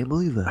up. I can't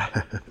believe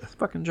that. His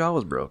fucking jaw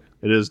was broke.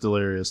 it is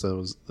Delirious. That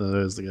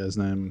is the guy's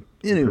name. I'm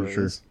pretty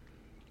Anyways,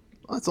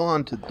 let's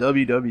on to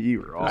WWE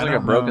Raw. It was like a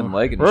don't broken know.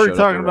 leg. And We're he already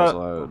showed up talking to about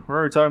wrestle. we're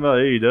already talking about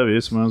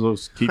AEW, so might as well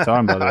just keep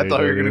talking about I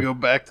thought you were AEW. gonna go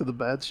back to the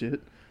bad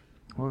shit.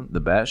 the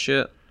bat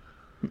shit.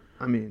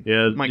 I mean,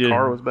 Yeah, my yeah.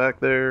 car was back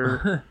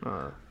there.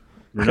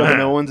 Kevin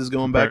Owens is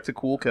going back to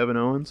cool Kevin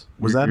Owens.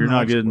 Was that You're an not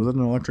electric, getting- was that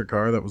an electric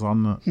car that was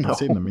on the? No, I've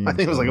seen the memes. I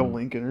think it was like a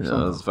Lincoln or Yeah, it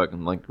something. was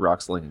fucking like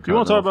Rock's Lincoln. Do you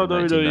want to talk about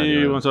Continental from WWE?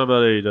 You 1999. want to talk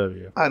about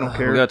AEW? I don't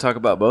care. We gotta talk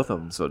about both of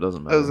them, so it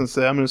doesn't I matter. was gonna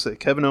say, I'm gonna say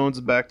Kevin Owens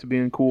is back to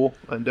being cool,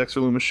 and Dexter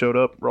Lumis showed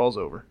up. Raw's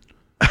over.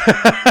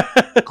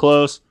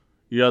 Close.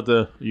 You got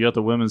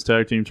the women's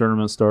tag team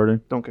tournament starting.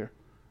 Don't care.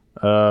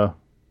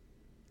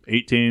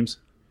 8 teams.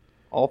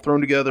 all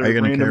thrown together. Are you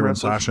going to random care when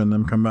wrestlers. Sasha and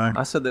them come back?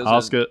 I said they was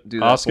Oscar, gonna do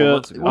that 4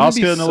 months ago. Wouldn't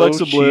it be Oscar and so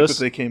Alexa cheap Bliss. if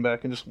they came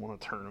back and just won a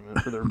tournament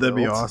for their That'd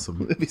be belts.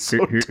 awesome. It'd be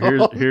so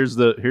Here's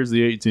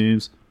the 8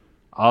 teams.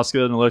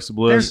 Oscar and Alexa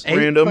Bliss, There's 8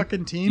 random.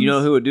 fucking teams. You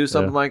know who would do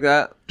something Yeah. like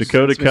that?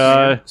 Dakota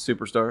Kai,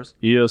 Superstars.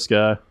 Io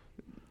Sky,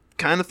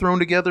 kind of thrown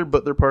together,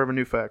 but they're part of a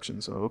new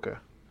faction, so okay.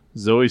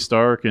 Zoe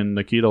Stark, and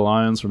Nikita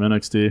Lyons from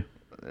NXT.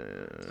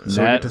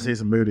 So we get to see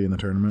some booty in the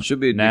tournament. Should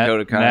be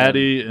Dakota Kai.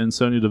 Natty and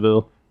Sonya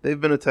Deville, They've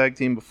been a tag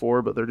team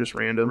before, but they're just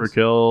randoms.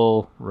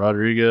 Raquel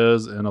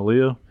Rodriguez, and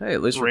Aaliyah. Hey,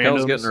 at least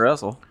Raquel's Randoms. getting to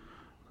wrestle.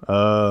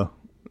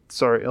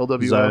 Sorry,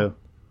 LWO.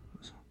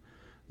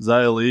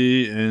 Xia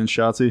Li and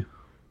Shotzi.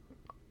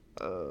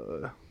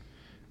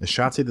 Is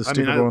Shotzi the I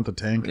stupid mean, one with the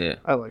tank? Yeah,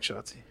 I like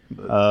Shotzi.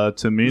 But Xia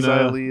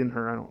Tamina, Li and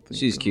her, I don't think.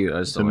 she's so. cute. I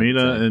just don't like the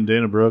Tamina tank. and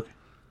Dana Brooke.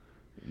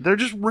 They're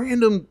just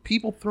random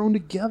people thrown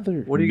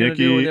together. What are you gonna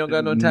do when you don't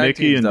got no tag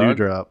Nikki teams, and dog?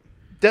 Dewdrop.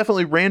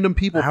 Definitely random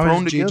people How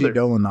thrown is Gigi together.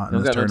 Dolan not in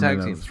You this don't got no tag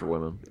tournament? teams for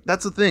women.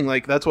 That's the thing.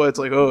 Like that's why it's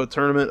like, a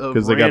tournament of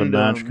 'Cause they got a randoms.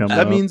 match coming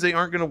That up. means they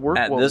aren't going to work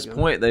At well this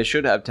together. point, they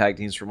should have tag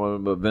teams for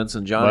women, but Vince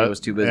and Johnny But- was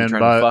too busy and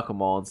trying by- to fuck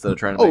them all instead of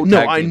trying to Oh make no,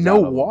 tag I teams know out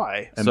of them.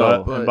 why. And,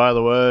 So- by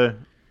the way,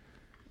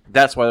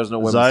 That's why there's no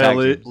women's tag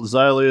teams.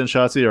 Xia Li and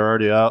Shotzi are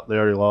already out. They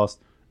already lost.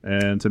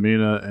 And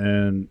Tamina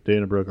and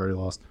Dana Brooke already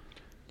lost.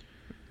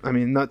 I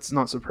mean, that's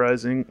not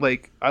surprising.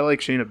 Like I like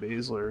Shayna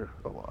Baszler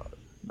a lot.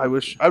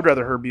 I'd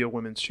rather her be a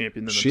women's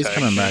champion than She's a tag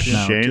coming back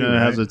champion. now. Shayna too,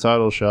 has right? a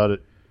title shot at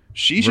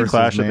She should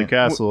Clash at the Man.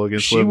 Castle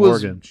against She Liv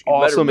was Morgan.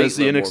 awesome better as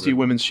the beat Liv NXT Morgan.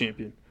 Women's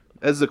Champion.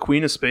 As the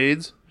Queen of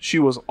Spades, she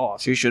was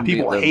awesome. She should beat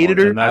People Liv hated Morgan.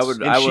 her, And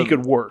and, that's- she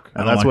could work.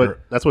 And I that's don't what like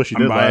her. that's what she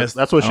I'm did biased. last.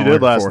 That's what I she don't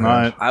did like her last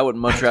forehead. night. I would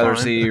much rather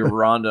fine. see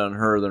Ronda and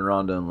her than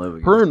Ronda and Liv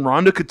again. Her and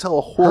Ronda could tell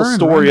a whole Her and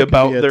story Ronda could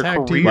about be a their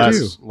tag team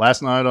careers. too.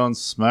 Last night on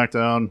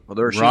SmackDown,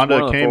 Well, she's Ronda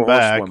one of the came four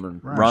back. horsewomen.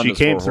 Right. She Ronda's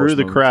came four through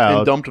the horsewomen. crowd.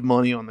 And dumped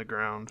money on the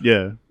ground.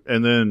 Yeah,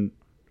 and then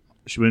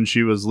when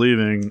she was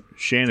leaving,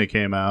 Shayna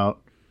came out,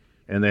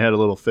 and they had a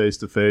little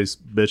face-to-face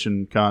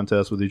bitching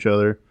contest with each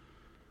other.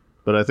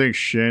 But I think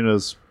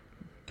Shayna's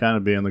kind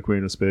of being the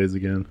Queen of Spades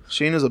again.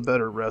 Shayna's a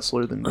better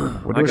wrestler than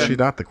What was she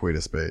not the Queen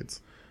of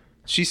Spades?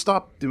 she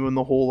stopped doing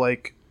the whole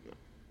like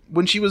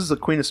when she was the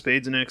Queen of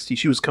Spades in NXT,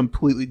 she was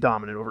completely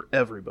dominant over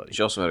everybody.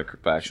 She also had a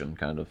faction,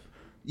 kind of.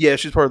 Yeah,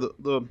 she's part of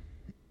the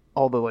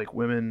all the like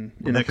women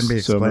in That can be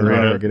NXT. So explained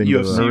Marina- by getting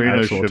UFC to the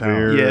Marina actual Shafir.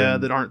 talent. Yeah,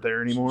 that aren't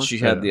there anymore. She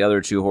had the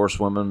other two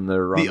horsewomen.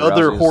 The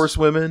other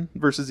horsewomen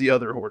versus the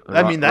other horse.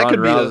 I mean, that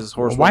could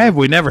be Why have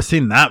we never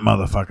seen that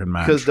motherfucking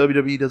match? because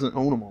WWE doesn't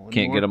own them all. Can't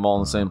anymore. get them all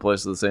in the same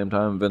place at the same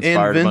time. Vince And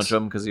fired a Vince- bunch of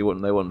them because they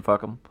wouldn't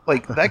fuck them.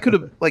 Like that could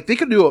have like they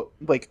could do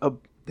a.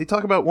 They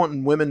talk about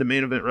wanting women to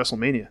main event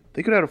WrestleMania.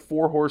 They could have had a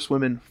 4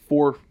 horsewomen,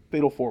 4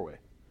 fatal 4-way.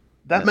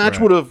 That match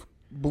right. would have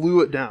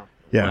blew it down.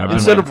 yeah, I've been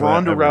Instead waiting of for that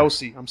Ronda ever.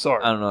 Rousey. I'm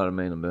sorry. I don't know how to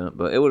main event,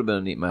 but it would have been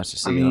a neat match to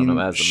see. I I don't mean,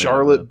 know, as the main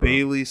Charlotte, event, but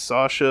Bailey,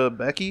 Sasha,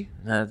 Becky.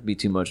 That'd be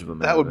too much of a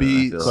main That would event,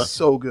 I be feel like.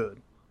 so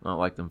good. I don't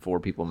like them 4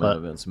 people main Cla-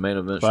 events. Main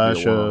event should be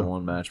Clash, a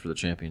one-on-one match for the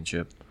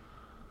championship.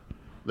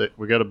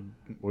 We got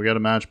a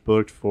match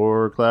booked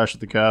for Clash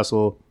at the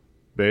Castle.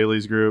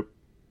 Bailey's group,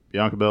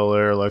 Bianca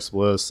Belair, Alexa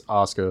Bliss,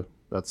 Asuka.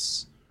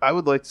 That's I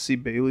would like to see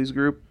Bailey's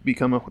group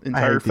become an hate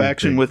entire these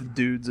faction big- with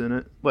dudes in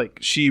it. Like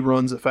she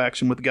runs a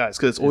faction with guys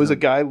because it's always a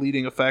guy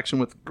leading a faction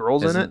with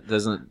girls in it.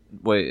 Isn't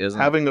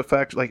Having a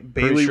faction like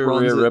Pretty Bailey sure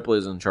runs Rhea it.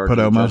 Ripley's in charge Put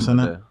of Omos Judgment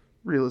in it? Day.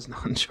 Rhea's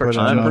not in charge.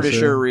 Put of on I'm that. pretty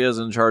Johnson. sure Rhea's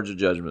in charge of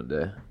Judgment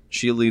Day.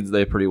 She leads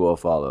they pretty well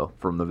follow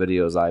from the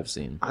videos I've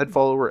seen. I'd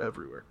follow her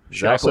everywhere.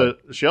 she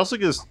also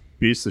gets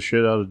beats the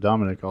shit out of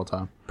Dominic all the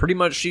time. Pretty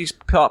much she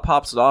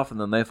pops it off and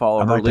then they follow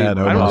I'd her like to lead. add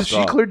when I it don't. Omos. Is pops she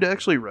off. cleared to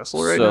actually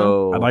wrestle right now?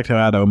 So I'd like to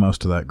add Omos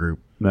to that group.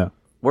 No,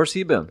 where's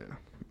he been?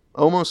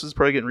 Omos is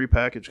probably getting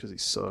repackaged because he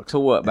sucks. To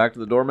what? Back to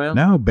the doorman?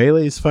 No,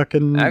 Bailey's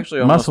fucking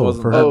Actually, Omos muscle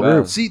wasn't for that her bad.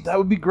 group. See, that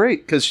would be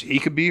great because he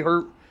could be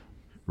her.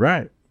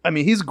 Right. I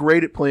mean, he's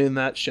great at playing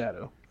that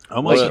shadow.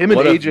 almost Like him and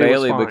what if AJ was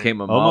Bailey fine.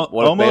 became a Almo- mob?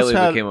 What if almost Bailey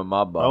had- became a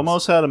mob boss?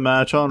 almost had a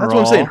match on That's Raw.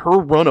 what I'm saying. Her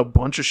run a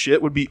bunch of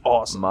shit would be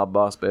awesome. mob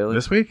boss Bailey.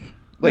 This week?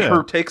 Like Yeah.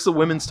 her takes the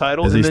women's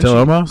title. Is and he then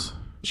still Omos?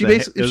 She It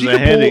basically, if was she a,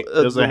 could handi- pull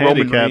it was the a Roman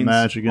handicap Reigns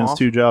match against off,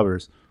 2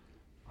 jobbers.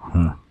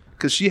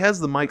 because she has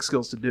the mic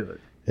skills to do it.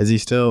 Is he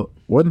still?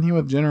 Wasn't he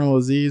with General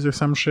Aziz or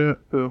some shit?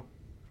 Who?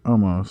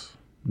 Almost.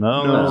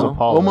 No, No. that was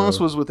Apollo. Omos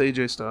was with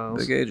AJ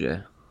Styles. Big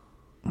AJ.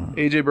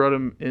 AJ brought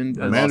him in.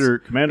 Commander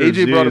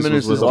AJ brought him in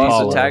Aziz as was his with Lost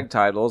Apollo. the tag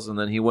titles and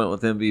then he went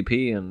with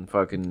MVP and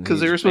fucking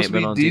because they were supposed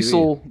to be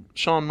Diesel,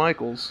 Shawn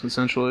Michaels,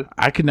 essentially.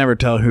 I could never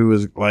tell who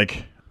was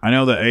like. I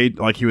know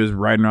that he was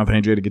riding around with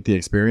AJ to get the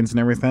experience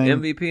and everything.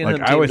 MVP and like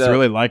him I always teamed up.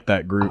 really liked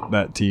that group,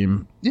 that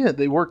team. Yeah,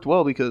 they worked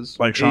well because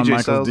Like Shawn AJ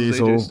Michaels, Styles is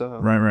Diesel. AJ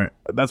Styles. Right.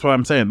 That's what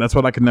I'm saying. That's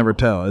what I could never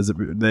tell. Is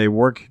it they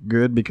work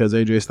good because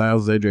AJ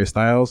Styles is AJ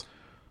Styles,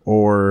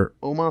 or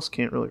Omos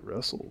can't really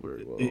wrestle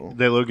very well.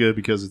 They look good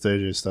because it's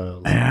AJ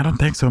Styles. I don't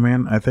think so,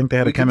 man. I think they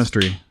had a We could-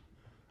 chemistry.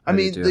 I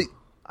mean, do too.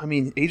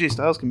 AJ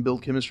Styles can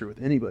build chemistry with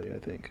anybody. I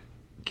think.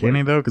 Can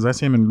he though? Because I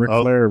see him in Ric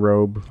Oh. Flair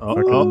robe.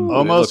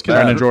 Almost They look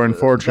Trying to bad. Jordan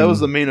Fortune. That was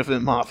the main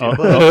event mafia.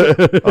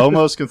 But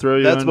almost can throw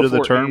you That's into the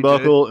before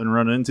turnbuckle and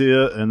run into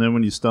you, and then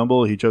when you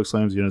stumble, he choke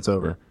slams you and it's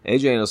over.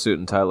 AJ in a suit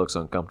and tie looks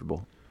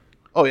uncomfortable.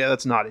 oh yeah,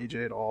 that's not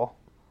AJ at all.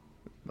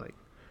 Like,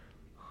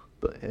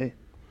 but hey,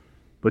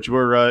 But you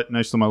were right.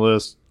 Next on my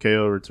list,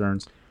 KO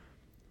returns.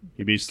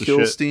 He beats the kill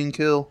shit. Steen,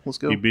 kill. Let's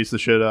go. He beats the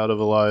shit out of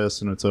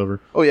Elias, and it's over.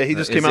 Oh yeah, he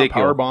just came out and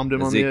Ezekiel. power bombed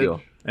him on the Ezekiel.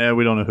 edge. And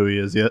we don't know who he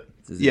is yet.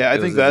 Yeah, I It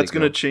think was that's Ezekiel.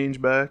 going to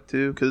change back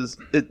too, because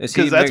Is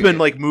he that's Mick- been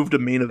like moved to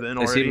main event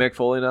Is already. he Mick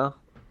Foley now?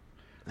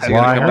 Is he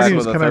Well, gonna I come heard back he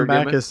was with a coming third back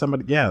gimmick? as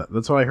somebody. Yeah,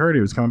 that's what I heard.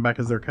 He was coming back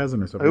as their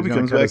cousin or something. I hope he was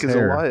gonna comes cut back his as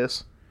hair.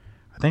 Elias.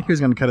 I think he was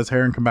going to cut his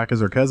hair and come back as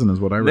their cousin, is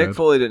what I read. Mick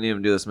Foley didn't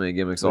even do this many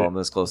gimmicks all in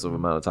this close of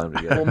amount of time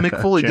together. Well,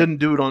 Mick Foley didn't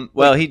do it on.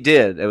 Well, he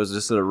did. It was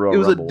just at a Royal it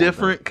was a Rumble one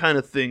different kind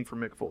of thing for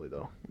Mick Foley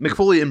though. Mick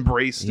Foley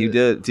embraced thing. He it.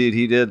 did, dude.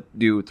 He did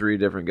do 3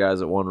 different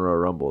guys at one Royal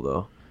Rumble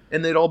though.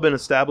 And they'd all been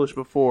established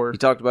before. He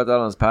talked about that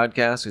on his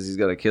podcast because he's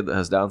got a kid that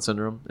has Down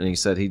syndrome, and he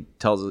said he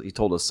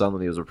told his son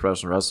that he was a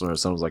professional wrestler. And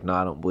his son was like,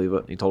 "Nah, I don't believe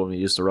it." He told him he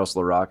used to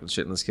wrestle The Rock and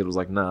shit, and this kid was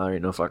like, "Nah, there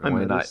ain't no fucking I way,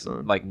 met not his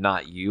son. like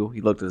not you." He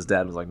looked at his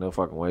dad and was like, "No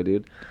fucking way,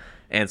 dude."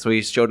 And so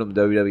he showed him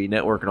WWE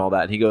Network and all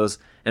that, and he goes,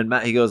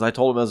 I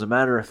told him as a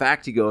matter of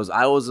fact, he goes,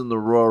 I was in the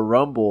Royal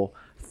Rumble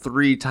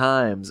 3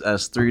 times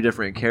as 3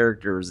 different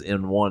characters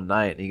in one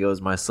night. And he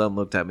goes, my son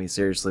looked at me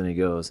seriously, and he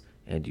goes,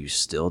 and you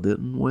still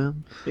didn't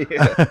win?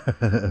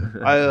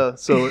 Yeah.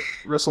 So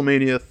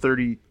WrestleMania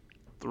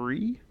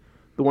 33,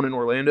 the one in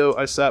Orlando,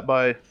 I sat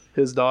by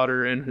his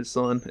daughter and his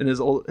son, and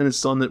his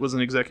son that was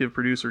an executive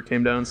producer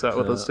came down and sat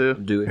with us too.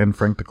 Dewey, And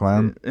Frank the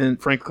Clown.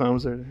 And Frank Clown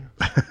was there.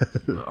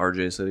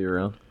 RJ City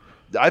around.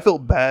 I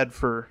felt bad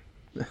for.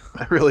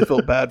 I really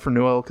felt bad for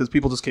Noelle because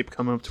people just kept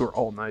coming up to her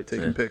all night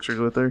taking pictures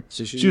with her.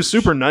 She was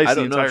super nice I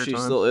the don't know entire if she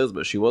time. still is,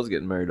 but she was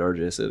getting married to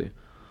RJ City.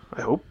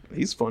 I hope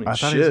he's funny. I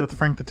as thought shit. he was with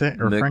Frank the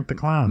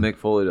Clown. Mick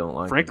Foley don't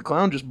like Frank the him.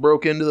 Clown just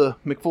broke into the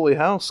McFoley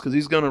house because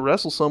he's going to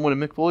wrestle someone,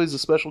 and McFoley's a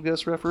special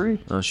guest referee.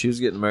 She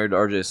was getting married to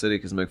RJ City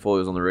because Mick Foley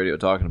was on the radio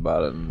talking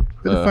about it. And,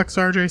 Who the fuck's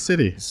RJ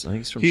City? I think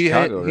he's from He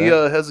Chicago, he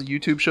right? has a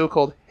YouTube show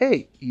called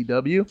Hey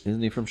EW,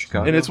 Isn't he from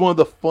Chicago? and it's one of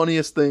the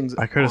funniest things.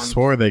 I could have on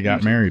swore they got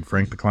YouTube. married,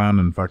 Frank the Clown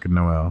and fucking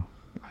Noel.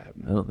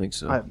 I don't think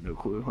so. I have no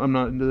clue. I'm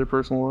not into their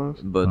personal lives.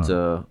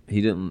 But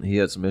he didn't. He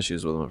had some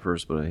issues with him at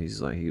first, but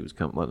he's like he was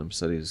letting him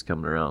said he was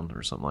coming around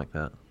or something like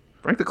that.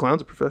 Frank the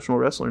Clown's a professional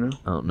wrestler now.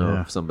 I don't know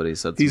Yeah. if somebody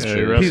said He's some he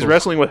shit. wrestles. he's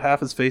wrestling with half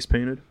his face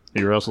painted.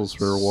 He wrestles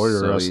for Warrior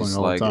So Wrestling he's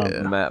all like the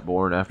time. Matt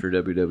Bourne after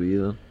WWE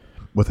then.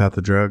 Without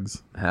the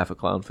drugs. Half a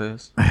clown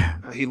face.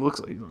 He looks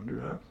like he's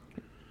under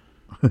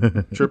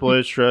that. Triple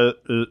H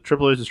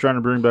is trying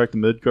to bring back the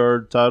mid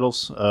card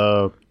titles.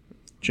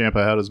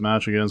 Ciampa had his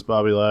match against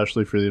Bobby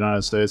Lashley for the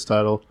United States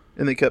title.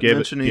 And they kept Gave it-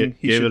 mentioning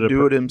he gave should it a do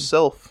pro- it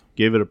himself.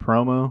 Gave it a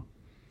promo,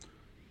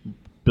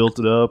 built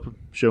it up,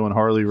 showing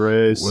Harley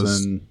Race,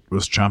 Was and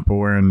Ciampa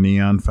wearing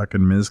neon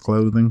fucking Miz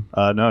clothing?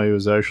 no, he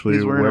was actually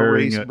He's wearing a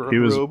race he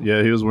was robe.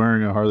 he was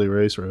wearing a Harley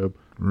Race robe.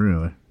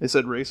 Really? They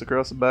said race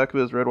across the back of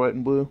his red, white,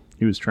 and blue.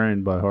 He was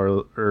trained by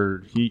Harley,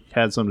 or he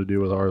had something to do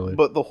with Harley.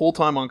 But the whole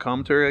time on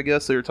commentary, I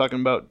guess they were talking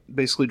about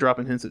basically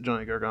dropping hints at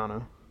Johnny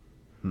Gargano,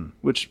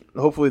 which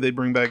hopefully they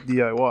bring back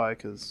DIY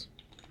because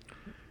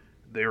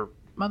they were.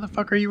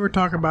 Motherfucker, you were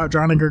talking about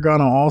Johnny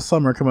Gargano all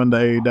summer coming to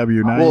AEW. Now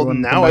you Well, wanna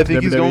come now back I to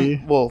think he's WWE?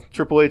 going. Well,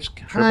 Triple H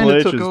kind Triple of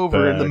H took is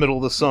over in the back. middle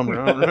of the summer.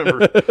 I don't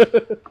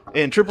remember.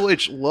 And Triple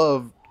H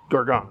loved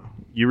Gargano,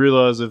 You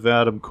realize if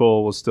Adam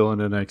Cole was still in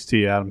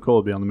NXT, Adam Cole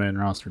would be on the main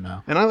roster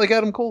now. and I like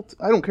Adam Cole.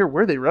 I don't care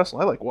where they wrestle.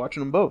 I like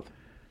watching them both.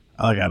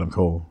 I like Adam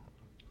Cole,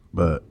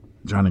 but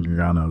Johnny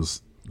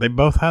Gargano's. They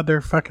both had their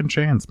fucking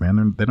chance,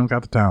 man. They don't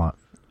got the talent.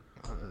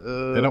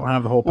 They don't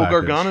have the whole Well,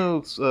 package.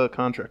 Gargano's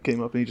contract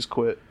came up and he just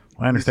quit.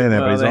 I understand that,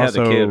 Well, but he's they had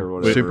the kid or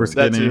also whatever. super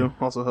That skinny. too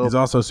also helped. He's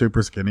also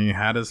super skinny. He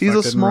had his. He's a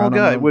fucking small run on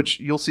guy, them. which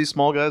you'll see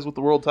small guys with the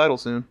world title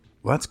soon.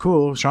 Well, that's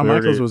cool. Shawn We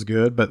already- Michaels was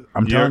good, but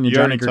I'm You- telling you, you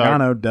Johnny already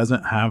Gargano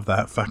doesn't have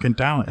that fucking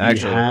talent.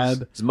 Actually, he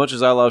had. as much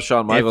as I love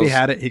Shawn Michaels, If he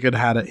had it, he could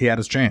have had it. He had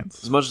his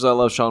chance. as much as I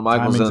love Shawn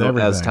Michaels Timing's and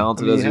as everything.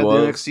 talented He as he had the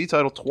was, NXT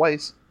title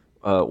twice.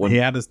 when He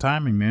had his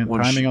timing, man.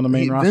 when Timing on the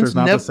main roster Vince is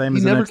not the same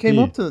as he never NXT. came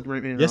up to the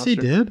main Yes, he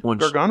roster. did. when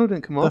Gargano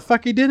didn't come The up.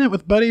 fuck he didn't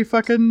with Buddy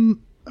fucking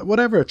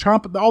whatever.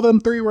 Chomp. All them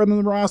 3 were on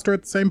the roster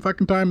at the same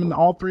fucking time, and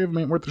all 3 of them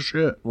ain't worth a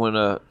shit. when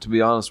to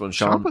be honest, when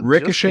Shawn Ciampa-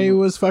 Ricochet Just-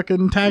 was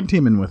fucking tag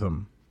teaming with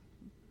him,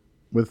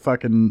 with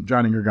fucking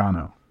Johnny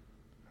Gargano.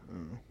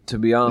 to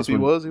be honest, If he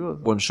when, was, he was.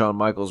 when Shawn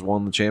Michaels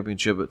won the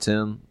championship at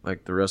 10,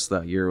 like the rest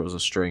of that year was a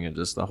string, and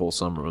just the whole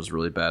summer was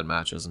really bad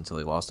matches until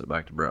he lost it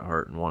back to Bret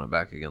Hart and won it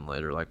back again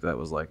later. Like that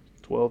was like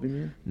 12, you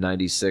mean?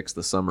 96.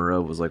 The summer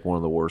of was like one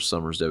of the worst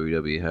summers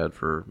WWE had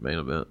for main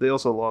event, They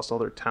also lost all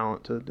their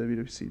talent to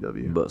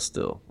WCW. but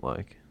still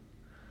like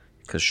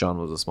because Shawn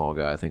was a small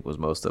guy, I think was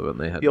most of it. And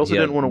they had He also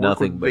had didn't want to work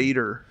nothing with but-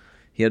 Vader.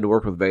 He had to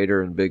work with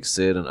Vader and Big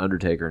Sid and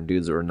Undertaker and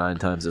dudes that were 9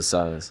 times his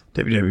size.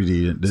 WWE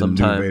didn't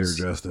Sometimes- do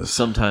Vader justice.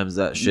 Sometimes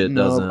that shit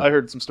No, doesn't. I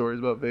heard some stories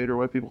about Vader.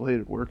 Why people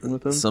hated working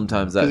with him.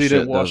 Sometimes that Because he shit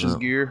didn't wash his doesn't.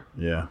 gear.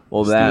 Yeah.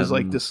 Well, It that was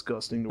like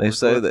disgusting to they work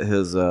say with. that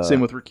his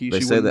Same with Rikishi. They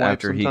say wouldn't that wipe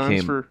after he sometimes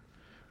came, for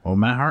Well,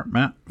 Matt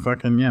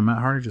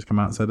Hardy just come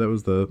out and said that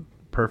was the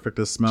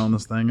perfectest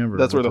smellingest thing ever.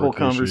 that's where with the whole Rikishi.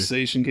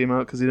 conversation came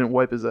out because he didn't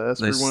wipe his ass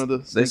they, for one of the.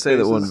 they say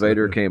that when faces.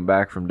 Vader came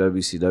back from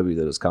WCW,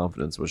 that his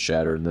confidence was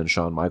shattered, and then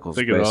Shawn Michaels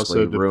I think it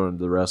basically also ruined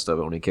the rest of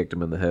it when he kicked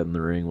him in the head in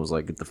the ring. Was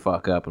like, "Get the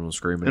fuck up!" and was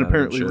screaming. And at him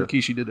apparently and shit.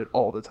 Rikishi did it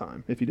all the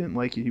time. If he didn't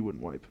like you, he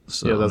wouldn't wipe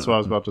So, Yeah, that's what I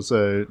was about to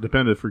say. It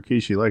depended if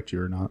Rikishi liked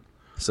you or not.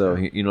 So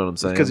you know what I'm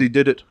saying? because he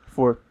did it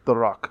for The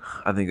Rock.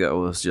 I think that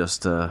was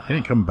just. He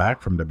didn't come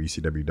back from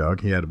WCW,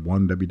 dog. He had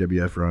one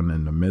WWF run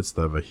in the midst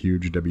of a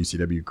huge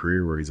WCW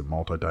career where he's a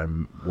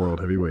multi-time world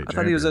heavyweight I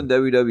thought he was in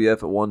champion.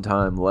 WWF at one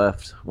time.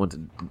 Left, went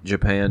to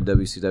Japan,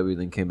 WCW,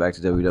 then came back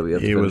to WWF. to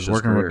He finish was his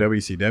working with career.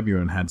 WCW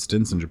and had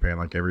stints in Japan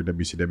like every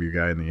WCW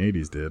guy in the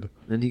 80s did.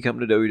 Didn't he come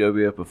to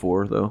WWF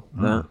before though?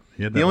 That?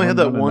 He only had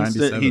that run in one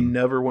stint. He 97.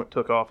 never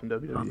took off in I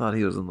WWE. thought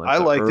he was in like I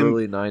the liked him.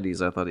 early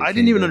 '90s. I thought he. I came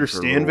didn't even in for a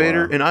understand little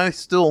Vader, while. and I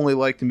still only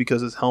liked him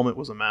because his helmet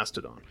was a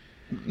mastodon.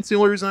 It's the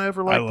only reason I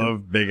ever I liked him.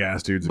 love big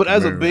ass dudes. But that can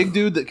as a move. big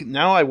dude that can,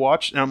 now I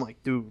watch and I'm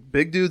like, dude,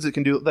 big dudes that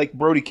can do like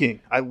Brody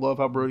King. I love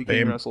how Brody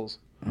King Bam. wrestles.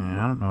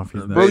 Yeah, I don't know if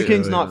he's that Brody good.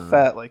 King's not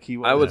fat like he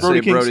was. I would Brody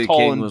say King's Brody tall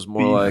King and was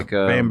more beef. like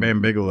Bam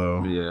Bam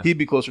Bigelow. Yeah, He'd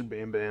be closer to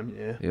Bam Bam,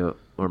 yeah. yeah,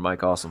 or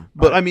Mike Awesome.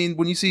 But I mean,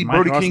 when you see Mike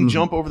Brody King Awesome's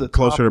jump over the top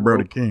closer to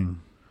Brody rope- King.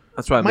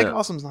 That's what I Mike meant.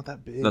 Awesome's not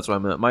that big. That's what I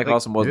meant. Mike Like,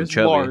 Awesome wasn't he was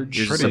chubby. large.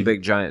 He was just Pretty. a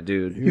big giant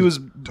dude. He was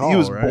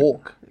tall, right?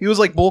 bulk. He was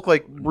like bulk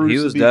like Bruce. He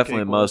the was Beefcake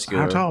definitely was.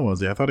 muscular. How tall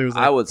was he? I thought he was.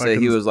 Like I would say he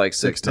fucking was like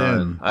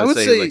 6'9". I would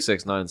say he was like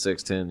 6'9",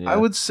 6'10". Yeah. I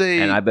would say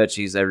and I bet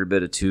you he's every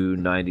bit of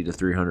 290 to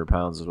 300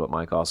 pounds is what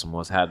Mike Awesome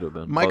was. Had to have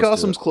been. Mike close to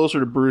Awesome's it. closer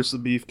to Bruce the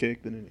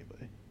Beefcake than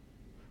anybody.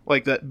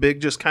 Like that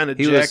big, just kind of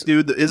He jack was-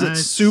 dude that isn't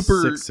Nice.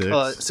 super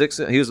 6'6".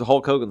 cut. He was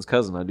Hulk Hogan's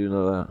cousin. I do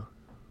know that.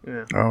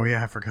 Yeah. Oh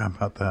yeah, I forgot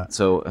about that.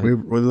 So We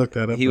looked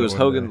that up. he that was one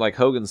Hogan, day. like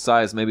Hogan's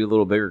size, maybe a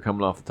little bigger,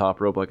 coming off the top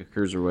rope like a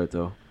cruiserweight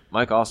though.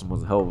 Mike Awesome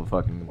was a hell of a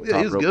fucking Yeah, he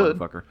top was rope good.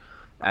 motherfucker.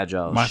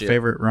 Agile as My shit.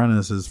 favorite run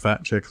is his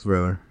Fat Chicks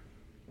thriller.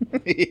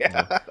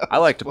 Yeah. I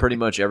liked pretty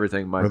much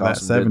everything Mike With that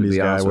Awesome did, to '70s be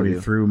guy honest when with he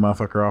you. threw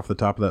motherfucker off the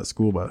top of that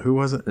school bus. Who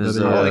was it? Is,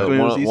 That he- like when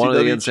it was one of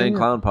the ECW Insane Junior?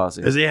 Clown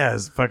Posse.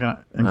 his fucking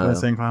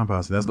Insane Clown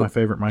Posse. That's my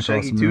favorite Mike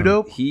Shaggy Awesome Two run.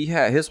 Dope. He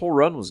had his whole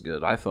run was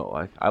good. I felt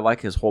like I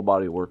like his whole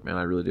body of work, man.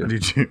 I really do.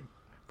 Did you?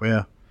 But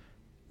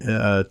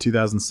yeah,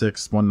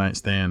 2006 One Night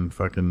Stand.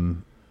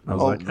 Fucking. I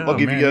was like, I'll oh,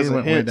 give man, you guys he a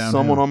went way hint. downhill.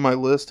 Someone on my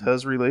list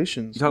has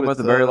relations. You talking with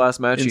about the very last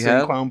match he Insane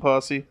had? Clown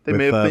Posse. They With,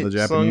 may have the sung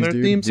Japanese their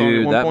dude? theme song at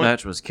Dude, one that point.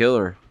 match was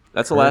killer.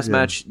 That's the last Crazy.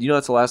 match. You know,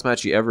 that's the last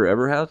match he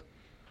ever had.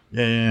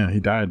 Yeah. He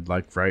died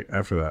like right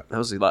after that. That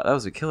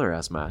was a killer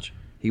ass match.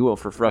 He went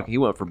for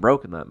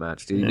broke in that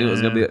match, dude. He knew it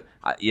was gonna be.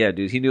 Yeah,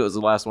 dude. He knew it was the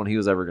last one he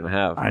was ever gonna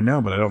have. I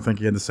know, but I don't think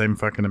he had the same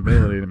fucking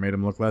ability that made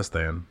him look less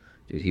than.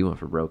 Dude, he went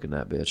for broke in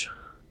that bitch.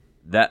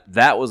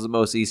 That was the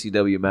most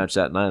ECW match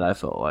that night. I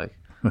felt like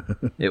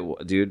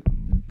dude.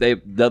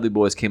 Dudley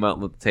Boys came out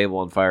and lit the table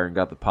on fire and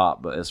got the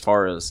pop. But as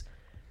far as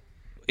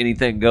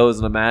anything goes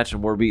in a match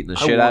and we're beating the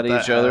shit out of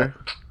want each that other,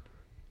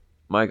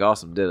 Mike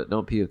Awesome did it.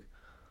 Don't puke.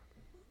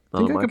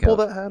 Think I could pull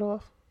that hat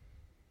off?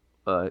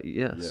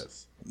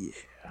 Yes.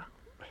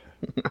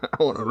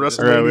 I want a All right,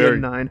 WrestleMania we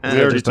already- 9 we hat.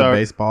 already Just a talked-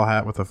 baseball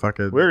hat with a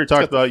fucking. We already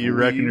talked got the about you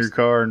wrecking sleeves. your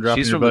car and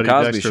dropping She's your from the buddy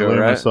Cosby Dexter Show,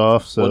 Loomis right?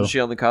 off. So Wasn't she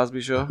on the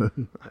Cosby Show?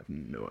 I have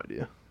no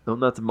idea.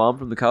 Wasn't that the mom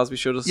from the Cosby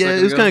Show? Just a Yeah, second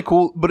it was ago? kind of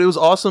cool, but it was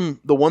awesome.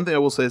 The one thing I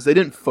will say is they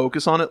didn't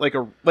focus on it like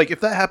if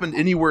that happened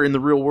anywhere in the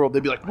real world,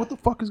 they'd be like, "What the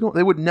fuck is going?"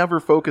 They would never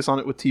focus on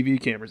it with TV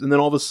cameras, and then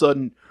all of a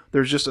sudden,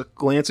 there's just a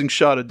glancing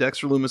shot of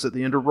Dexter Loomis at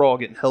the end of Raw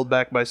getting held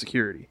back by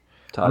security.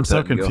 Todd I'm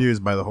so Pettengill.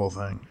 confused by the whole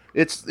thing.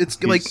 It's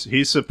like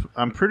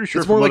I'm pretty sure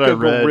it's from more what like I a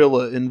read,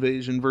 gorilla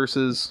invasion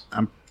versus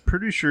I'm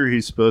pretty sure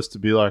he's supposed to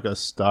be like a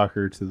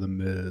stalker to the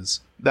Miz.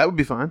 that would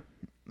be fine.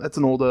 That's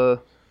an old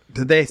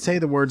Did they say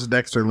the words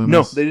Dexter Loomis?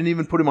 no, they didn't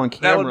even put him on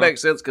camera. That would make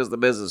sense because the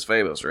Miz is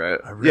famous, right?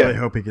 I really Yeah.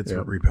 hope he gets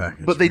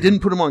repackaged. But they didn't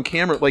put him on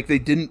camera. Like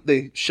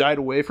they shied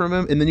away from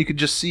him, and then you could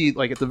just see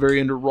like at the very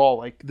end of Raw,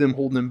 like them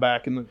holding him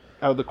back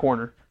out of the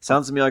corner.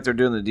 Sounds to me like they're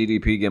doing the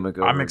DDP gimmick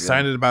over I'm again.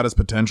 excited about his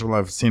potential.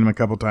 I've seen him a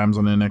couple times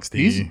on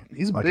NXT.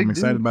 He's a like big I'm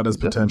excited dude. about his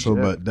He's definitely potential,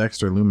 jacked. but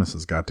Dexter Loomis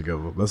has got to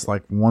go. That's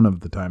like one of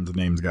the times the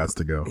name's got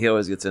to go. He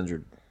always gets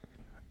injured.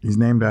 He's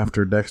named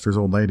after Dexter's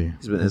old lady.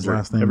 been His injured.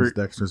 last name is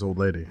Dexter's old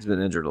lady. He's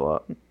been injured a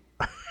lot.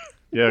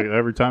 Yeah,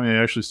 every time he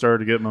actually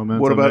started to get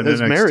momentum What about in his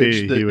NXT, marriage?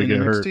 he would in get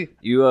NXT?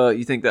 hurt.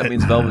 You think that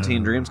means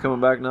Velveteen Dream's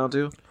coming back now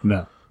too?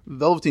 No.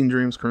 Velveteen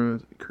Dream's career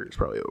is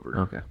probably over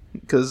Okay,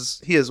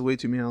 because he has way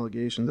too many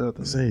allegations out They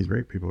there. say he's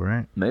raped people,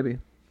 right? maybe.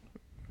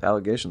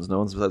 Allegations. No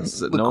one's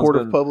The no court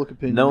one's of been, public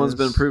opinion. No one's is-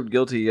 been proved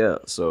guilty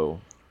yet. So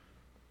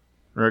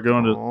We're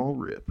going to Oh,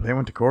 rip. They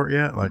went to court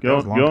yet? Like that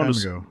was a long time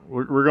ago.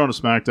 we're going to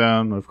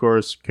SmackDown, of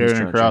course. trying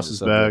Karrion to Cross change is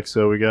the back, subject.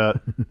 so we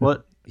got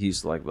what? he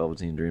used to like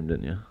Velveteen Dream,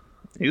 didn't you?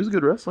 He was a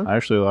good wrestler. I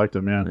actually liked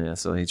him, yeah. Yeah.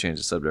 So he changed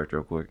the subject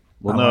real quick.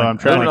 Well, I no, like- I'm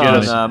trying to Moving get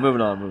on, us.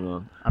 moving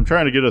on. I'm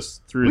trying to get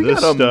us through We this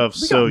got, stuff we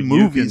so got you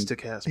movies can. to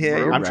cast. Yeah, bro.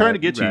 you're I'm right, trying to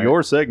get you're you right.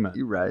 your segment.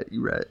 You right.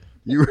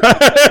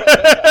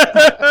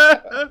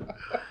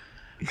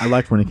 I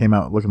liked when he came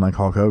out looking like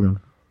Hulk Hogan.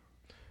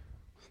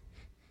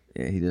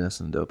 Yeah, he did have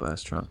some dope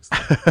ass trunks.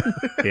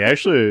 He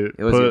actually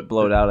It was put,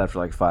 blowed out after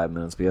like 5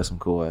 minutes, but he had some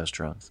cool ass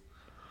trunks.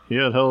 he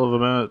had hell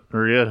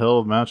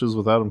of matches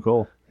with Adam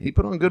Cole. He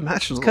put on good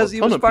matches with Because a he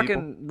ton was of people.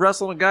 fucking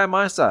wrestling a guy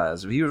my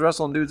size. He was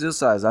wrestling dudes his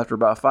size. After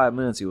about 5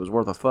 minutes, he was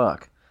worth a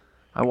fuck.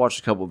 I watched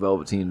a couple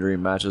Velveteen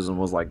Dream matches and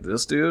was like,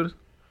 this dude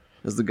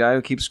is the guy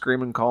who keeps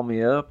screaming, call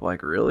me up?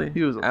 Like, really?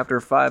 He was a- After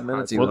 5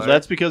 minutes, he Well, was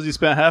that's because he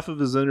spent half of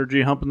his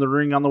energy humping the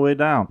ring on the way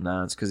down.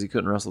 Nah, it's because he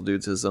couldn't wrestle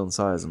dudes his own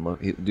size. And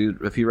look,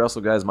 dude, if he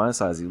wrestled guys my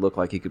size, he looked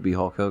like he could be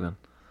Hulk Hogan.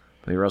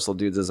 But he wrestled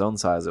dudes his own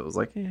size. It was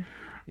like,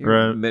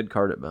 you're Right.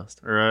 mid-card at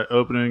best. All right,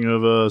 opening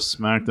of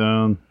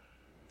SmackDown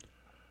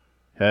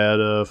had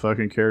a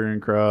fucking Karrion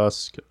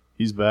Kross.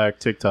 He's back.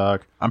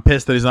 TikTok. I'm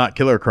pissed that he's not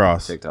Killer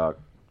Cross. TikTok.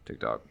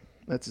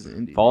 That's his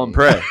indie. Fall and name.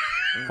 pray.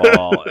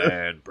 Fall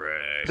and pray.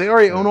 They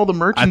already own all the I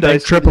merchandise.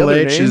 think for the Triple other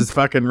H name. is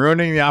fucking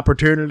ruining the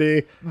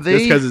opportunity just They-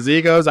 because his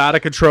ego's out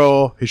of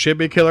control. He should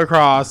be Killer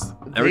Cross.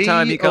 Every They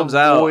time he comes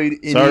out- avoid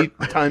any Sorry.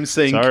 time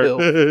saying Sorry. kill.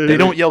 They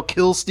don't yell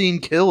 "Kill Steen,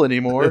 kill"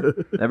 anymore.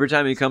 Every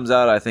time he comes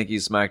out, I think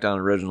he's SmackDown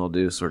original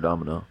Deuce or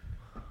Domino.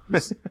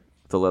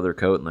 The leather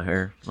coat and the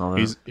hair. And all that.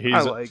 He's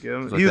I like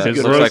him. Looks He was like a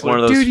that. good Looks like wrestler. one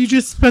of those. Dude, you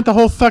just spent the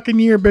whole fucking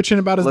year bitching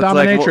about his Looks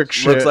like- dominatrix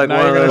shit. looks like Now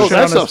one you're of gonna those- Oh, shit that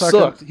on his stuff fucking-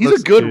 sucked. He's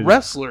looks- a good dude.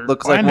 wrestler.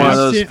 looks I like know. one of I've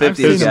those seen- I've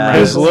 50s seen guys.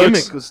 His looks-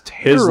 gimmick was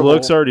terrible. His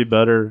looks already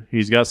better.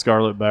 He's got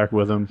Scarlett back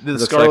with him. The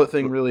Looks Scarlet like-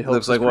 thing really helps.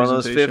 Looks like his one of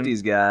those presentation.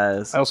 50s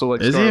guys. I also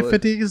like. Is he a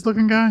Scarlett. 50s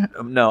looking guy?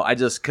 No, I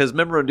just because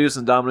remember when Deuce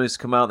and Domino used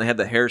to come out and they had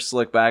the hair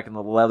slicked back and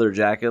the leather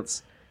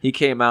jackets. He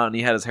came out and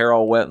he had his hair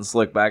all wet and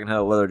slicked back and had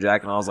a leather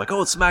jacket. And I was like,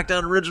 oh, it's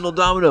SmackDown original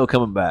Domino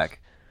coming back.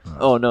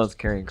 Oh no, it's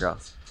Karrion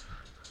Kross.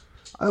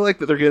 I like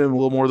that they're getting a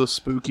little more of the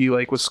spooky,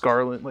 like with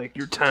Scarlet. Like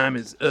your time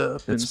is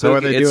up. And It's So are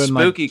spooky. they It's doing,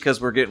 like- spooky because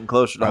we're getting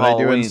closer to Are they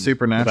Halloween. doing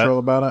supernatural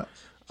about it?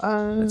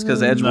 It's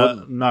because Edge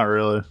wouldn't. Not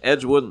really.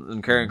 Edge wouldn't,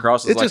 and Karrion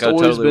Kross is It's like, just I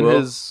always totally been will.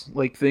 his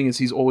like thing. Is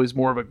he's always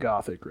more of a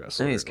gothic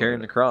wrestler. Hey, he's carrying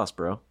the cross,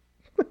 bro.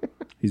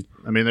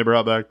 I mean, they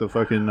brought back the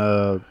fucking.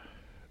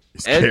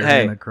 He's Edge, carrying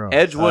hey, the cross.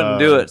 Edge wouldn't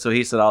do it, so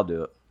he said, "I'll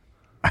do it."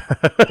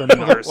 the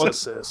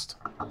narcissist.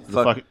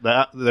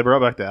 They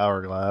brought back the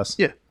hourglass.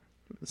 Yeah,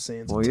 the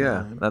sands. Well, of yeah,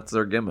 time. that's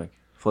their gimmick,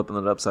 flipping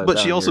it upside But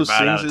down. she also You're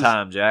about out sings of his-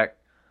 time, Jack.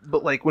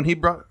 But like when he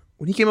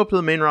came up to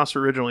the main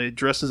roster originally,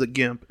 dressed as a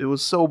gimp, it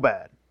was so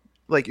bad.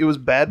 Like it was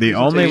bad. The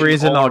only presentation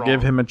reason all I'll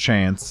give wrong. him a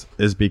chance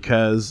is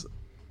because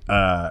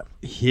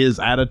his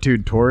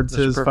attitude towards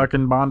his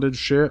fucking bondage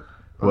shit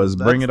was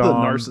That's bring it the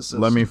on. narcissist.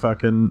 Let me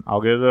fucking.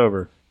 I'll get it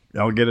over.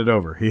 I'll get it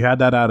over. He had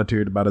that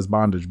attitude about his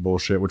bondage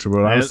bullshit, which was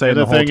what I was saying And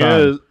the whole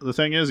time. the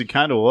thing is, he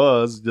kind of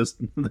was. Just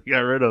they got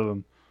rid of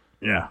him.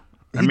 Yeah,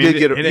 He did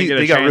get. he didn't get a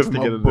they got chance rid to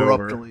of get him it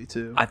over. abruptly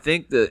too. I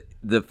think that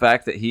the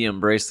fact that he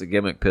embraced the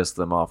gimmick pissed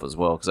them off as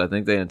well, because I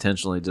think they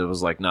intentionally did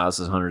was like, "Nah, this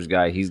is Hunter's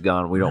guy. He's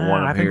gone. We don't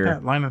want him I think here."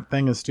 that line of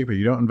thing is stupid.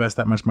 You don't invest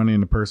that much money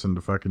in a person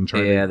to fucking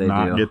try Yeah, to they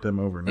not do. get them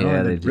over. No,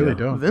 Yeah, they they really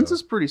do. don't. Vince though.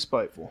 is pretty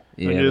spiteful.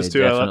 Yeah, Thing they is, too,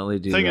 definitely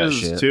do thing that is,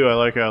 shit. too, I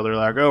like how they're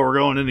like, "Oh, we're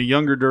going in a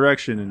younger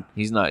direction," and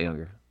He's not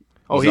younger.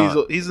 Oh,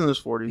 not. he's in his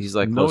 40s. He's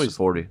like No, close to he's-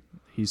 40.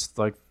 he's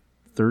like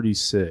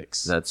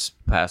 36. That's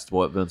past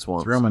what Vince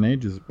wants. Roman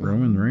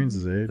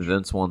Reigns' age.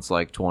 Vince wants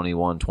like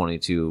 21,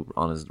 22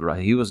 on his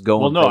right. He was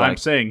going. well, no, for I'm like,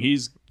 saying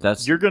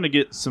that's you're gonna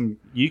get some.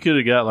 You could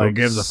have got like. Who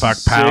gives a fuck,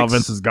 pal? six-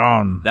 Vince is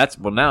gone. that's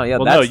well now. Yeah,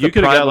 Well, that's no, the you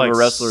could have prime got like of a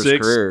wrestler's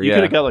 6. career. You Yeah,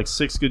 could have got like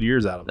 6 good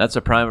years out of it. that's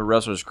a prime of a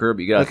wrestler's career.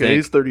 But you got to okay, think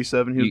he's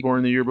 37. He was you-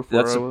 born the year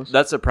before I was.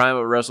 that's a prime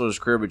of a wrestler's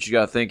career. But you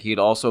got to think he'd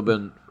also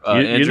been you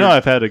injured. know,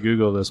 I've had to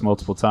Google this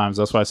multiple times.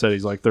 That's why I said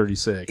he's like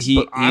 36.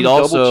 he I'm he'd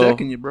double also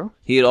checking you, bro.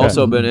 he had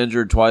also been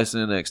injured twice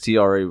in NXT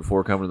already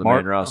before coming to the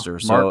Mark- main roster.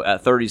 So Mark-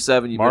 at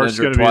 37, you've been Mark's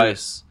injured gonna be the-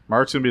 twice.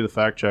 Mark's gonna be the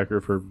fact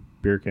checker for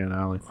Beer Can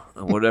Alley.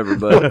 Whatever,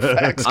 but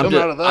Facts I'm come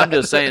just, out of that. I'm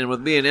just saying,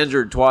 with being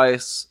injured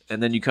twice,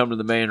 and then you come to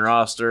the main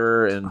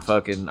roster, and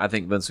fucking, I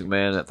think Vince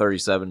McMahon at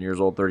 37 years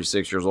old,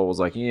 36 years old, was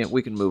like, yeah,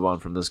 we can move on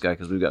from this guy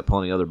because we've got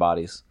plenty of other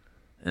bodies.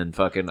 And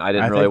fucking, I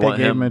didn't I really think they want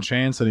gave him him. a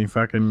chance, and he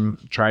fucking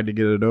tried to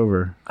get it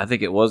over. I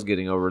think it was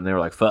getting over, and they were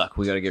like, fuck,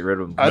 we got to get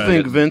rid of him. I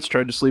think Vince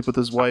tried to sleep with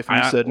his wife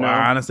and he said no.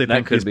 I honestly That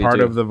think could he's be, part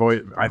too. of the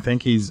voice. I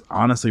think he's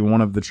honestly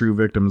one of the true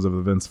victims of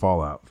the Vince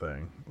fallout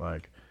thing.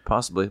 Like,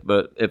 Possibly,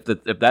 but if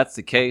that's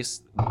the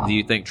case, do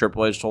you think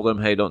Triple H told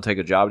him, "Hey, don't take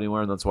a job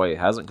anywhere," and that's why he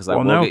hasn't? Because I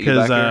well, will no, get you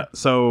back because here.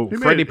 so He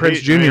made- Freddie Prinze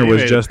he- Jr. he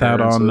was made just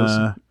out on.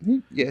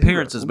 appearances. Yeah,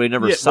 Appearances, but he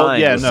never Yeah, well,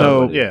 signed. yeah, with no, So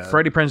somebody. yeah.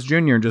 Freddie Prinze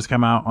Jr. just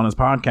come out on his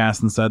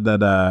podcast and said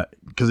that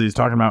because he's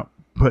talking about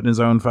putting his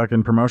own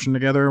fucking promotion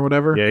together or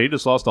whatever. Yeah, he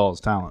just lost all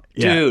his talent.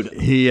 Yeah, Dude.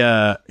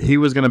 he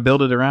was gonna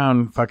build it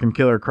around fucking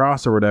Killer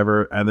Cross or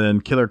whatever, and then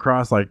Killer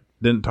Cross like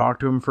didn't talk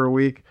to him for a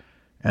week,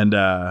 and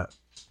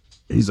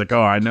he's like,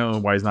 "Oh, I know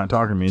why he's not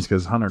talking to me. It's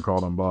because Hunter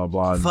called him, blah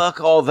blah." And Fuck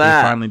all he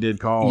that. finally did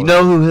call. You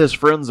know who his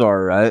friends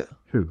are, right?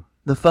 who?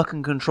 The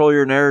fucking control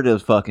your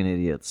narrative fucking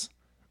idiots.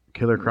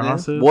 Killer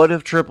Cross is? What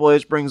if Triple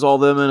H brings all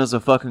them in as a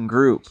fucking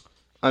group?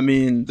 I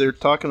mean, they're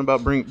talking about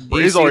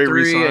He's already EC3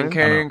 resigned. and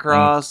Karrion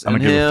Cross I don't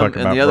and give a him fuck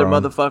and about the other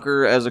Braun.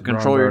 motherfucker as a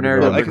control your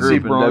Braun's already narrative I of the can see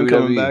group in Braun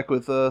coming WWE. back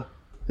with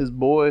his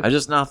boy. I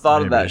just now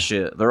thought of Maybe. that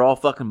shit. They're all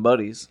fucking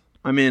buddies.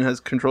 I mean, has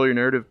Control Your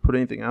Narrative put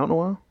anything out in a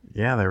while?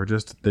 Yeah, they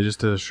just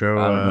did a show.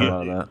 I don't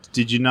know about that.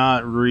 Did you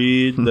not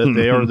read that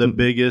they are the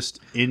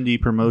biggest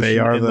indie promotion They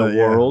are in the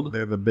world?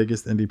 They're the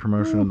biggest indie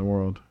promotion in the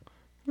world.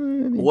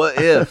 What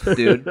if,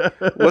 dude?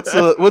 What's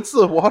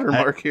the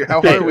watermark here?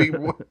 How are we?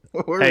 What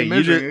are we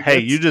measuring?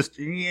 You just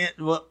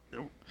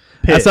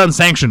That's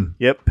unsanctioned.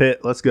 Yep,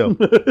 Pitt. Let's go.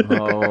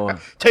 Oh,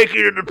 take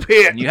it to the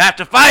pit. you have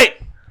to fight.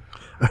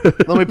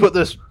 Let me put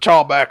this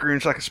chaw back in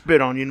so I can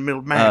spit on you in the middle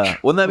of the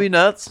match. Wouldn't that be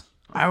nuts?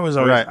 I always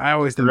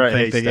didn't Right,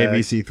 think they gave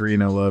Haystack. EC3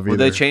 no love either. Would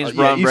they change yeah,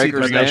 Braun EC3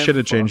 Breaker's They name? should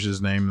have changed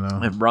his name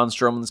though. If Braun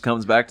Strowman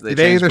comes back, do they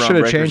They change either Braun should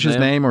have Breaker's changed his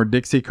name or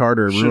Dixie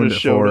Carter ruined it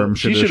for him.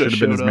 Should have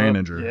been his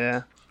manager.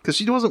 Yeah, because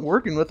she wasn't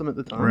working with him at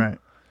the time. Right.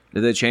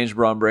 Did they change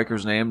Braun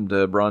Breaker's name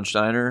to Braun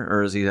Steiner,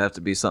 or does he have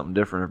to be something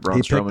different if Braun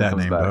He picked Strowman that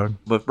comes name, back? dog.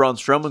 But if Braun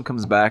Strowman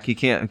comes back, he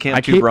can't.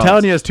 I two keep Brauns.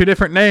 telling you, it's two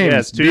different names. Yeah,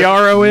 it's two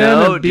Braun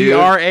No, and dude.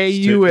 Braun. It's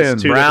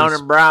two Brown different-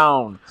 and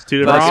Brown. It's two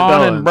different Braun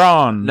spellings. and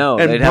Braun. No,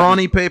 And they'd have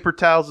Brawny Paper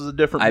Towels is a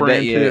different I bet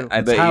brand you. too.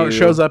 I That's bet how you. it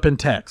shows up in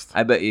text.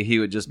 I bet you he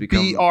would just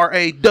become.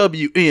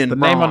 BRAWN. The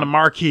name on the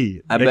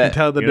marquee. I They bet. can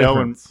tell the You know,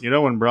 difference.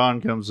 when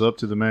Braun comes up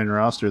to the main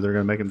roster, they're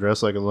going to make him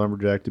dress like a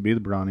lumberjack to be the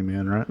Brawny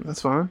Man, right?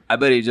 That's fine. I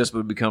bet he just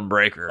would become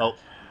Breaker. Oh.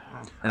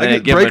 And I then get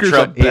he'd give him Breaker's a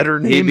truck. better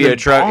He'd name be a than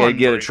truck. Braun He'd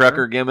get a Breaker.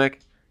 trucker gimmick.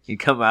 He'd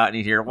come out and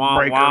he'd hear "Wow,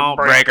 Breaker, wow,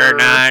 Breaker. Breaker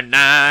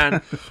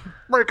 99."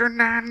 Breaker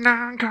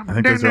 99. I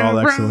think those are all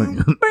excellent.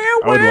 I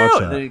would watch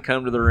And then that. he'd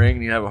come to the ring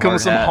and he'd have a Come hard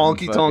with some hat and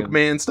honky tonk fucking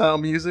man style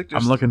music. I'm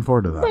Just, looking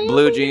forward to that.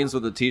 blue jeans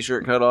with a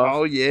t-shirt cut off,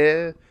 oh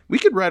yeah, we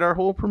could write our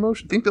whole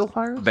promotion. Think they'll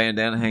hire us?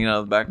 bandana hanging out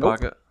of the back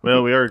pocket.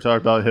 Well, we already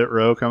talked about Hit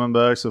Row coming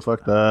back, so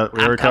fuck that.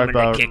 We already talked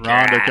about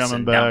Ronda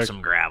coming back.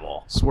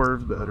 gravel.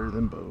 Swerve better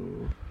than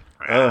Bo.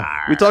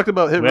 We talked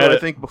about Hit We Row, had I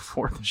it. think,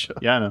 before the show.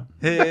 Yeah, I know.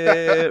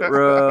 Hit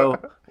row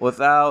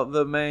without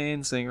the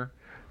main singer.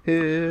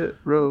 Hit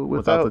Row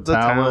without the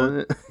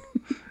talent.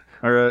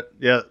 All right,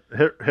 yeah,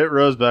 Hit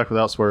Row's back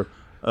without Swerve.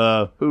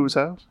 Whose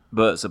house?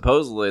 But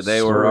supposedly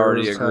they were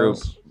already a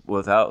Swerve's group house.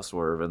 without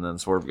Swerve, and then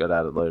Swerve got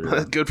added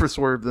later. Good for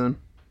Swerve then.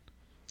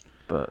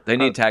 But they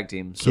need tag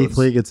teams. So Keith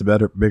Lee gets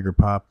a bigger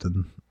pop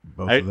than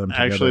both I- of them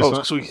together. actually, Oh,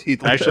 so- sweet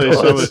Heath Lee. Actually,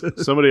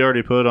 somebody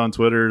already put on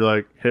Twitter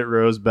like Hit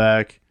Row's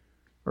back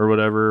or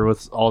whatever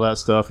with all that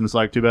stuff, and it's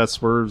like too bad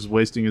Swerve's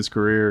wasting his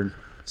career. And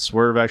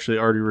Swerve actually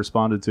already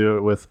responded to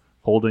it with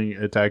holding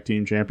a tag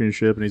team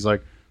championship, and he's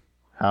like,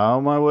 "How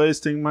am I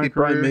wasting my He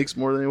career?" probably makes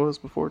more than he was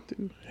before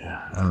too.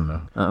 I don't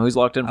know. he's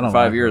locked in I for don't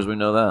 5 like years. him. We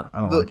know that. I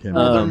don't The- like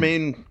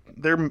him.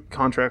 their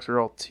contracts are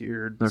all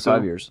tiered. They're so-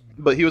 5 years.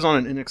 But he was on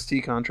an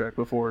NXT contract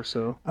before,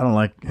 so I don't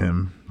like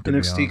him. to be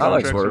NXT honest. I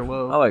like Contracts are Swerve.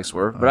 low. I like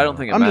Swerve, but I don't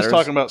think it I'm matters. just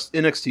talking about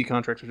NXT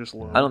contracts are just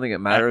low. I don't think it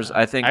matters.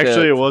 I think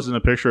Actually, that it wasn't a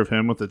picture of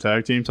him with the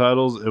tag team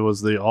titles. It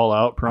was the All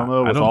Out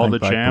promo I with don't all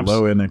think the like champs. the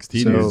low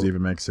NXT So- dudes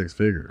even make six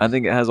figures. I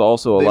think it has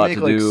also a They lot make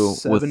to like do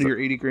 70 with. or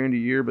 80 grand a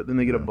year, but then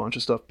they get a bunch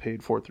of stuff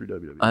paid for through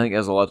WWE. I think it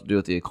has a lot to do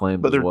with the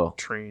acclaim but as they're well.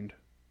 trained.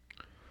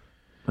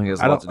 I think it has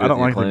a I lot don't. to do I don't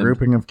with like the acclaim.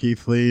 grouping of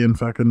Keith Lee and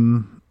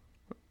fucking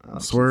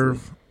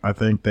Swerve. I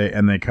think they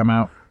come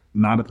out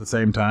not at the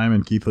same time,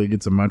 and Keith Lee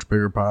gets a much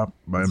bigger pop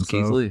by It's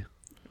himself.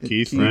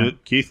 Keith Lee.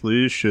 Keith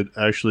Lee should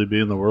actually be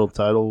in the world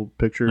title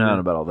picture. I don't know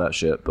about all that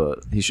shit,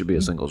 but he should be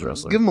a singles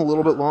wrestler. Give him a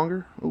little bit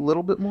longer, a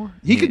little bit more.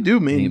 He could do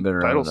He main ain't been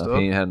around title enough. stuff.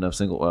 He ain't had enough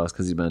single. Well, it's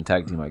because he's been a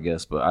tag team, I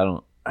guess. But I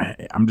don't.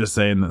 I'm just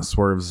saying that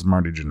Swerve's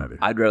Marty Jannetty.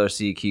 I'd rather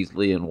see Keith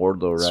Lee and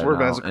Wardlow right Swerve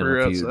now has a in career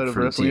a feud outside of for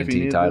the wrestling if he TNT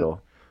needed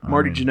title.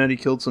 Marty Jannetty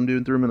killed some dude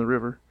and threw him in the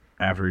river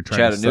After he tried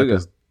Chattanooga. to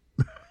suck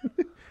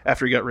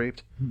after he got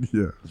raped. his,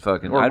 yeah.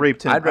 Fucking, Or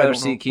raped him. I'd I rather don't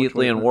see know Keith which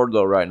Lee way and it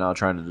Wardlow right now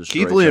trying to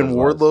destroy Keith Lee and each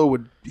other's lives. Wardlow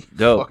would be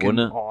Dope, fucking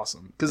wouldn't it?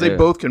 awesome because they Yeah.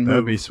 both can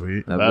That'd move. be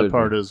sweet. That Bad would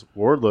part be. is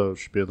Wardlow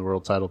should be in the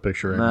world title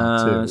picture right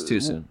Nah, now it's too. too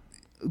soon.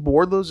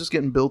 Wardlow's just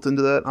getting built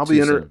into that. I'll Too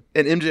be soon.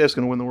 and MJF's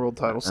going to win the world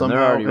title they're somehow.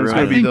 already And it's ruined going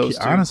I to be think those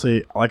two.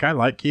 honestly, like I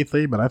like Keith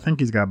Lee, but I think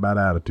he's got bad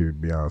attitude.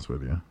 To be honest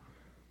with you.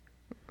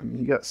 I mean,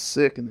 he got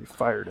sick and they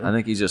fired him. I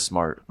think he's just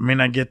smart. I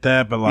mean, I get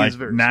that, but like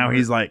very now smart.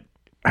 he's like,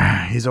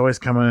 he's always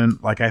coming in.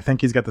 Like I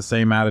think he's got the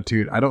same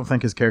attitude. I don't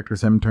think his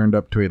character's him turned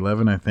up to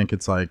 11. I think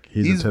it's like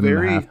he's a 10 and a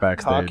very half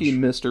backstage, cocky,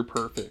 Mr.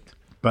 Perfect.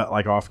 but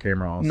like off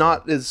camera also.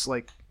 Not as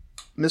like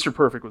Mr.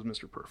 Perfect was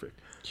Mr. Perfect,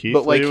 Keith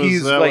but like Lee was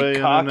he's that way like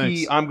in cocky.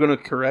 NXT. I'm going to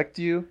correct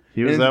you.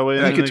 He was And that way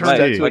in He could NXT. turn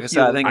that to Like a I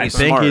said, I heel. think I he's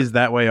think smart. he's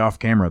that way off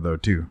camera though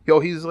too.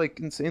 Yo, he's like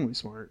insanely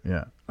smart.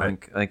 Yeah. I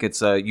think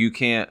it's you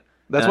can't.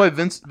 That's why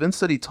Vince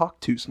said he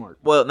talked too smart.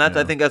 Well, and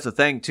I think that's the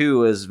thing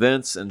too. Is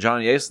Vince and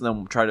Johnny Ace and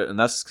them try to, and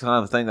that's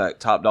kind of the thing that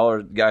Top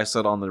Dollar guy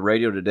said on the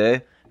radio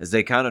today. Is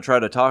they kind of try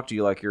to talk to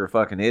you like you're a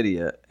fucking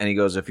idiot, and he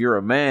goes, if you're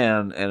a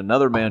man and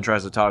another man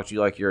tries to talk to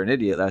you like you're an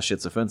idiot, that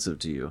shit's offensive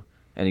to you.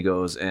 And he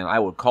goes, and I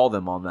would call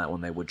them on that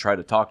when they would try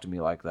to talk to me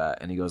like that.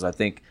 And he goes, I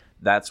think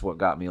that's what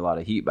got me a lot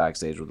of heat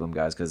backstage with them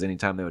guys, because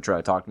anytime they would try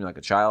to talk to me like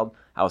a child,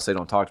 I would say,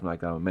 don't talk to me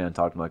like I'm a man,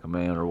 talk to me like a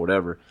man or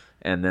whatever.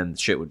 And then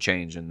shit would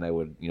change, and they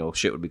would,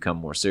 shit would become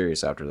more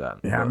serious after that.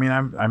 Yeah, But I mean,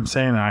 I'm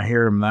saying I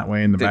hear them that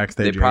way in the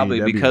backstage. they probably,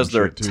 AEW because and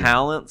their shit, too.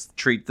 talents,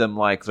 treat them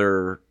like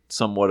they're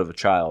somewhat of a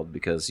child,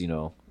 because,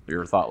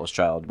 you're a thoughtless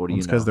child. What do you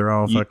It's know? because they're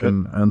all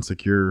fucking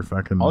insecure.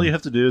 Fucking. All you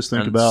have to do is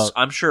think And about.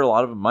 I'm sure a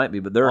lot of them might be,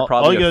 but there are All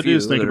probably you gotta a few do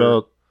is think that are-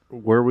 about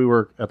where we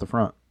were at the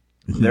front.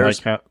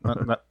 There's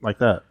Like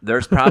that.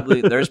 There's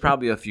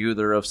probably a few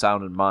that are of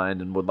sound in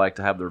mind and would like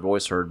to have their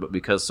voice heard, but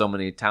because so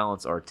many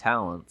talents are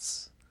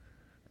talents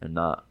and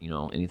not,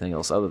 anything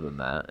else other than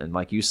that. And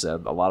like you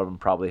said, a lot of them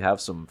probably have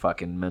some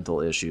fucking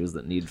mental issues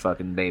that need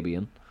fucking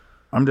babying.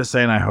 I'm just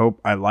saying.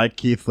 I like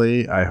Keith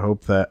Lee. I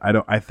hope that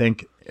I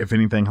think if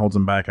anything holds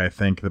him back, I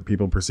think that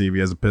people perceive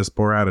he has a piss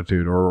poor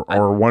attitude, or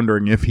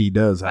wondering if he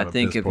does. I Have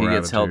think a if piss he poor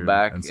gets held attitude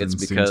back, and it's seen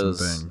some because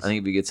things. I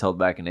think if he gets held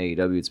back in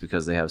AEW, it's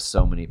because they have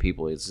so many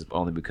people. It's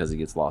only because he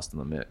gets lost in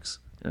the mix.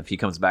 And if he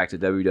comes back to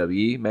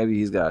WWE, maybe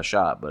he's got a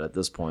shot. But at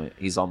this point,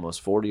 he's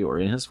almost 40 or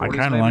in his 40s. I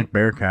kind of like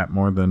Bearcat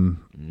more than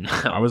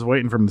I was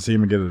waiting for him to see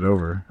him get it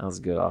over. That was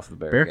good off the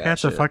Bearcat.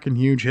 Bearcat's a shit. fucking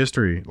huge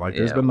history. Like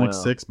there's Yeah, been like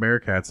well, 6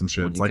 Bearcats and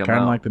shit. when It's you like come kind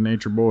of out- like the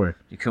Nature Boy.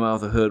 You come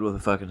out with a hood with a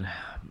fucking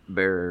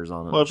barriers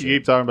on it. Well, and if you shit.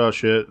 keep talking about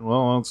shit,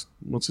 well,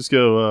 let's just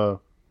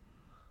go.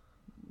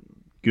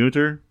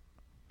 Gunther,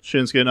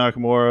 Shinsuke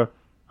Nakamura,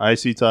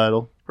 IC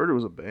title. Heard it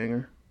was a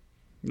banger.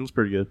 It was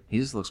pretty good. He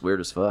just looks weird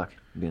as fuck,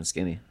 being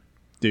skinny.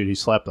 Dude, he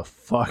slapped the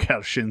fuck out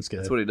of Shinsuke.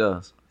 That's what he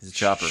does. He's a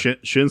chopper.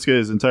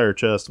 Shinsuke's entire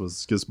chest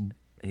was just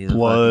He's a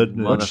blood.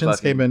 fucking What's Shinsuke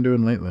motherfucking- been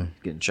doing lately?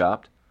 getting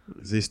chopped.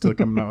 Is he still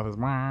coming out with his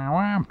wah,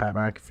 wah, Pat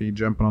McAfee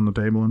jumping on the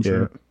table and Yeah.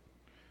 shit?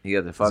 He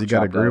got the fuck Has he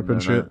got a chopped out group of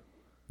and him, shit?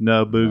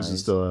 No, Boogs Nice. is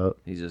still out.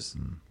 He's just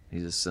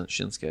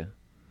Shinsuke.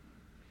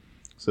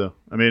 So,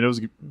 I mean, it was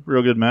a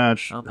real good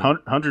match. I don't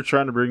think- Hunter's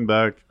trying to bring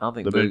back I don't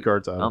think the Boog-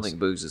 mid-card I don't titles.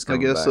 think Boogs is I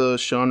coming guess back.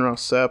 Sean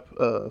Ross Sapp,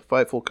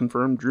 Fightful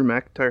confirmed Drew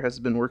McIntyre has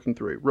been working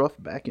through a rough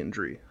back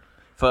injury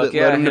Fuck that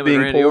yeah, led him him to and being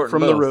Randy pulled Orton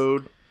from the both.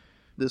 road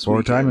this Poor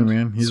weekend. timing,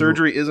 man. He's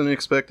Surgery isn't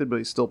expected, but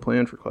he's still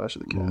planned for Clash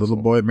of the Castle. Little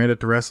boy made it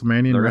to WrestleMania,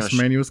 and They're gonna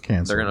WrestleMania was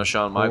canceled. they're gonna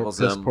Shawn Michaels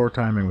Poor, piss him. poor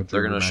timing with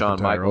They're Drew gonna Shawn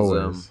McIntyre Michaels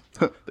always.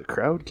 The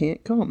crowd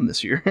can't come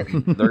this year.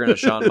 They're gonna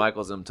Shawn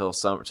Michaels him till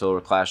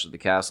Clash of the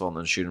Castle, and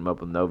then shoot him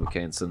up with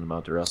Novocaine and send him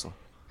out to wrestle.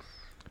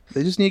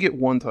 They just need to get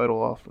one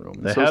title off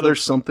Roman. They So had there's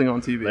him- something on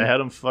TV. They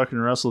had him fucking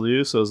wrestle the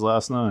Usos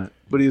last night.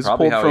 but he was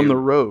Probably pulled how from he- the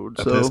road,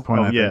 At so this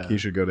point, I yeah. think he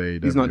should go to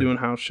AEW. he's not doing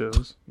house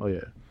shows. Oh yeah,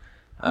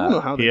 I don't know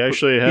how he they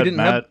actually put, had didn't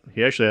Matt. have,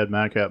 He actually had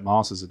Madcap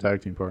Moss as a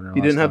tag team partner. he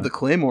didn't last have the night.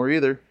 Claymore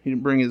either. He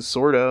didn't bring his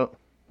sword out,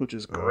 which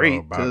is great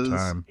about 'cause-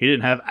 time. He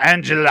didn't have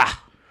Angela.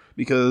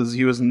 because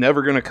he was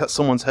never going to cut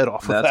someone's head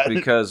off with That's that.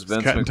 because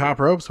Vince Cutting McMahon. top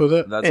ropes with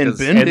it. That's And because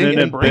bending And then and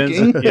it bends.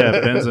 breaking. Yeah,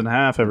 it bends in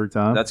half every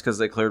time. that's because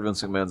they cleared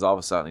Vince McMahon's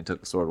office out and he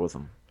took the sword with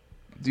him.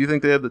 Do you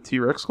think they have the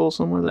T-Rex skull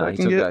somewhere that No, I he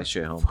can took get? that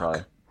shit home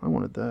probably. I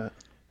wanted that.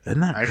 Isn't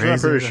that Actually, I'm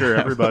crazy? pretty sure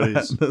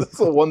everybody's. That's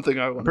the one thing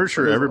I want. I'm pretty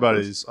sure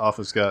everybody's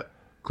office got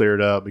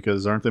cleared out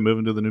because aren't they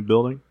moving to the new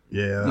building?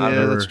 Yeah,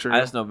 Yeah, that's true.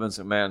 I just know Vince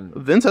McMahon.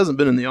 Vince hasn't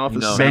been in the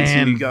office No. since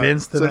Man, he got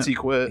Vince didn't- since he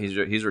quit.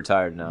 He's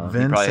retired now. He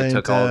Vince probably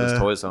took all of his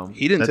ain't, toys home.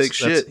 He didn't take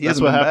shit. He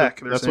hasn't what been happen- back.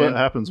 they're That's saying. what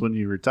happens when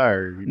you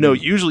retire. No,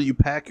 usually you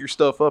pack your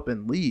stuff up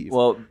and leave.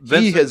 Well, he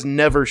Vince, has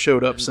never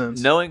showed up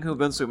since. knowing who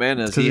Vince McMahon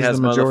is, because he he's has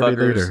the majority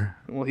motherfuckers. leader.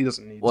 Well, he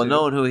doesn't need Well, to.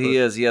 knowing who he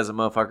but- is, he has a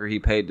motherfucker he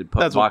paid to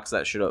That's what- box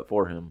that shit up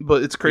for him.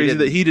 But it's crazy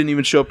didn't- that he didn't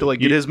even show up to like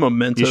get You- his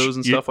mementos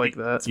and you- stuff like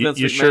that. You, Vince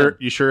you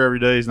McMahon. sure every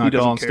day he's He not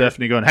doesn't calling care.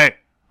 Stephanie going, "Hey,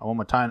 I want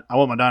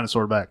my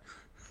dinosaur back."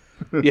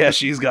 Yeah,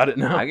 she's got it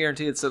now. I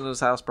guarantee it's in his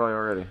house probably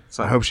already.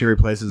 So I hope she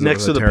replaces it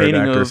Next to with the a painting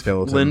pterodactyl of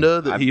skeleton.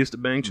 Linda that he used to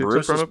bang chicks in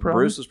Bruce, front is, of.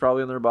 Probably. Bruce is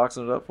probably in there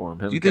boxing it up for him.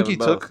 Do you think he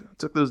took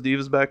those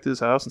divas back to his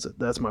house and said,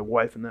 "That's my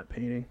wife in that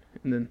painting,"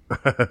 and then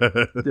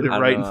did it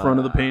right in front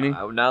of the painting?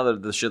 Now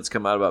that the shit's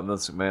come out about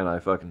Vince McMahon, I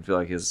fucking feel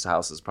like his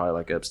house is probably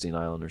like Epstein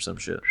Island or some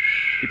shit.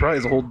 He probably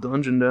has a whole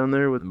dungeon down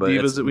there with But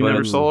it's- divas that we but never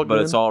it's- saw again.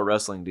 But it's all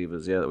wrestling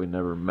divas, yeah, that we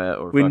never met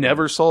or we fucking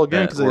never saw again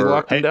met because they or-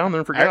 locked him Hey, down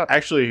there and forgot.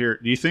 Actually, here,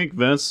 do you think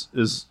Vince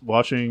is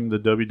watching the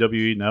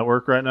WWE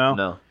Network right now?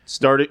 No.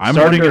 Starting I'm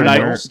starting in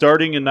wondering where-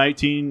 starting in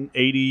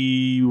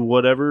 1980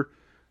 whatever,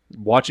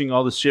 watching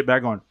all this shit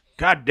back on.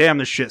 God damn,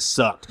 this shit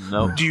sucked.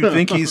 No. Do you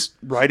think he's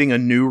writing a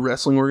new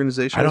wrestling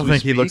organization? I as don't we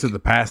think he looks speak? at the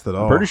past at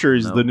all. I'm pretty sure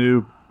he's No. the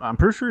new. I'm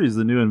pretty sure he's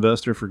the new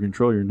investor for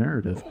Control Your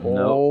Narrative.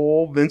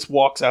 Oh, Vince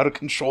walks out of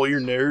Control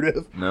Your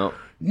Narrative. No.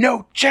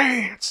 No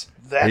chance.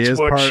 He That's is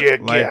what part, you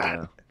like,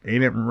 got.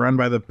 Ain't it run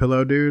by the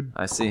pillow dude?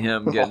 I see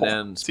him getting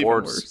in It's even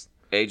worse. sports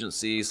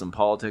agency, some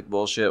politic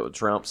bullshit with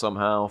Trump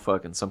somehow,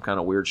 fucking some kind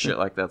of weird shit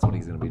like that's what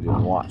he's going to be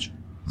doing. Watch.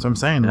 So I'm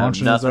saying, It has launching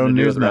his nothing to own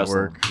do news with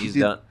wrestling. network. He's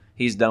done.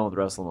 He's done with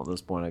wrestling at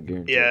this point. I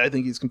guarantee. Yeah, I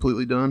think he's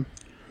completely done.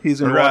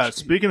 He's All gonna right. watch.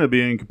 Speaking of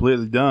being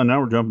completely done,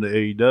 now we're jumping to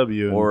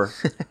AEW.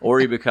 and Or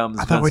he becomes.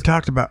 I thought we Vince-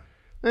 talked about.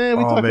 We Oh,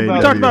 talked baby. about,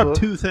 we talked AEW. about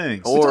two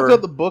things. we talked or-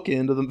 about the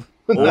bookend of the.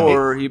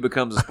 or he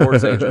becomes a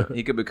sports agent.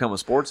 He could become a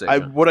sports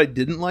agent. What I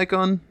didn't like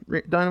on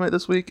Dynamite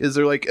this week is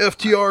they're like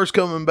FTR's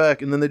coming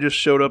back, and then they just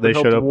showed up They and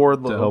helped showed up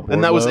Wardlow, to help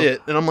and that was Wardlow.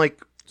 it. And I'm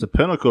like, It's a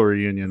Pinnacle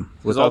reunion.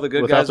 Because all the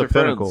good guys are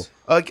Pinnacle.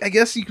 friends. I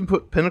guess you can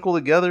put Pinnacle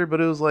together,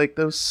 but it was like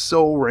that was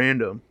so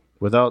random.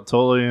 Without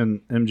Tully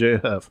and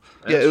MJF.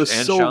 Yeah, it was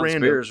and so Sean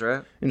random. Spears,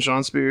 right? And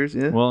Sean Spears,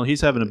 yeah, Well,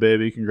 he's having a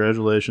baby.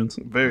 Congratulations.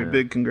 very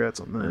big.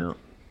 Congrats on that.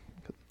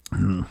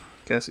 Yeah.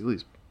 Cassie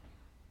Lee's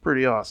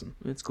pretty awesome.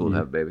 It's cool to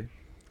have a baby.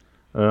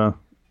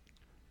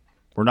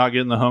 We're not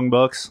getting the Hung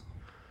Bucks.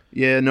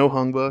 Yeah, no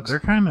hung bucks.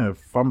 They're kind of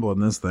fumbling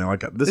this thing.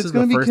 Like this It's is the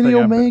gonna be first Kenny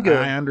thing Omega.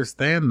 I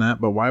understand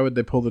that, but why would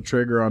they pull the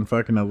trigger on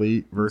fucking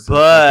Elite versus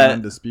But- fucking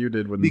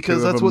Undisputed when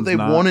Because two of that's what they them's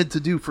not? wanted to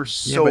do for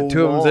so Yeah, but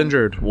two of long. them's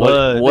injured.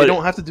 But They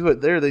don't have to do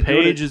it there. They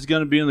Paige do it. is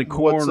going to be in the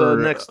What's, corner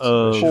next?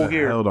 of... Full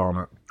Gear. Held on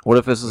it. What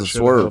if this is a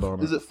Should've held swerve? on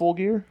Is it Full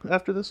Gear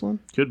after this one?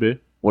 Could be.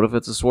 What if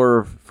it's a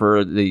swerve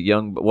for the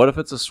young? What if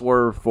it's a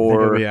swerve Think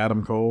it'll for? be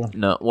Adam Cole.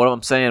 No, what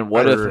I'm saying.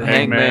 What if Or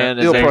Hangman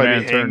is He'll probably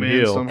Hangman be turned Hangman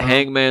heel. somehow.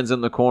 Hangman's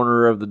in the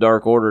corner of the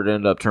Dark Order to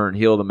end up turning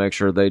heel to make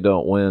sure they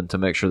don't win, to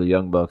make sure the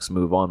Young Bucks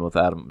move on with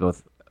Adam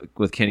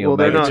with Kenny Well,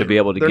 they're Omega not- to be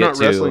able to They're get not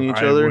wrestling to.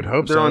 each I other. would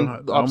hope they're so. on It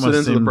opposite almost ends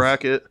of the seems-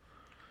 bracket.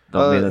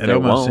 Don't mean that It they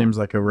almost won't. seems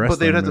like a wrestling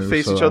they'd have to move,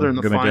 face so each other in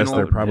I'm the gonna guess final.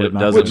 they're probably It not.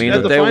 doesn't Which mean at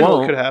that the they final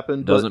won't. could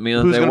happen. Doesn't but mean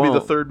that who's they gonna be the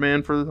won't. third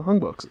man for the Hung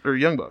Bucks or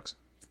Young Bucks?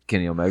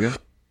 Kenny Omega.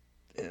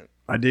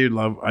 I did.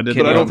 But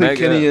Kenny I don't think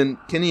Omega.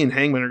 Kenny and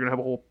Hangman are gonna have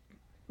a whole.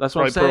 That's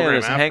what I'm Probably saying. program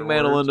Is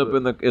Hangman will end up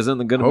afterwards,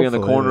 going to be in the Hopefully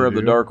corner they of the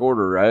do. Dark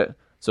Order, right?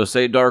 So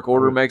say Dark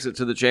Order makes it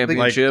to the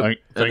championship,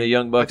 Like- and the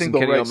Young I Bucks think and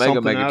they'll Kenny write Omega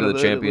something make it out to of the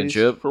it, at least,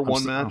 championship. for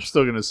one I'm match.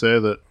 still going to say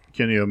that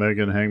Kenny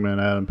Omega and Hangman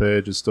Adam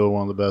Page is still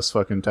one of the best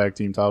fucking tag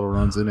team title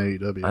runs in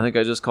AEW. I think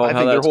I just called I how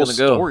think their that's whole going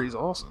to go. story's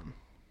awesome.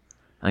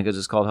 I think I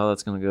just called how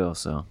that's going to go.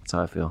 So that's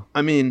how I feel.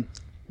 I mean,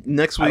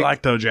 next I week.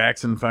 like though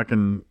Jackson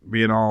fucking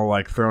being all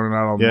like throwing it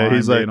out on Yeah, line,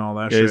 he's like- being all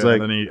that yeah, shit. he's like,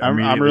 and then he I'm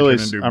immediately really-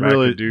 turned into I'm back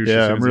really- to douche yeah,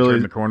 as soon I'm as he really-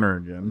 turned the corner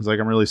again. He's like,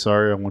 I'm really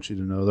sorry. I want you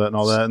to know that and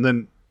all that. And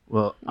then,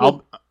 well,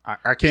 I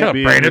can't Shut up,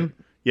 be Brandon.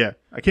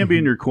 I can't be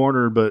in your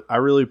corner, but I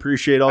really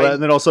appreciate all that. I-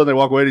 And then all of a sudden they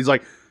walk away and he's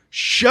like,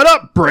 shut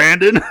up,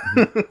 Brandon.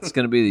 It's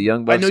going to be the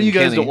Young Bucks. I know you and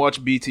guys Kenny. don't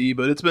watch BT,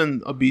 but it's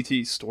been a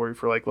BT story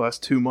for like the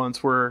last 2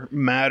 months where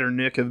Matt or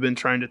Nick have been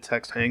trying to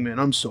text Hangman.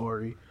 I'm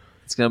sorry.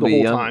 It's going The to be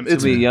whole Young. time.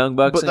 It's going to be Young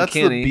Bucks But and that's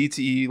Kenny. the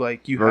BT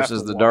like you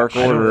versus have to the Dark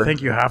watch. I Order. don't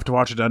think you have to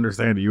watch it to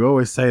understand it. You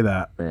always say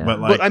that, Yeah. but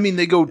like But I mean,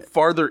 they go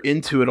farther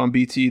into it on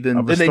BT than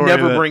Of a and they story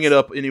never that's- bring it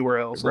up anywhere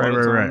else. a lot right, of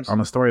right, times. right,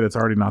 on a story that's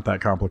already not that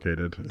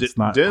complicated. It's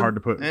not did- hard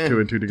to put eh, two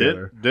and two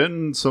together.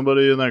 Didn't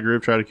somebody in that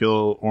group try to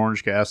kill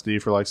Orange Cassidy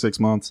for like 6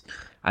 months?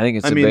 I think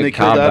it's I a mean, they big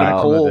killed cop Adam out.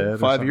 Dead Cole or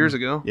 5 years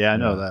something. ago. Yeah, I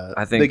know that.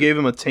 I They think. gave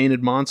him a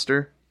tainted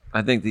monster,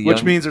 I think the which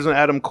young, means there's an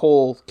Adam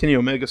Cole Kenny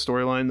Omega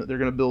storyline that they're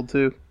going to build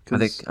too. I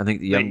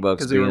think the Young Bucks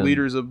because they were being-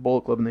 leaders of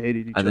Bullet Club and they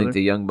hated each I other. think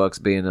the Young Bucks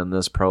being in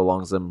this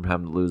prolongs them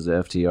having to lose the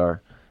FTR.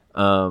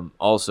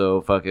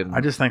 Also, fucking. I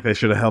just think they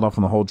should have held off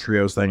on the whole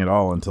trios thing at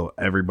all until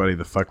everybody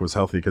the fuck was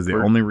healthy. Because the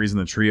only reason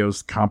the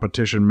trios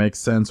competition makes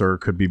sense or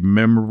could be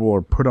memorable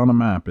or put on a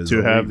map is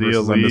To have the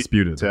versus elite,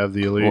 undisputed. to have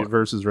the elite Well-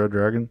 versus Red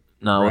Dragon.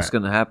 No, what's Right.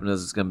 going to happen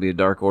is it's going to be a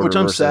Dark Order. Which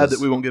I'm versus, sad that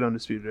we won't get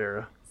Undisputed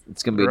Era.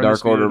 It's going to be or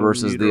Dark Order Undisputed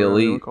versus Elite the or whatever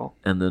they Elite, call.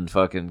 and then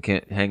fucking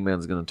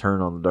Hangman's going to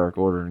turn on the Dark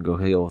Order and go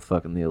heel with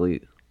fucking the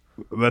Elite.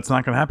 That's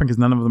not going to happen because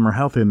none of them are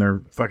healthy and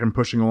they're fucking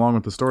pushing along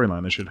with the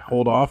storyline. They should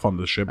hold off on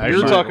this shit. but You're You're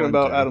they're not talking going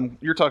about to. Adam.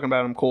 You're talking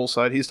about Adam Cole's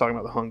side. He's talking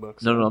about the Hung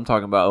Bucks. No, I'm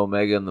talking about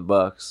Omega and the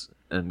Bucks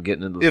and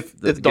getting into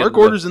If Dark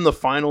Order's in the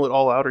final at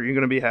All Out, are you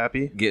going to be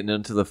happy? getting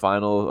into the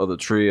final of the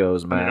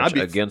trios mean, match I'd be-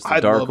 against the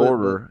I'd Dark love it,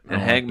 Order, but- and I don't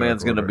like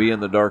Hangman's Dark going to Order. be in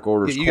the Dark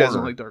Order's Yeah, you corner. guys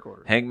don't like Dark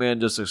Order. Hangman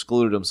just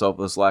excluded himself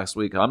this last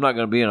week. I'm not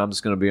going to be in. I'm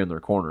just going to be in their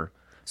corner.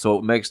 So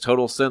it makes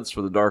total sense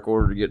for the Dark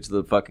Order to get to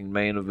the fucking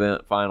main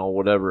event, final,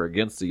 whatever,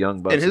 against the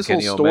Young Bucks And his whole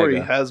Kenny story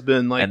Omega. has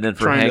been like And then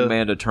for trying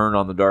Hangman to turn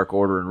on the Dark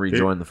Order and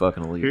rejoin the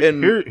fucking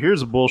Elite.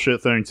 Here's a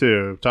bullshit thing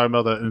too. Talking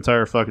about that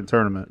entire fucking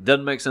tournament.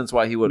 Doesn't make sense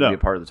why he wouldn't No. be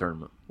a part of the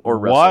tournament or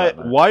wrestle Why? that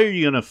match. Why are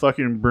you gonna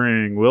fucking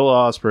bring Will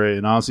Ospreay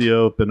and Aussie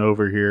Open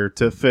over here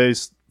to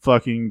face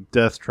fucking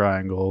Death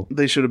Triangle?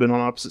 they should have been on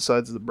opposite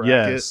sides of the bracket.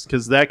 Yes,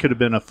 because that could have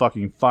been a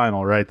fucking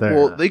final right there.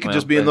 Well, they could Well,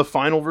 just be in they- the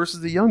final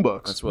versus the Young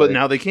Bucks, That's why but they-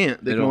 now they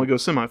can't. They they can only don't-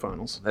 go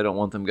semifinals They don't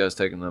want them guys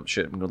taking up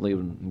shit and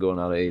leaving and going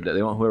out of AEW.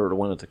 They want whoever to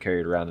win it to carry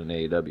it around in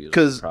AEW.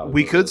 because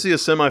we could see a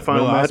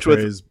semifinal Will match with.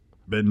 Ospreay's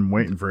been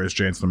waiting for his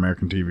chance on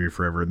American TV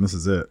forever, and this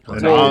is it.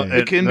 And Well, and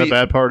it can the be-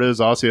 bad part is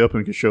Aussie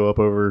Open could show up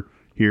over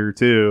here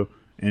too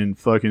and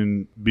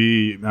fucking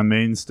be a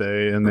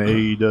mainstay in the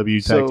AEW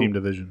tag So- team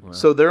division.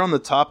 So they're on the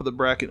top of the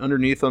bracket.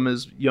 Underneath them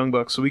is Young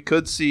Bucks. So we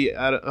could see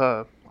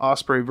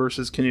Osprey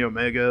versus Kenny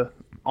Omega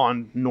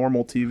on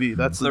normal TV.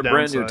 That's the They're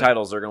brand new downside.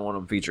 titles. They're going to want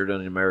them featured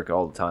in America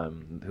all the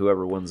time.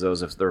 Whoever wins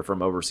those, if they're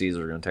from overseas,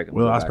 are going to take them.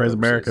 Will back Ospreay's overseas.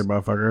 American,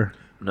 motherfucker.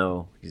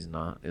 No, he's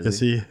not. Is Yes,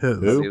 he? he is.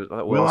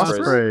 Will Will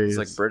Ospreay He's is-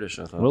 like British.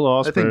 I thought. Will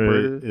I think Ospreay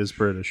British. is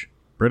British.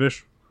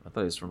 British. I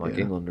thought he was from like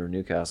Yeah. England or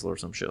Newcastle or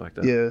some shit like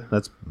that. Yeah.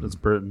 That's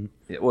Britain.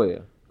 Yeah. Well,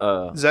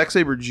 yeah. Zack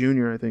Sabre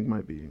Jr. I think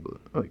might be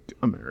like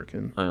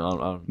American. I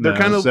don't They're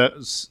kind of-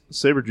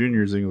 Saber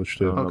Junior is English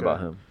too. know Okay.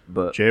 about him,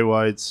 but Jay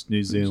White's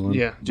New Zealand.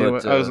 Yeah,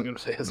 But, I wasn't going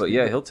to say his but name.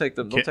 yeah, he'll take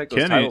them. They'll take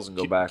those titles and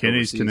go back.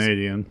 Kenny's overseas.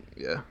 Canadian.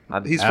 Yeah.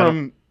 I'd- He's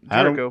Adam- from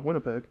Jericho,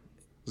 Winnipeg.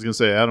 was gonna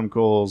say Adam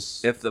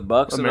Cole's If the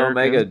Bucks American.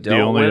 and Omega the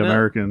don't only win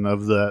American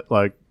of that.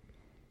 Like,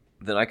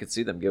 then I could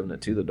see them giving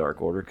it to the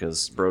Dark Order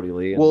because Brody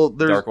Lee. And Well,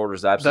 there's- Dark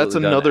Order's absolutely That's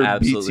another done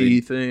absolutely,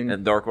 BTE thing.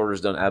 and Dark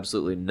Order's done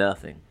absolutely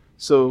nothing.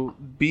 So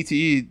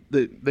BTE,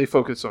 they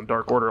focus on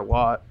Dark Order a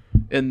lot,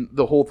 and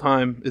the whole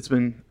time it's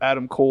been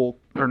Adam Cole,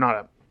 or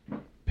not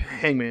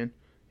Hangman.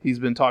 He's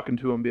been talking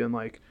to him, being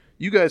like,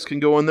 "You guys can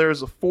go in there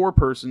as a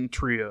 4-person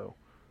trio,"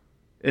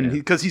 and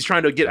because he's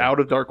trying to get out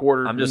of Dark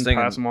Order I'm just and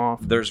thinking pass them off.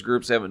 there's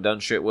groups they haven't done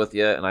shit with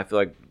yet, and I feel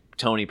like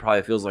Tony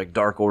probably feels like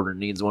Dark Order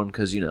needs one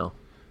because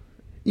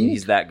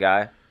he's that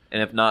guy.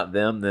 And if not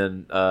them,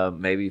 then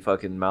maybe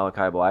fucking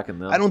Malachi Black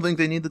and them. I don't think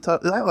they need the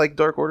top. I like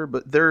Dark Order,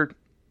 but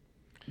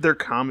they're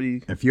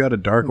comedy. If you had a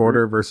Dark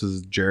Order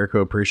versus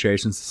Jericho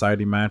Appreciation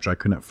Society match, I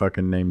couldn't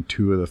fucking name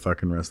 2 of the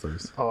fucking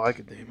wrestlers. Oh, I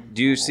could name them.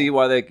 Do you see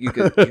why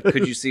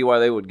could you see why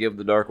they would give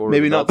the Dark Order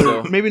Maybe the not.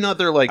 belt, though? Maybe not.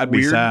 They're like I'd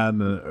weird. be sad.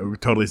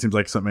 It totally seems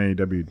like something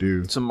AEW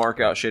do. Some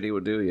mark out shit he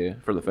would do, yeah,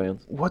 for the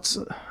fans.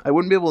 I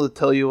wouldn't be able to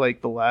tell you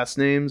like the last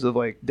names of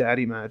like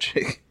Daddy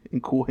Magic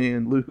and Cool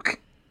Hand Luke,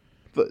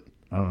 but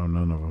I don't know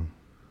none of them.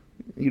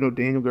 you know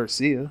Daniel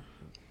Garcia.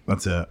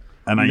 That's it.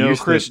 And You I know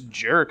used Chris to.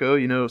 Jericho.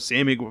 You know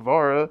Sammy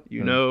Guevara.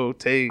 You know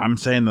Tay. I'm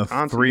saying the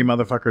Conti. 3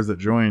 motherfuckers that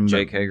joined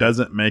Jake that Hager.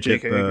 doesn't make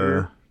Jake it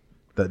Hager.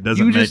 that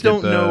doesn't You make just don't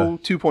it the, know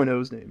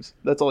 2.0's names.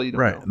 That's all you don't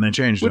right, know. and they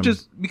changed Which them.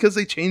 is because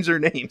they changed their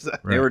names. Right.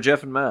 They were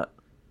Jeff and Matt.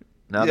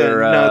 Now Yeah,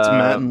 they're now it's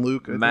Matt and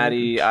Luke, I think.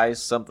 Matty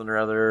Ice something or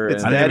other.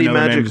 It's I didn't Daddy even know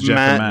their Magic names, Jeff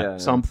Matt, and Matt. Yeah.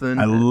 something.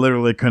 I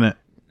literally couldn't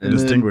and then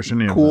distinguish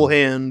any of Cool them.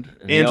 Hand,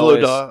 And he Angelo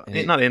always- Doc, and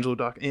he- not Angelo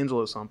Doc,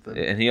 Angelo something.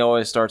 and he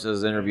always starts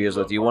his interviews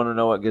with, "You want to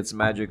know what gets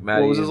Magic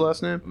Matty?" What was his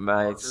last name?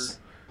 Matt's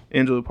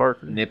Angelo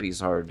Parker. Nippy's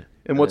hard.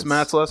 And what's it's-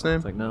 Matt's last name?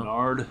 It's like no.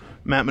 Nard.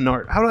 Matt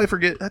Menard. How did I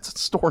forget? That's a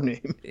store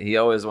name. He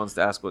always wants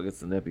to ask what gets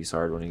the Nippies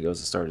hard when he goes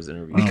to start his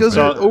interview. Because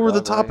Okay. they're over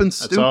the top and It's,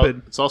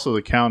 stupid. it's also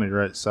the county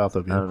right south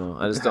of you. I don't know.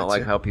 I just don't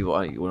like how people.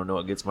 You want to know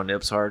what gets my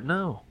nips hard?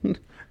 No,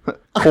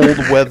 Cold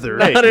weather.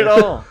 not at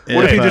all.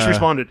 What if he just uh,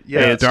 responded? Yeah,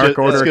 Hey, it's Dark just-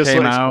 Order it's just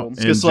came like- out.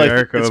 it's in It's just like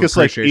Jericho it's just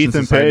like Appreciation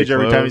Ethan Society Page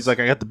every time clothes. he's like,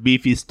 "I got the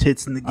beefiest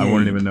tits in the game." I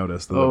wouldn't even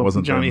notice that it oh,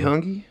 wasn't Johnny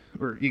them. Hungy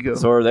or Ego.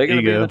 So are they going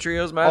to be in Ego. the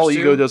trios match? All too?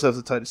 Ego does have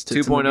the tightest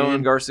tits. 2.0 in the and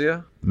game.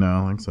 Garcia. No, I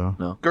don't think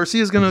so.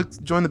 Garcia's gonna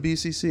join the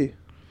BCC.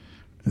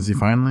 Is he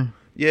finally?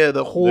 Yeah,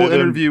 the whole They've been-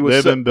 interview was.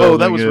 they've been Oh,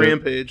 that building was it.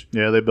 Rampage.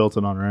 Yeah, they built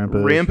it on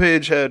Rampage.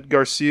 Rampage had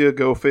Garcia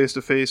go face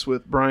to face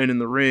with Bryan in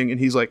the ring, and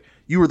he's like,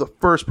 "You were the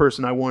first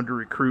person I wanted to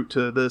recruit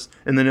to this."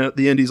 And then at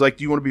the end, he's like,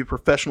 "Do you want to be a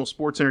professional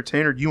sports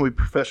entertainer? Or do you want to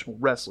be a professional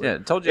wrestler?" Yeah,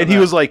 told you. And that. he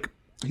was like,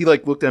 he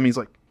like looked at me. He's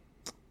like,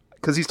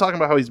 because he's talking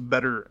about how he's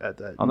better at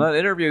that. On that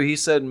interview, he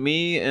said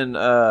me and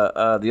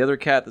the other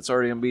cat that's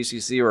already in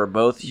BCC were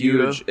both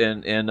huge,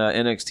 and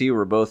NXT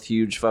were both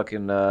huge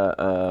fucking.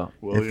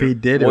 If he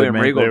did, it would William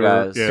make, Regal they were-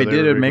 guys. yeah, if he they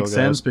did, were it would make Regal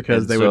sense guys.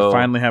 because And they so- would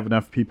finally have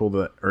enough people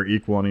that are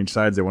equal on each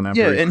side. They wouldn't have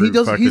Yeah, to recruit and he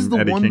does. fucking He's the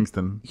Eddie one.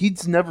 Kingston.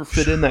 He's never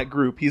fit in that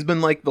group. He's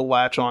been like the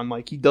latch on.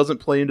 Like he doesn't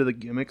play into the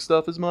gimmick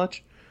stuff as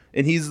much,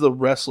 and he's the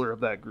wrestler of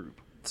that group.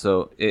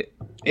 So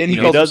And he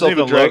He calls doesn't himself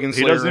the even Dragon look.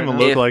 He Slayer doesn't right even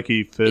now. look like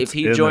he fits. if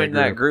he in joined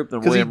that group, then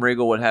 'Cause William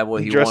Regal would have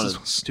what He he dresses wanted.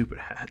 with a stupid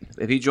hat.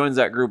 If he joins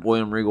that group,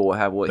 William Regal will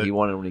have what he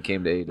wanted when he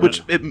came to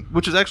AEW.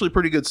 Which is actually a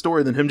pretty good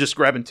story than him just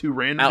grabbing two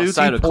random dudes.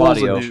 Outside He of pulls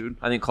Claudio, a dude.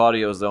 I think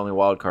Claudio is the only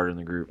wild card in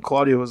the group.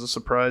 Claudio was a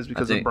surprise I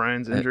because think- of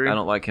Brian's I injury.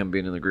 don't like him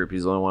being in the group.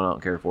 He's the only one I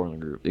don't care for in the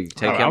group. You could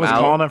take I him was out.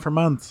 calling it for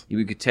months.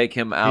 You could take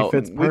him He out.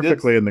 fits we did-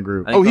 perfectly in the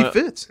group. I Oh, he think-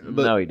 fits.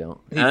 But No, he don't.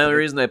 he And the only fit.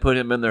 reason they put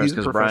him in there is He's a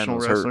because Brian professional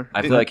was wrestler. hurt.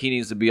 I feel like he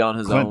needs to be on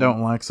his Clint own.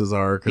 don't like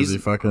Cesaro because He's- he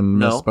fucking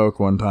no. misspoke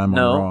one time on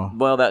No, Raw.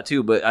 well that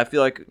too, but I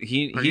feel like Are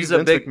he's you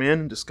a Vince big McMahon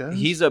in disguise.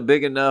 he's a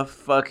big enough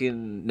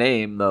fucking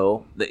name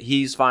though that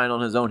he's fine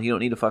on his own. He don't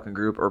need a fucking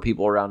group or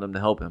people around him to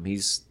help him.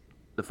 He's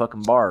the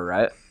fucking bar,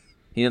 right?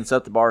 He didn't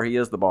set the bar. He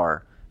is the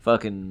bar.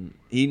 Fucking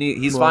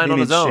he's Well, fine he on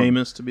his needs own.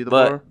 Sheamus to be the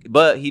bar.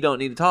 But he don't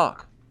need to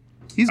talk.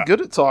 He's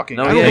good at talking.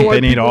 No, I he don't I know think why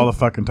they need people- all the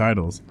fucking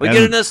titles. We And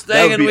get in this That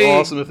thing would and be we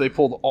awesome if they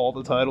pulled all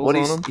the titles What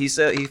on him. he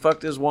said he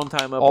fucked his one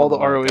time up. All on the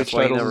mic. ROH That's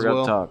why he titles never as got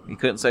well. to talk. He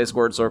couldn't say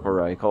squared circle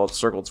right. He called it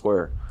circled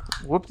square.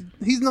 Whoop,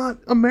 he's not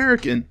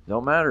American.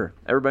 Don't matter.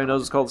 Everybody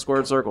knows it's called the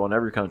squared circle in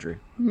every country.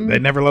 They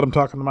never let him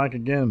talk on the mic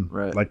again.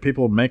 Right. Like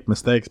people make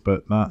mistakes,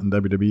 but not in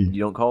WWE.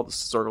 You don't call it the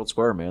circled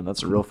square, man.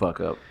 That's a real fuck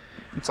up.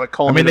 It's like I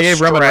calling mean, it they a gave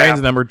Roman strap. Reigns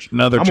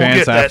another I'm gonna chance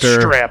get that after.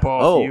 strap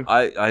off Oh, you.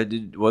 I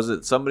did. Was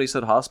it somebody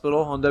said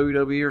hospital on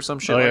WWE or some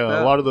shit Oh like yeah,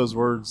 that? a lot of those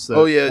words that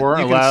Oh, yeah, weren't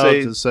you can allowed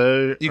say- to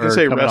say. You can are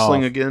say coming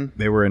wrestling off. again.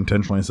 They were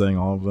intentionally saying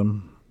all of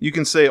them. You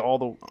can say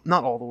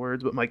not all the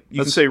words, but like you can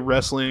That's- say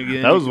wrestling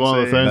again. That was You can one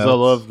of the say- things I That's-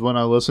 loved when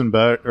I listened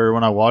back or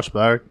when I watched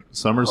back Oh,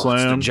 it's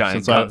SummerSlam. the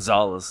giant since I-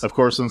 Gonzalez. Of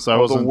course, since I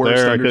All the wasn't worst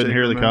there, I couldn't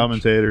hear Undertaker the match.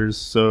 commentators.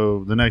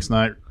 So the next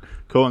night,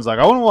 Cohen's like,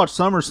 I want to watch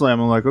SummerSlam.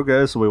 I'm like,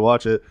 okay, so we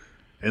watch it.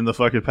 In the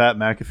fucking Pat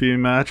McAfee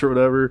match or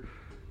whatever,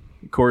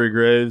 Corey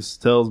Graves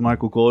tells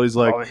Michael Cole, he's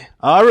like, Oh,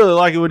 I really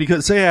like it when he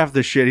couldn't say half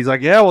this shit. He's like,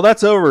 yeah, well,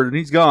 that's over. And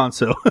he's gone,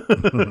 so.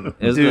 Isn't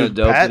it Dude,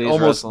 dope Pat that he's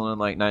almost- wrestling in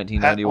like Pat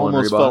 1991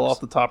 almost Reeboks? fell off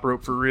the top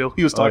rope for real.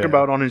 He was talking yeah.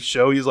 about on his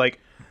show. He's like,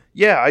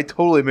 Yeah, I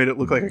totally made it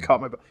look like I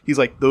caught my belt. He's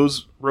like,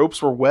 those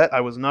ropes were wet.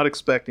 I was not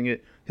expecting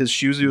it. His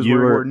shoes he was You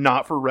wearing were- were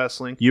not for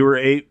wrestling.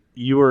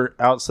 You were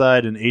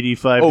outside in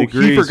 85 Oh, he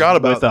degrees forgot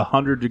about with that.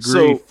 100 degree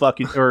So-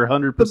 fucking or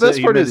 100%. The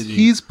best part is humidity.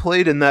 he's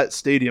played in that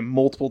stadium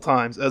multiple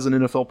times as an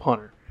NFL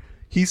punter.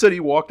 He said he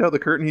walked out the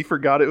curtain, he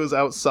forgot it was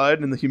outside,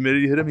 and the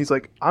humidity hit him. He's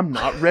like, I'm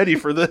not ready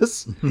for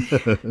this.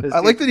 I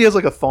like that he has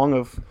like a thong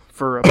of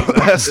fur up his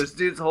ass. This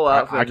dude's whole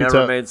outfit I can never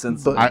tell- made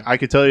sense. but- to me. I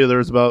could tell you there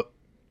was about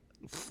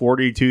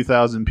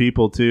 42,000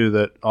 people too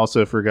that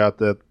also forgot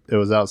that it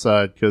was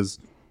outside because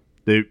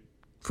they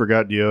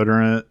forgot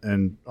deodorant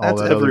and all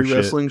That's that every other shit.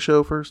 wrestling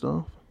show, first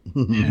off.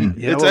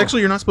 It's actually,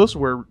 you're not supposed to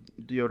wear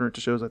deodorant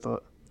to shows, I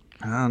thought.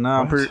 I don't know.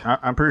 I'm pretty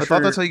I sure.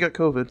 thought that's how you got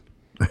COVID.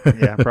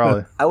 Yeah,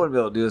 probably. I wouldn't be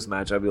able to do this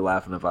match. I'd be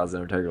laughing if I was the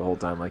Undertaker the whole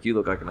time. Like, you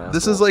look like an asshole.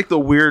 This is like the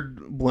weird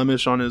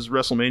blemish on his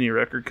WrestleMania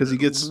record because he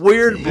gets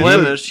weird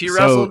blemish. He So-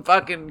 wrestled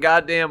fucking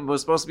goddamn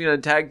was supposed to be in a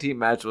tag team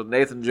match with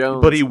Nathan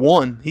Jones. but he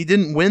won. He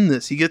didn't win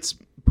this. He gets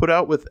put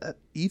out with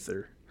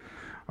Ether.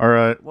 All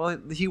right. well,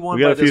 he won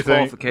We got by a few things. We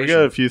disqualification.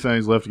 got a few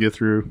things left to get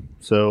through.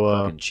 So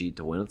Fucking cheat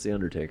to win. It's the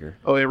Undertaker,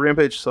 Oh yeah,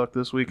 Rampage sucked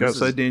this week This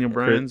outside is- Daniel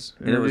Bryan's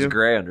and it was interview.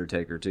 Gray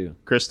Undertaker too.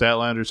 Chris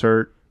Statlander's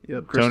hurt.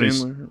 Yep, Chris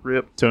Tony's- Sandler,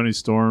 rip. Tony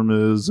Storm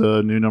is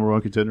new number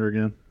one contender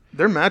again.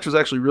 Their match was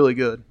actually really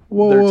good.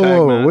 Whoa, Their whoa, tag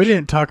whoa. match. We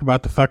didn't talk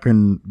about the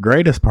fucking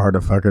greatest part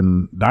of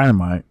fucking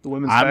Dynamite. The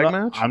women's tag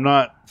match. I'm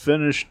not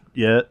finished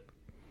yet.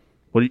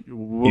 What do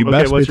you? You okay,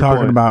 best be what's your talking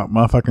point? about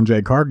motherfucking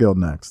Jay Cargill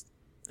next.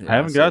 I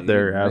haven't got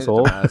there, you made it to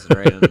asshole. Madison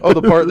Rain. Oh,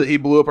 the part that he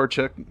blew up our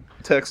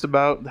text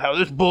about how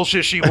this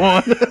bullshit she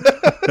won.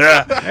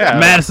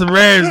 Madison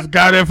Ray's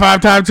goddamn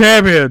 5-time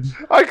champion.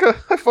 I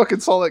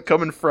fucking saw that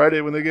coming Friday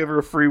when they gave her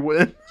a free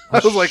win. I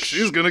was like,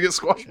 she's gonna get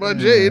squashed by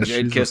Jade.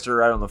 Jade kissed her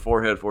right on the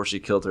forehead before she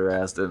killed her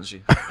ass, didn't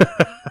she?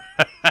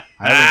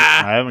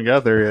 I haven't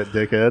got there yet,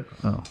 dickhead.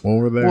 Oh,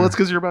 over there. Well, it's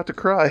because you're about to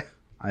cry.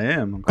 I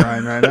am. I'm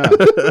crying right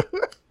now.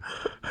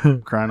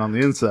 I'm crying on the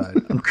inside.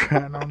 I'm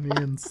crying on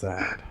the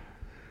inside.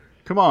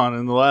 Come on,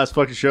 in the last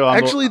fucking show,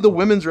 Actually, the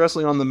women's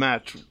wrestling on the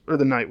match or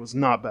the night was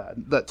not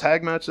bad. That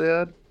tag match they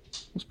had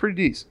was pretty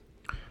decent.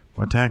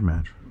 What tag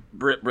match?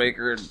 Britt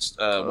Baker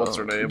and what's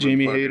her name?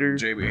 Jamie Fucking Hayter.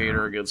 Jamie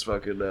Hayter against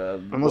fucking.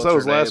 Unless that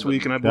was last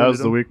week and I that blended was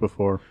the them. week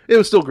before. It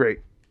was still great.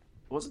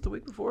 Was it the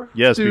week before?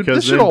 Yes, Dude, because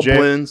this shit then all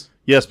blends.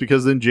 Yes,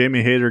 because then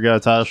Jamie Hayter got a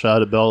title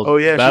shot at Belt. Oh,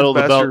 yeah, she Battle of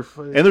the bashed Belt, her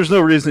face. and there's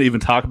no reason to even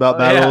talk about Oh,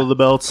 Battle yeah. of the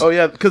Belts. Oh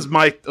yeah, because of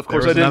course I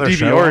was didn't another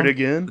show DVR on? it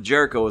again.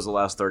 Jericho was the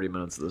last 30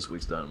 minutes of this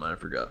week's Dynamite. I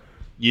forgot.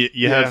 You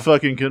Yeah. had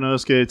fucking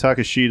Konosuke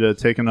Takeshita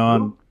taking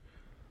on.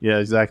 Yeah,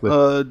 exactly.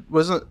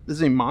 Wasn't is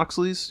he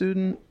Moxley's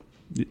student?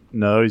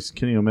 No, he's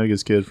Kenny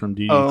Omega's kid from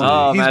DDT.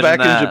 Oh, he's imagine back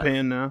that. in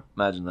Japan now.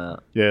 Imagine that.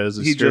 Yeah, his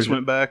He just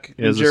went back.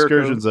 Yeah, his Jericho,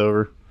 excursion's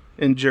over.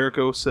 and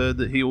Jericho said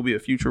that he will be a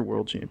future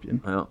world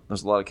champion. Well,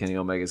 there's a lot of Kenny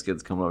Omega's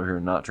kids coming over here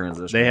and not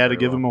transitioning. They had to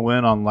give him a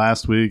win on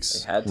last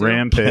week's They had to?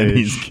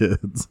 Kenny's Rampage.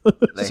 kids.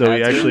 They So he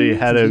had to? actually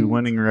had a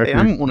winning Hey, record.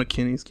 I'm one of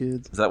Kenny's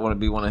kids. Does that want to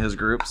be one of his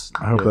groups?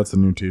 I hope that's a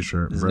new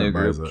T-shirt. His Brett new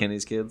buys group, it.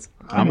 Kenny's Kids?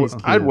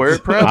 I'd wear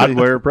it proudly. I'd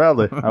wear it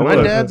proudly. I My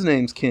would. dad's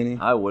name's Kenny.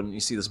 I wouldn't. You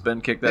see the spin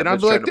kick that And I'd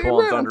bitch be tried like, to pull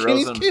on "Damn right, I'm Thunder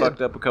Kenny's Rosa and kid."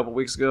 fucked up a couple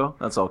weeks ago?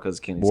 That's all because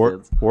Kenny's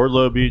Kids.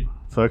 Wardlow beat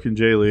fucking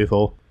Jay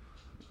Lethal,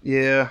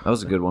 Yeah. That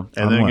was a good one.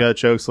 and On then what? got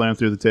choke slammed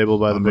through the table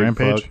by the On big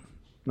Rampage? fuck.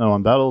 No,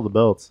 on Battle of the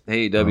Belts.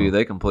 AEW,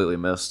 they completely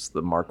missed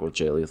the mark with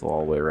Jay Lethal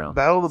all the way around.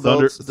 Battle of the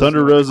Thunder, Belts. doesn't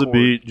Thunder record. Rosa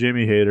beat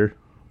Jamie Hayter.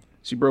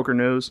 She broke her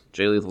nose.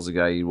 Jay Lethal's a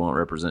guy you won't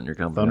represent your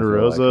company. Thunder I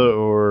feel Rosa like.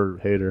 or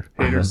Hayter?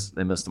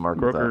 They missed the mark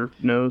Broke with that. her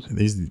nose,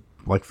 He's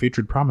like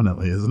featured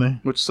prominently, isn't he?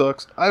 which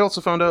sucks. I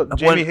also found out Won-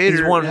 Jamie Hayter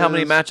he's won how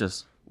many is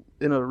matches?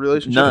 in a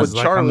relationship None. with He's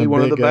like on Charlie, the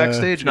one of the big,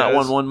 backstage He's not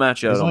guys. won one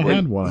match yet. I He's don't only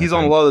had believe. one. I He's on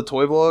a think. lot of the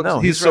toy vlogs. No,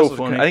 he's so wrestled-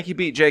 funny. I think he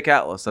beat Jake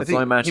Atlas. That's the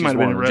only match he he's might have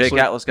been won. a When Jake wrestler.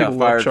 Atlas got People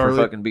love fired for Charlie.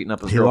 fucking beating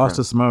up his He girlfriend. lost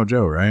to Samoa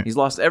Joe, right? He's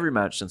lost every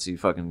match since he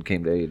fucking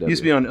came to AEW. He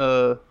used to be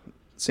on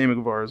Sammy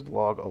Guevara's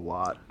vlog a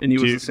lot, and he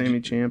was Dude, the Sammy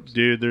champ.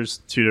 Dude, there's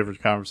two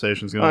different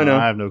conversations going I on. know.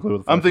 I have no clue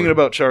what the I'm fuck thinking we're-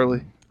 about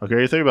Charlie. Okay,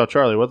 you're thinking about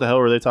Charlie. What the hell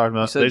were they talking You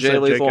about? said They Jay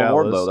Lethal and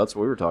Atlas. Wardlow. That's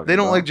what we were talking They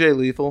don't about. like Jay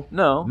Lethal.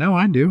 No. No,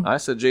 I do. I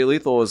said Jay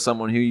Lethal is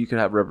someone who you could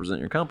have represent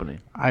your company.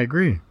 I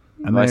agree.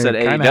 And I they said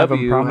kinda have him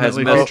AEW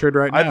prominently has missed- featured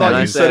right I now. thought And I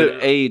you He's- said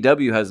said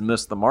AEW has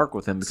missed the mark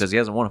with him because he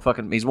hasn't won a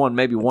fucking. He's won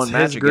maybe one it's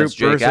match his group against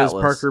Jake versus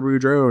Atlas. Parker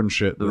Boudreaux and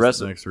shit. The The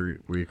rest rest of-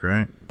 next week,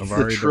 right? The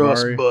Davari,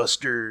 Trust Davari.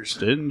 Busters.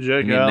 Didn't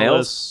Jake You mean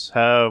Atlas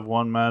have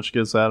one match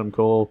against Adam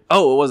Cole?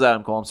 Oh, it was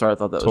Adam Cole. I'm sorry, I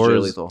thought that was Jay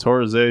Lethal.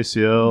 Tore his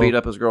ACL. Beat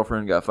up his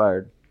girlfriend and got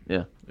fired.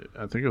 Yeah,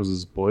 I think it was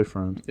his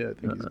boyfriend. Yeah, I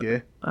think he's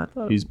gay. I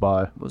thought He's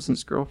bi. it was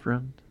his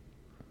girlfriend.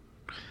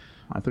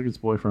 I think it's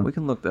boyfriend. We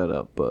can look that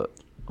up, but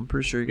I'm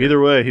pretty sure. He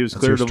Either way, he was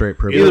That's your cleared. straight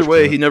privilege. Either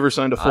way, he never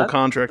signed a full I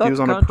contract. thought He was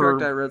the on a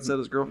contract I per. read said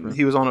his girlfriend.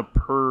 He was on a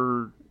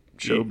per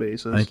show I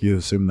basis. I think you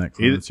assume that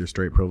Either- it's your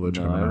straight privilege.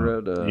 No, coming I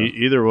out. read.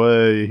 Either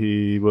way,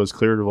 he was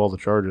cleared of all the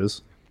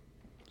charges.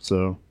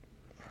 So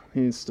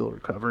He's still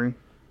recovering.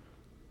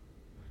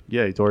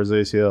 yeah, he tore his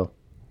ACL.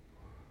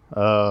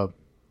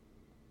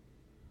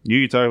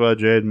 You can talk about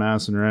Jade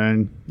Madison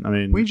Rain. I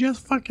mean, We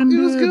just fucking It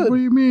was did. good. What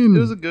do you mean? It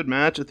was a good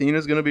match.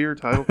 Athena's going to be her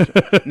title.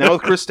 Now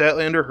with Chris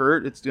Statlander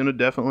hurt, it's going to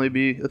definitely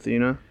be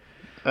Athena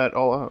at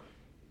All Out.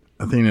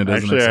 Athena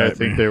doesn't actually, I excite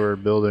think me. they were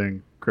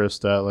building Chris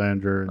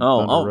Statlander. And Oh,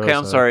 Thunder okay. I'm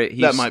Rosa. sorry.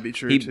 That might be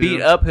true, He too.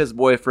 beat up his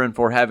boyfriend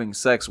for having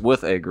sex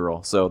with a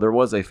girl, so there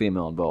was a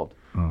female involved.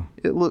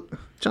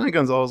 Johnny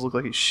Gonzalez looked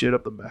like he shit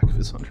up the back of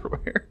his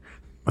underwear.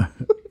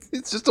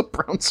 It's just a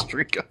brown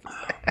streak up his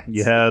ass.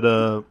 You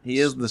had He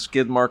is the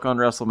skid mark on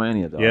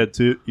WrestleMania, though.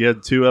 you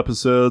had two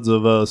episodes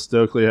of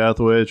Stokely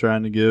Hathaway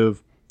trying to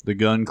give the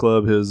Gun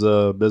Club his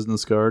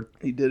business card.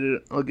 He did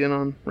it again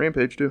on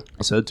Rampage too.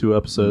 I said 2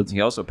 episodes. He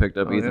also picked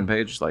up Oh, Ethan yeah.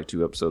 Page like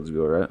 2 episodes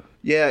ago, right?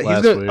 Yeah, he's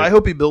Last gonna. week. I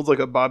hope he builds like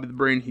a Bobby the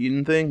Brain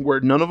Heenan thing where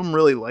none of them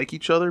really like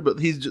each other, but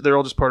they're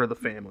all just part of the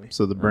family.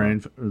 So the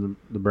brain, or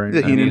the brain. The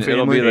I mean, Heenan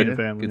it'll be family, the, yeah.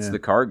 family, it's yeah. the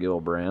Cargill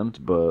brand,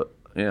 but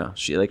yeah,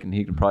 he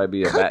can probably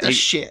be a Cut the he,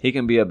 shit. he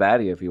can be a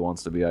baddie if he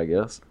wants to be, I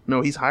guess.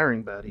 No, he's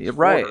hiring baddies. Yeah, for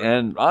right, her.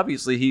 and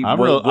obviously he I'm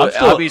would, real- I'm would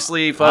still-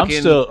 obviously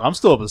fucking. I'm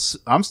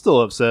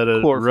still upset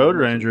at Chloroform Road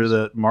messages. Ranger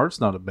that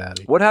Mark's not a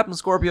baddie. What happened to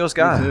Scorpio Me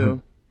Sky?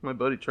 too. My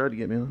buddy tried to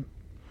get me on.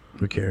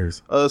 Who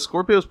cares?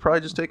 Scorpio's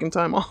probably just taking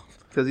time off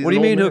because he's. What do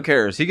you an mean? old Who man.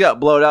 cares? He got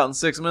blowed out in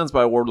 6 minutes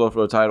by Wardlow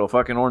for the title.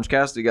 Fucking Orange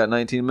Cassidy got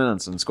 19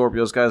 minutes, and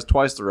Scorpio Sky is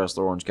twice the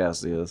wrestler Orange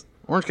Cassidy is.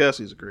 Orange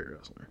Cassidy's a great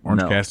wrestler.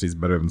 Orange No. Cassidy's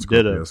better than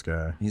Ditto. Scorpio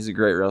Sky. He's a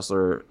great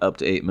wrestler up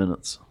to 8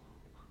 minutes.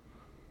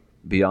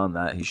 Beyond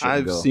that, he shouldn't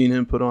I've go seen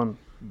him put on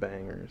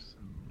bangers.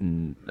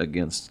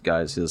 against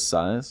guys his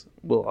size.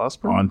 Will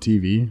Ospreay? On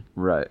TV.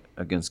 Right.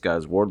 Against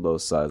guys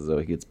Wardlow's size, though,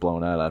 he gets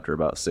blown out after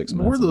about 6 minutes. and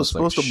Wardlow's looks like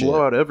supposed to shit.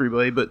 blow out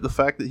everybody, but the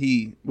fact that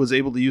he was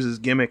able to use his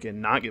gimmick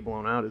and not get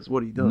blown out is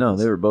what he does. No,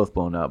 they were both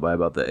blown out by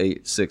about the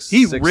 6,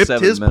 He 6, ripped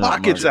 7 his minute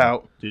pockets mark.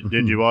 out.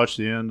 Did you watch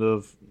the end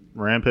of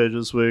Rampage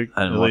this week?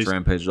 I didn't At watch least-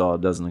 Rampage at all.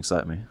 It doesn't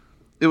excite me.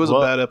 It was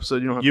Well, a bad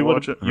episode. You don't have you to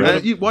watch would've- it. you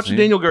would've- You watch See?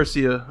 Daniel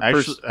Garcia.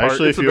 first part.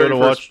 Actually, It's if the you would very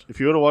have first-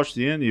 watched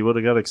the end, you would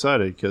have got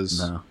excited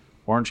because No.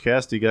 Orange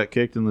Cassidy got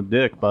kicked in the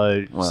dick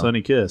by Well.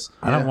 Sonny Kiss.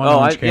 I don't want Oh,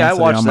 Orange I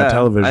Cassidy watched on my that.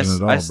 television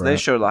at all, They bro.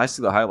 showed. I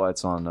see the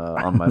highlights on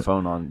my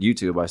phone on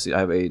YouTube. I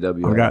have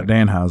AEW. I got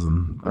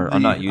Danhausen. or not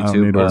I don't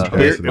YouTube. need Orange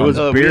Cassidy. It was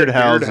we had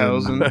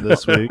Beardhausen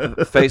this week.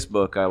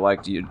 Facebook. I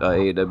liked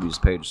AEW's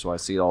page, so I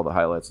see all the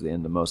highlights at the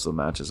end of most of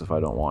the matches if I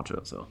don't watch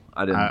it. So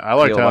I didn't. I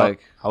liked feel how like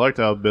I liked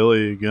how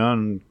Billy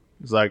Gunn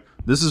is like,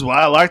 this is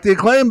why I like the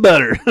Acclaim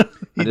better.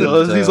 He didn't,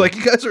 does. He's uh, like,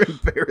 you guys are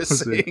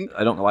embarrassing.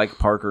 I don't like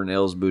Parker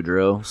Nails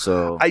Boudreaux.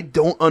 So I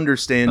don't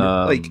understand it.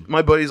 Um, Like,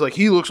 my buddy's like,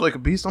 he looks like a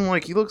beast. I'm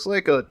like, he looks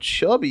like a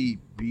chubby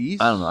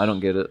beast. I don't know. I don't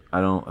get it. I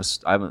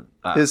haven't.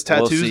 His we'll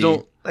tattoos see.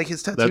 don't. Like,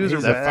 his tattoos are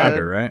He's a bad.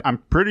 fighter, right? I'm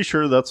pretty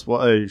sure that's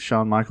why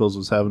Shawn Michaels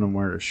was having him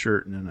wear a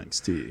shirt in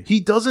NXT. He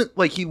doesn't,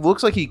 like, he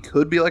looks like he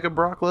could be like a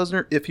Brock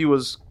Lesnar if he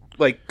was,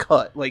 like,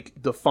 cut, like,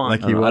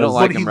 defined. Like he I was. don't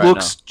like but he him right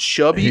looks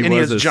chubby and he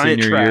has a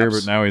giant senior year,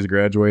 traps. but now he's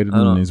graduated I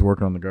don't- and he's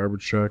working on the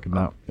garbage truck and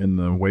not in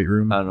the weight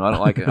room. I don't know. I don't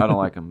like it. I don't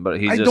like him. But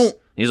he's I just. don't-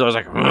 He's always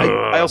like.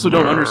 I also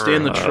don't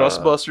understand the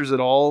Trust Busters at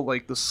all.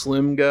 Like the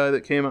slim guy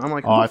that came out. I'm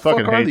like, who Oh, the I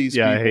fucking fuck are hate. these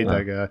Yeah, people? I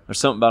hate that guy. There's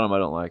something about him I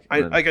don't like.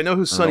 I know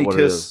who Sonny what it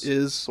Kiss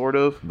is, sort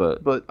of,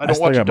 But I I don't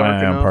still watch got Dark my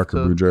eye on enough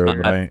Parker to-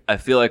 Boudreaux, but I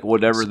feel like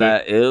whatever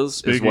that is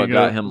speaking what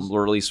got of- him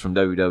released from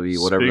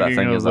WWE. Whatever that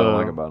thing is, I don't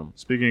like about him.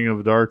 Speaking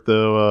of Dark,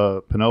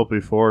 though,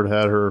 Penelope Ford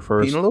had her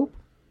first. Penelope?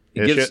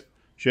 Yeah, He gives-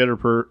 she had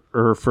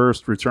her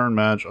first return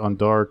match on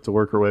Dark to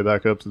work her way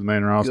back up to the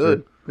main roster.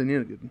 Good. They need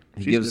a good.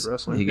 He She's gives a good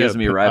wrestler. he gives Yeah,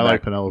 me I Ryback.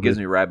 like Penelope. Gives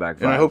me Ryback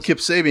vibes. And I hope Kip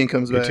Sabian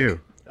comes me back. too.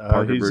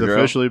 Parker He's Boudreaux?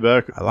 officially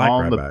back I like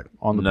on Ryback.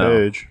 the No.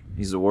 page.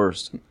 He's the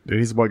worst. Dude,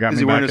 he's what got Is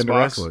me he wearing back his into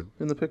box wrestling.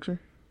 in the picture?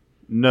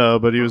 No,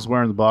 but he was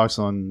wearing the box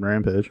on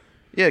Rampage.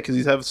 Yeah, because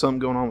he's having something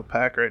going on with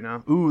Pac right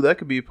now. Ooh, that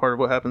could be part of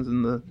what happens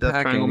in the Death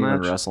Pac ain't Triangle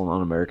even match. wrestling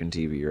on American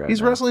TV right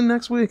He's now. wrestling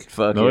next week.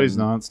 Fucking, No, he's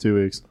not. It's 2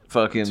 weeks.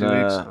 Fucking. 2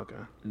 weeks. Okay.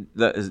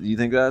 That is, you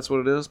think that's what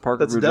it is?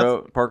 Parker That's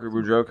Boudreaux. Parker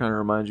Boudreaux kind of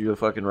reminds you of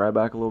fucking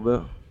Ryback a little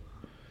bit.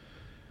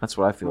 That's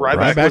what I feel.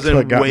 Ryback Ryback's was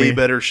what in got way me.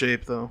 better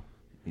shape though.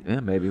 Yeah,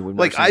 maybe. We've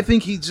Like never I seen-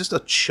 think he's just a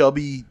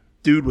chubby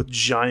dude with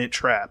giant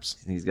traps.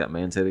 he's got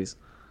man titties.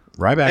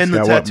 Ryback's And the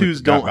got tattoos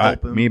what don't got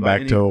help him me by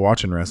back any- to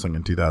watching wrestling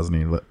in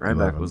 2011.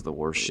 Ryback was the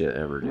worst shit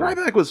ever. Dude.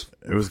 Ryback was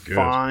It was good.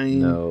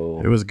 fine.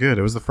 No, It was good.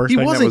 It was the first He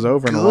thing that wasn't was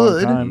over in a long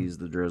good. time. he's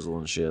the drizzle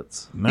and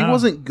shits. He No.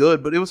 wasn't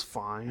good, but it was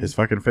fine. His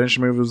fucking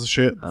finishing move was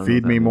shit. I don't know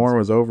Feed what Me that More means.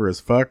 was over as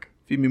fuck.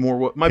 Feed me more.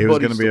 What my He was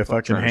buddy going to be a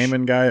fucking trash.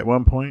 Heyman guy at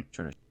one point.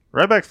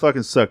 Ryback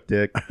fucking sucked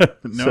dick.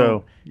 No,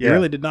 So, he yeah.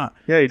 really did not.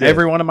 Yeah, he did.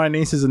 Every one of my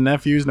nieces and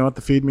nephews know what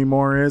the Feed Me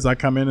More is. I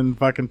come in and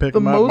fucking pick The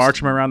them up, most- march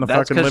them around the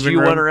That's fucking because living you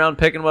room. went around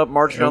picking him up,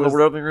 marching It around was- the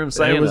living room,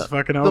 saying it was it.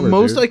 fucking The over.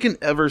 most dude. I can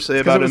ever say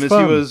 'cause about it him was is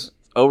fun. he was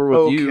Over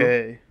with you.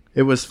 okay.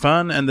 It was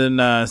fun, and then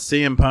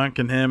CM Punk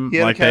and him, He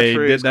had a like they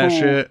catchphrase, did that cool.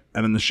 shit,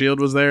 and then the Shield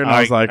was there, and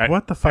I was like,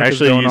 "What the fuck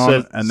actually, is going you on?"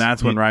 said- And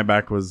that's when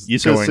Ryback was You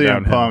said going CM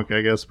downhill. Punk.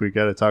 I guess we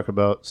got to talk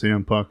about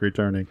CM Punk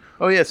returning.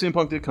 Oh yeah, CM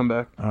Punk did come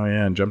back. Oh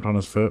yeah, and jumped on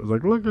his foot. Was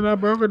like, "Look at that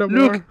broken up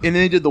Look, boy." and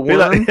then he did the Be worm.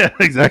 like- yeah,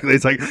 exactly.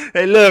 It's like,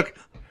 hey, look,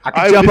 I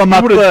could jump on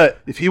my foot.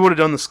 If he would have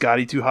done the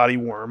Scotty Too Hottie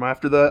worm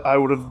after that, I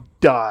would have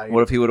died.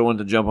 What if he would have wanted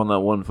to jump on that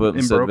one foot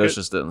and said broke it?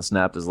 vicious it and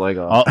snapped his leg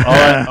off? All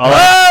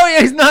Oh,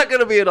 yeah, he's not going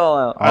to be at all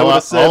out. I would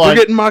have said, we're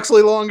getting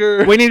Moxley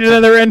longer. We need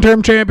another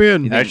interim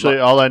champion Actually,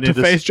 all I need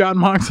to face John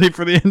Moxley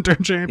for the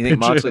interim championship. You think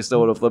Moxley still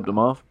would have flipped him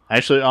off?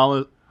 Actually,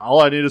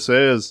 all I need to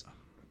say is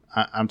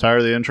I'm tired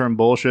of the interim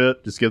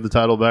bullshit. Just give the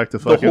title back to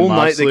The fucking whole night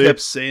Moxley. they kept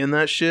saying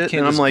that shit, can't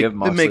and I'm just like, give it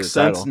Moxley makes the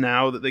sense title.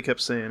 now that they kept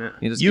saying it.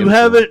 just You give it to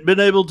him. haven't been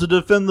able to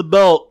defend the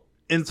belt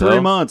in 3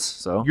 So? months.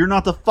 So? You're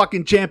not the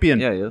fucking champion.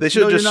 Yeah, he is. They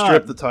should have No, just you're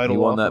stripped not. the title He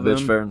won off that of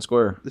bitch him. fair and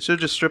square. They should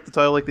have just stripped the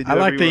title like they do. I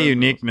like the everywhere.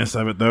 uniqueness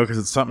of it though, because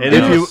it's something. And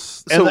if you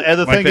else. and the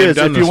like thing they've is,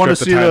 done if to you want to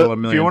strip see the title a if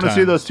you million want to see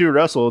times. those two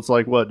wrestle, it's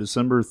like what,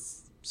 December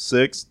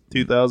 6th,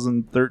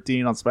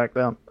 2013 on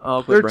SmackDown.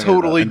 Oh, quit They're bringing it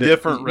up. totally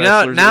different Now,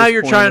 wrestlers. now at this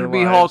you're point trying in to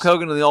their be Hulk lives.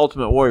 Hogan and the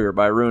Ultimate Warrior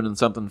by ruining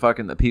something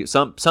fucking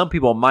that some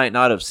people might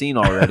not have seen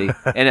already,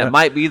 and it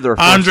might be their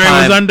first Andre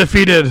time. was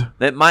undefeated.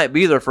 It might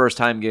be their first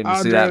time getting to see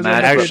Andre that was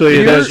match. undefeated. Actually, but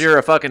because it is. you're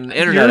a fucking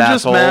internet You're just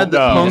asshole, mad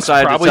that you Punk's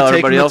decided to probably tell taking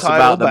everybody the else title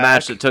about the back.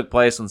 match that took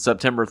place on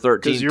September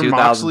 13, 'Cause you're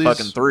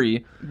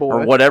 2003, boy.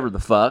 or whatever the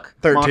fuck.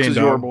 13, Mox is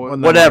dog. your boy.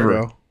 Wasn't that long Whatever.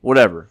 ago?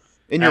 Whatever.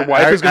 And your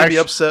wife is going to be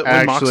upset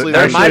when Moxley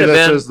There loses. might have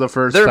this been is the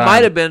first there time.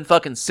 might have been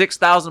fucking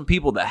 6,000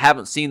 people that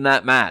haven't seen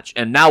that match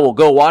and now will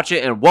go watch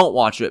it and won't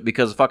watch it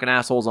because of fucking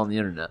assholes on the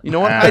internet. You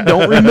know what? I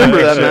don't remember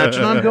that match,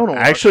 and I'm going to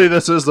watch Actually,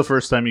 this is the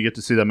first time you get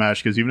to see that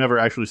match because you've never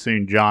actually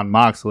seen John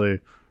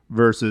Moxley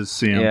versus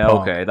CM Yeah,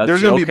 Punk. okay. That's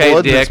There's gonna be okay,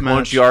 blood in Dick. this Once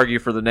match. you argue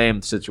for the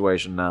name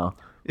situation now.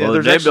 Yeah, Well, the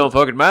there's name actually- don't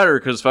fucking matter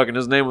because fucking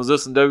his name was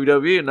this in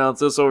WWE and now it's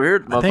this over here.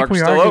 The I think motherfucker's we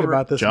still argued over.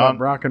 about this John- about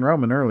Brock and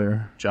Roman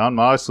earlier. John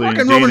Moxley Brock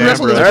and and Dean Roman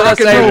wrestled Ambrose. They're the Brock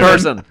and same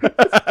Roman.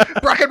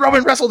 person. Brock and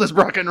Roman wrestled as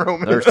Brock and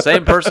Roman. They're the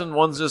same person.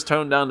 One's just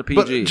toned down to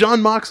But PG.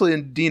 John Moxley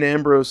and Dean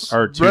Ambrose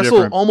Are two wrestle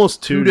different-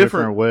 almost two two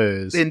different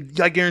ways. And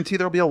I guarantee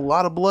there'll be a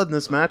lot of blood in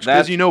this match That-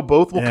 because you know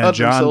both will Yeah, cut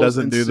John themselves.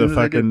 doesn't as do soon the as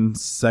they get- fucking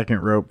second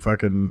rope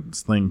fucking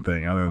sling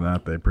thing. Other than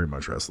that, they pretty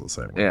much wrestle the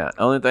same way. yeah,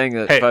 only thing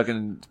that Hey,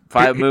 fucking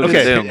 5 moves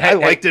okay, to him. I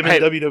liked him hey,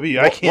 in WWE.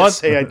 I can't what-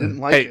 say I didn't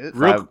like hey, it.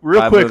 real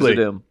Five moves quickly,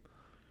 to him.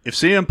 if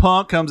CM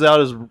Punk comes out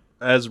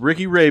as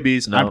Ricky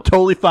Rabies, No. I'm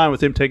totally fine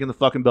with him taking the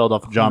fucking belt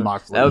off of John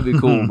Moxley. That would be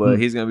cool, but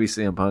he's gonna be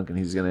CM Punk and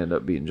he's gonna end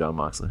up beating John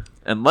Moxley,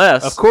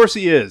 unless, Of course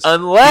he is.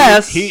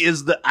 unless he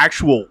is the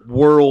actual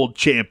world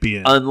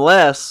champion.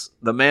 unless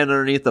the man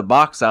underneath the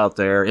box out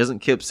there isn't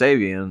Kip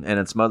Sabian and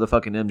it's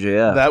motherfucking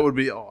MJF, That would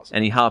be awesome.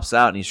 and he hops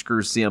out and he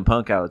screws CM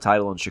Punk out of the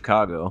title in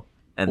Chicago,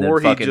 and Or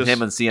then he fucking just-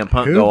 him and CM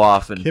Punk Who? go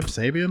off and Kip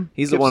Sabian?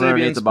 he's the Kip one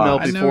underneath Sabian's the box.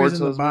 smelled I know before he's it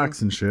in the says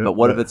box and shit. But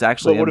what if it's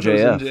actually But what if it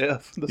was MJF?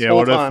 MJF this yeah, whole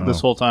what time? if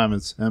this whole time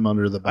it's him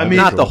under the box? I mean-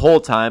 Not the whole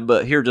time,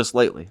 but here just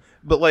lately.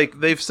 But like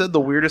they've said, the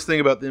weirdest thing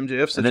about the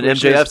MJF And situation, then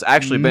MJF's is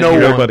actually been no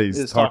here. one Nobody's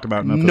is talked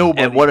about nothing.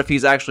 Nobody. And what if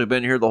he's actually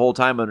been here the whole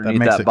time underneath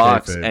makes that it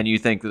box, kayfabe. and you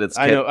think that it's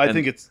I Kip? know. I and-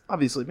 think it's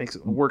obviously makes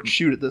it a work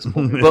shoot at this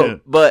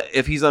point. But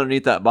if he's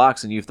underneath that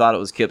box and you thought it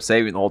was Kip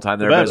Sabian the whole time,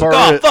 The everybody's bad like,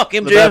 part "Oh is- fuck, the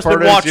bad MJF's part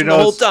been is, watching you the know,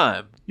 whole it's-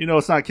 time." You know,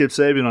 it's not Kip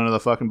Sabian under the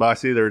fucking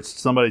box either. It's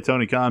somebody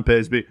Tony Khan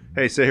pays.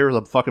 Hey, say here's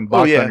a fucking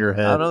box yeah. on your I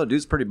head. don't know. The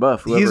dude's pretty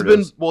buff. he's whoever it been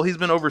is. he's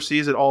been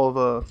overseas at all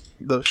of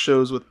the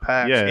shows with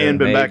PAX Yeah, and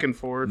been maybe- back and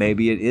forth.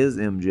 Maybe it is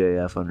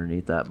MJF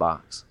underneath that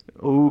box.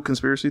 Oh,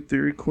 conspiracy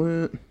theory,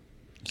 Clint.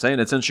 I'm saying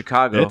it's in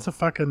Chicago. It's a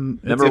fucking.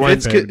 Remember it's when- a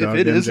If kayfabe, dog,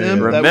 it is MJF. him,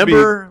 that would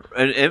remember,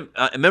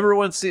 remember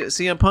when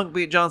CM Punk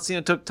beat John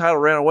Cena, took the title,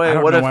 ran away. I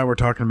don't What know if? why we're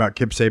talking about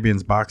Kip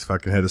Sabian's box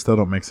fucking head. It still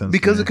don't make sense.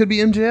 Because to it me. could be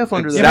MJF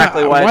under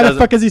Exactly that. why it Why the doesn't-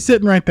 fuck is he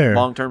sitting right there?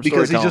 Long-term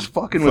Because he's storytelling. just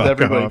fucking with Fuck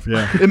everybody. off,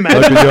 yeah.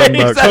 Imagine Young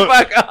He Bucks. said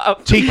fuck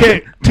off.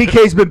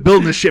 TK's been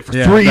building this shit for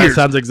Yeah, 3 that years.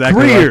 sounds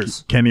exactly 3 like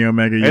years. Kenny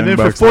Omega, Young And then,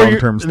 Bucks, for 4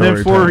 long-term years, and then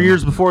 4 storytelling.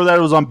 years before that,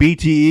 it was on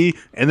BTE.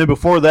 And then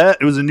before that,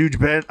 it was in New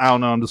Japan. I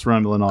don't know. I'm just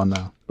rambling on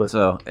now. But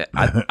So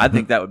I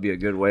think that would be a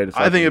good way to.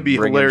 I think it'd be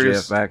bring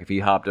hilarious. MJF back if he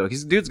hopped over.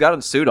 He's dude's got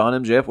a suit on.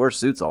 MJF wears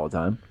suits all the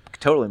time.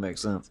 Totally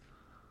makes sense.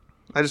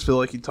 I just feel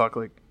like he'd talk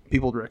like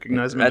people would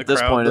recognize him. in At the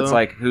this crowd, point, it's though.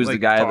 like who's the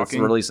Like, guy that's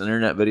talking. releasing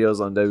internet videos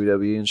on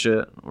WWE and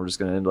shit. We're just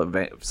gonna end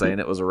up saying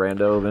it was a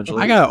rando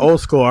eventually. I got an old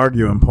school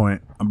arguing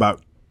point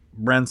about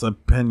Brent's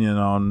opinion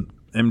on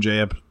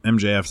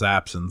MJF's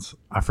absence.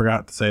 I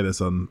forgot to say this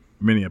on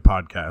many a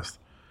podcast,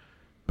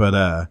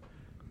 but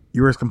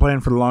you were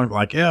complaining for the long,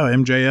 like, yeah,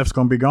 MJF's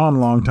gonna be gone a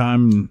long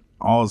time, and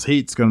all his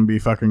heat's gonna be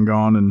fucking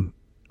gone, and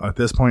at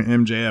this point,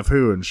 MJF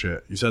who and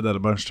shit. You said that a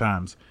bunch of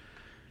times.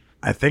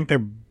 I think they're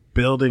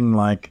building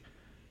like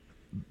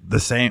the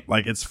same.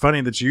 Like, it's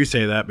funny that you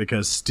say that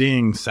because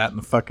Sting sat in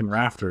the fucking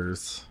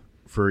rafters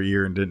for a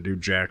year and didn't do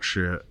jack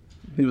shit.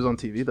 He was on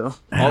TV though.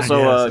 Also,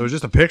 I guess. It was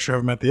just a picture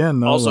of him at the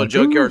end, though. Also, like,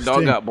 Junkyard ooh, Dog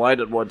Sting. got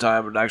blinded one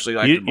time and actually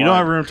like you don't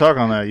have room to talk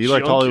on that. You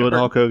like Hollywood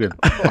Hulk Hogan.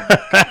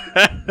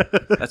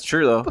 That's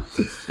true though.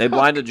 They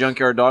blinded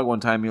Junkyard Dog one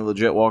time. He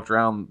legit walked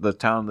around the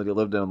town that he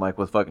lived in like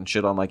with fucking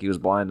shit on, like he was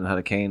blind and had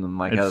a cane and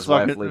like And had his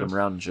wife fucking- lead him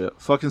around and shit.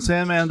 Fucking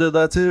Sandman did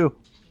that too.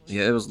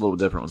 Yeah, it was a little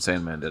different when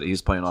Sandman did it.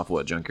 He's playing off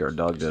what Junkyard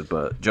Dog did,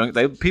 but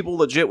people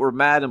legit were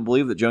mad and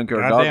believed that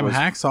Junkyard Dog Goddamn was,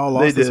 Hacksaw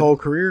lost his whole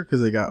career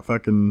because they got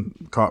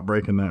fucking caught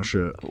breaking that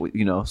shit.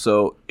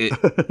 So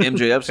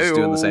MJF's just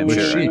doing the same With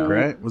shit Sheik, right now.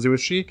 right? Was he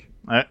with Sheik?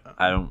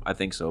 I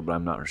think so, but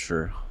I'm not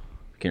sure.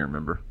 Can't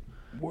remember.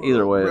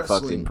 Either way, it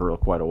fucked him for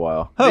quite a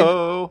while.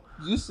 Oh,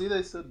 did you see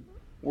they said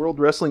World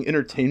Wrestling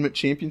Entertainment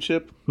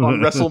Championship on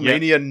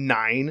WrestleMania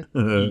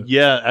 9?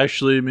 Yeah,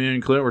 actually, me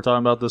and Clint were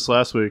talking about this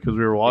last week because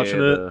we were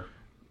watching it.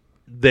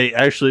 They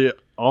actually,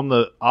 on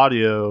the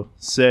audio,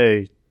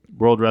 say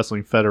World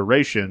Wrestling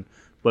Federation,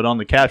 but on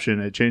the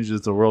caption, it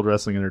changes to World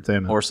Wrestling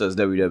Entertainment. Or says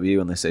WWE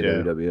when they say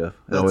WWF.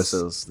 It always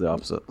says the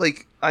opposite.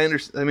 Like, I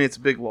understand. I mean, it's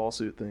a big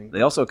lawsuit thing.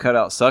 They also cut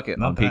out Suck It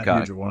Not on that Peacock.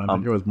 huge one. I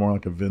think it was more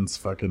like a Vince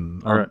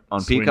fucking On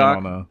swinging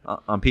Peacock, on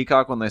on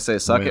Peacock, when they say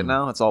 "suck it" Win.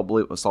 now, it's all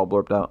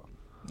blurped out.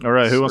 All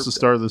right, who wants to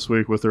start this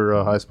week with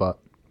their high spot?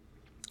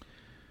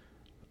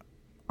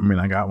 I mean,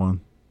 I got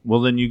one.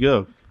 Well, then you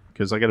go,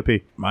 because I got to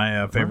pee.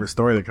 My favorite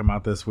story that come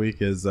out this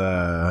week is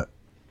the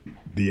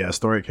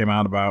story that came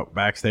out about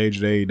backstage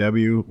at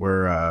AEW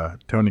where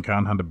Tony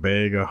Khan had to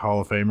beg a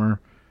Hall of Famer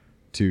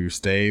to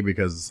stay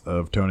because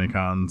of Tony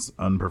Khan's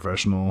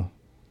unprofessional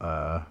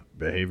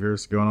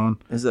behaviors going on.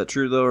 Is that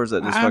true though, or is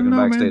that just I don't fucking know,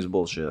 backstage man.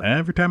 bullshit?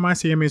 Every time I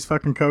see him, he's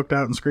fucking coked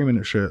out and screaming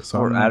at shit. So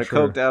Or I'm not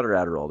sure. coked out or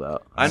Adderalled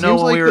out? I Seems know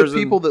like when we were the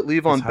people that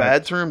leave on It's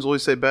bad terms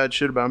always say bad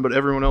shit about him, but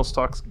everyone else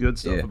talks good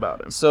stuff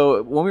about him.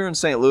 So when we were in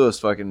St. Louis,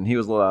 fucking, he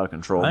was a little out of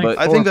control. I think But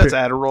I think that's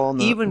Adderall.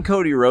 Not, even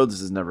Cody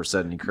Rhodes has never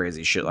said any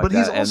crazy shit like But that.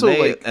 he's also,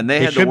 and they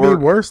It had to could work.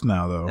 be worse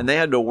now, though. And they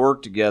had to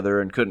work together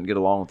and couldn't get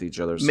along with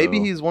each other. So. maybe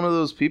he's one of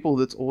those people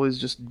that's always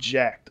just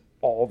jacked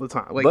all the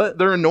time. Like, But-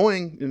 they're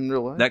annoying in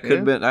real life. That could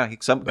have been. Could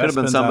have been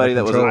spins somebody out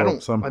that of was. control. I at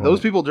don't. some Those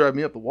point. people drive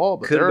me up the wall.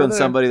 But Could have they're been there.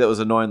 somebody that was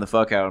annoying the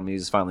fuck out of him. He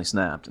just finally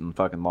snapped and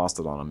fucking lost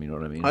it on him. You know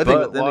what I mean? I think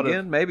but a then lot of-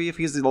 again, maybe if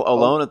he's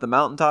alone at the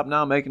mountaintop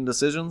now making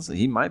decisions,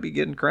 he might be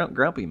getting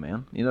grumpy,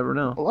 man. You never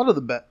know. A lot of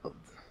the bad.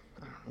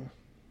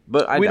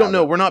 But I We doubt don't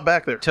know. it. We're not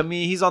back there. To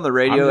me, he's on the I'm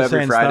radio just every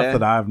saying Friday. stuff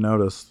that I've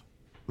noticed,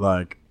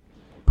 like,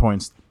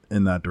 points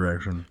in that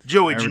direction.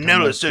 Joey Every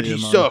time I Janela see said he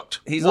him on- sucked.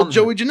 He's Well, on-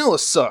 Joey Janela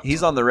sucked.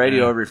 He's on the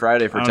radio Yeah. every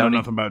Friday for I don't know Tony.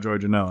 nothing about Joey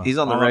Janela. He's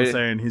on the All radio-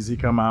 I'm saying he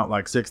come out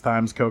like 6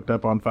 times coked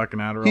up on fucking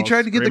Adderall. He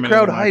tried to get the screaming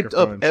crowd in hyped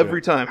microphone up and every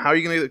shit. time. How are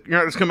you gonna? You're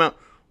not just come out.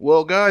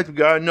 Well, guys, we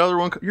got another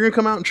one. You're gonna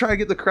come out and try to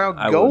get the crowd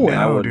I going. wouldn't-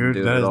 I No, wouldn't dude,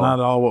 do that it is at all. not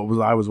all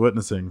what I was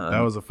witnessing.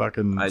 That was a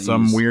fucking I'd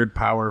some use- weird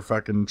power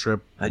fucking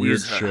trip. Weird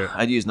shit.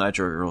 I'd use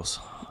Nitro Girls.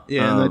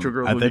 Yeah, Nitro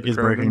Girls. I would think get he's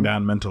the crowd breaking going.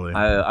 down mentally.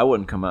 I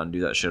wouldn't come out and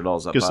do that shit at all.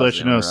 Just to let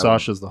you know,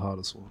 Sasha's the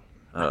hottest one.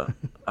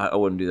 I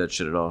wouldn't do that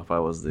shit at all if I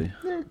was the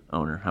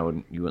owner.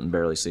 You wouldn't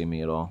barely see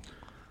me at all.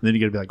 Then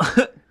you got to be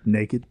like,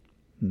 naked.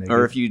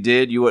 Or if you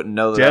did, you wouldn't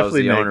know that I was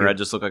Definitely the owner. naked. I'd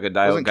just look like a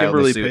guy Wasn't with a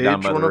Kimberly suit down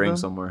Page by one the of ring them?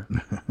 somewhere.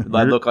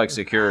 I'd look like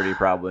security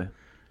probably.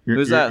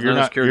 Who's that? You're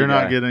Another not. security You're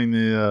not guy. getting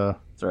the.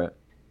 That's right.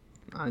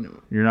 I know.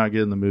 You're not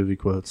getting the movie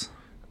quotes.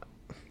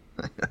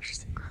 I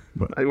understand.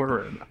 I know where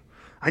we're at now.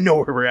 I know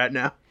where we're at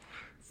now.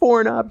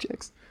 Foreign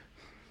objects.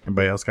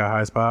 Anybody else got a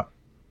high spot?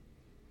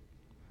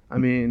 I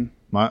mean,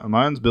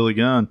 Mine's Billy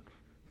Gunn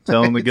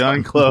telling the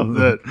Gun Club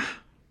that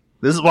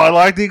this is why I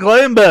like the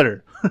Acclaim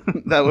better.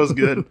 that was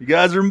good You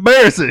guys are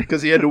embarrassing.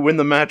 because he had to win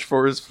the match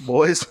for his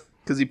boys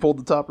because he pulled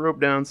the top rope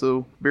down,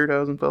 so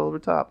Beardhausen fell over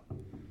top.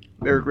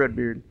 Eric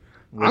Redbeard.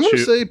 I'm gonna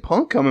say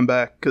Punk coming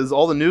back because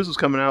all the news was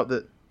coming out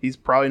that he's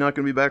probably not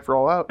gonna be back for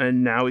All Out,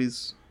 and now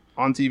he's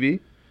on TV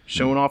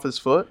showing off his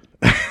foot.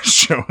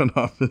 Showing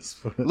off his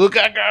foot. Look,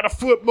 I got a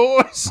foot,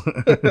 boys.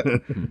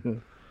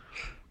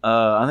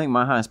 I think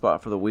my high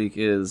spot for the week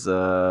is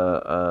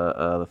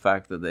the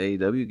fact that the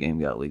AEW game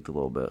got leaked a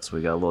little bit, so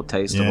we got a little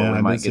taste of Yeah, what we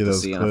I might did see get to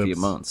those see in a few clips.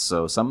 months.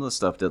 So some of the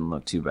stuff didn't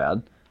look too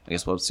bad. I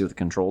guess we'll have to see what the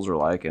controls are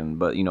like.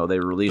 But they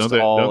released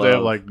Don't they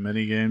have like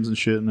mini games and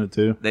shit in it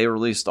too? they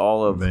released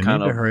all of They need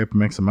kind to of hurry up and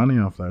make some money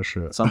off that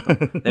shit.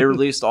 something. They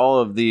released all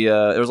of the.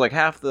 It was like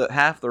half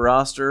the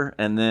roster,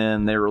 and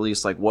then they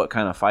released like what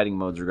kind of fighting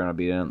modes are going to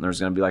be in.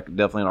 There's going to be like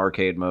definitely an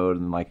arcade mode,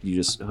 and like you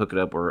just hook it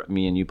up where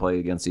me and you play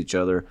against each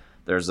other.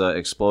 There's a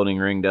exploding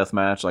ring death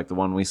match like the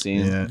one we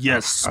seen. Yeah.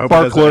 Yes, I hope it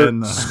doesn't sparkler,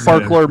 end,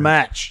 sparkler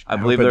match. I I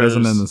believe hope it there's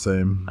doesn't end the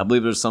same. I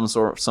believe there's some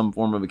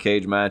form of a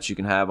cage match you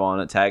can have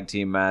on it, tag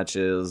team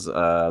matches.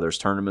 There's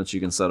tournaments you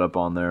can set up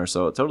on there.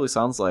 So it totally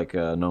sounds like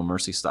No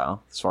Mercy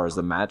style as far as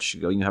the match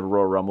go. You can have a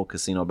Royal Rumble,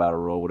 Casino Battle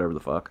Royal, whatever the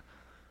fuck.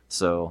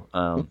 So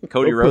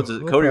Cody Rhodes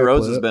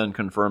has been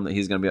confirmed that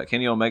he's going to be.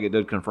 Kenny Omega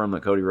did confirm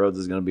that Cody Rhodes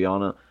is going to be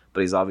on it,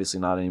 but he's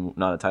obviously not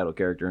a title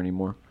character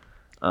anymore.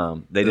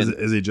 They didn't.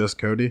 Is he just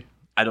Cody?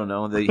 I don't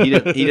know. He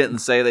didn't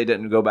say they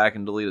didn't go back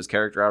and delete his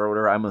character out or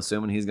whatever. I'm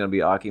assuming he's going to be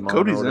Akimon.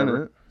 Cody's or in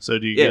whatever. it. So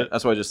do you Yeah, get?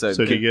 that's what I just said.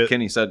 So do you get-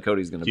 Kenny said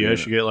Cody's going to Do be you in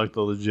actually it. get like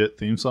the legit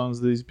theme songs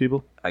of these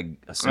people? I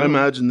assume. I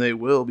imagine they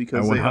will I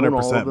because they own all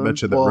of 100% them.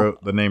 bet you that Well,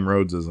 the name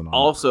Rhodes isn't on.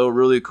 Also,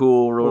 really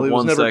cool. well, he was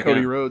One never second.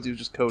 Cody Rhodes. He was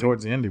just Cody.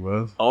 Towards the end, he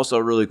was. Also,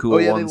 really cool. Oh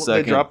yeah, One they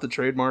second. dropped the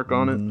trademark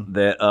on it.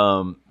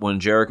 That when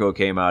Jericho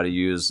came out, he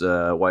used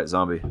White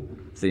Zombie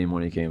theme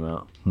when he came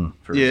out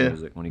for his Yeah.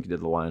 music when he did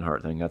the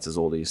Lionheart thing. That's his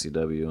old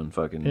ECW and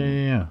fucking.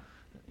 Yeah.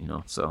 You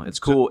know, so it's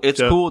cool. It's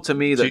So- cool to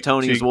me that G-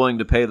 Tony is G- willing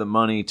to pay the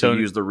money to Tony-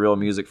 use the real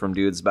music from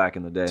dudes back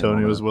in the day. and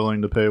Tony all was that.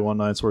 willing to pay one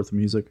night's worth of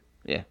music.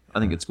 Yeah, I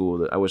think it's cool.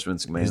 That I wish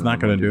Vince McMahon. He's not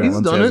would going to do it that. He's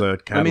once he done has it. a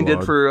catalog. I mean,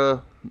 did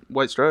for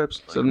White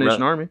Stripes, Seven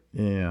Nation Army.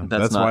 Yeah,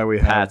 That's, that's not why we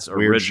Pat's have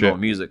weird original shit.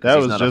 music. 'Cause That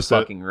he's was not just a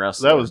fucking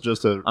wrestler. That was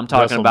just a. I'm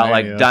talking about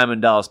like WrestleMania.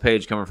 Diamond Dallas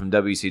Page coming from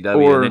WCW,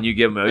 Or, and then you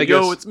give him a I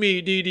yo, guess- it's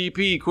me,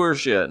 DDP, queer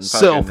shit, and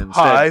Self fucking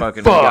high instead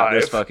fucking he got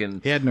this five.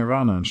 fucking He had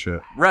Nirvana and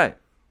shit. right.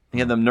 He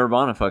had the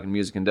Nirvana fucking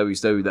music in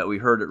WCW that we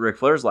heard at Ric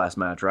Flair's last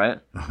match, right?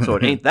 So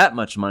it ain't that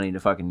much money to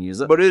fucking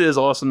use it. But it is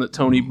awesome that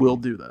Tony will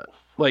do that.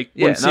 Like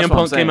Yeah, when and that's CM what I'm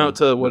Punk came saying. out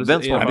to what is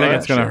Vince it? will I buy think that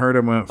it's going to shit. hurt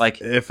him with Like,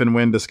 if and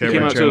when Discovery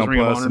came out to Channel his Ring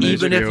of Plus Honor and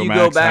music. Even if HBO you go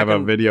Max back have a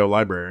and- video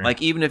library.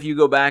 like even if you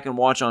go back and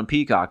watch on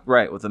Peacock,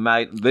 right, with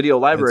the video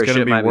library it's going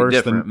shit to be might be worse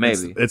different, than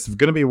maybe. It's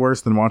going to be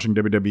worse than watching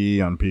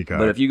WWE on Peacock.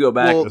 But if you go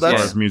back, Well, as far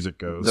that's- as music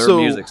goes, their So,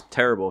 music's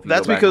terrible. If you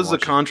That's go back because and the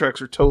watch it.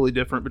 contracts are totally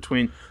different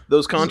between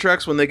those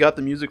contracts. When they got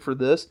the music for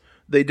this,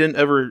 they didn't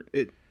ever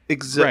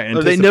exist. right,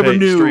 They never anticipate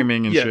knew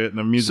streaming and yeah. shit, and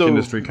the music So,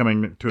 industry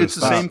coming to a It's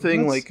the stop. same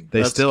thing. Like They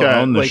That's still kinda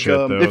own the like shit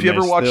though. if you and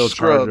ever they watch still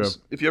charge Scrubs,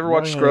 up- if you ever Oh,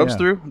 watch yeah, Scrubs yeah.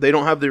 through, they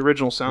don't have the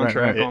original soundtrack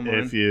right.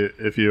 online.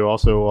 If you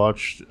also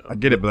watched I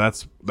get it, but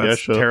that's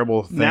sure.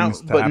 terrible things. now,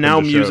 to but happen now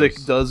to music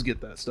shows. does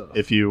get that stuff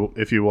if you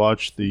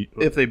watch the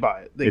if they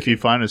buy it. They if you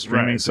find a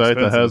streaming it's site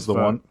that expensive has as the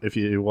fuck. one if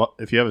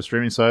you have a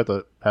streaming site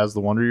that has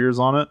the Wonder Years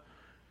on it,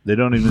 they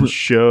don't even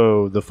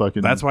show the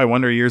fucking. That's why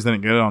Wonder Years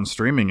didn't get it on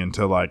streaming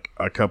until like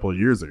a couple of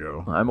years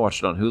ago. I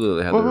watched it on Hulu.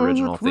 They had the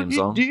original theme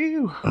song.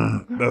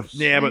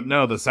 Yeah, but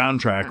no, the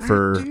soundtrack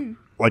for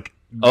like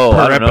Oh, per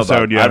I don't know episode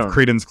about- you I have don't-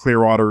 Creedence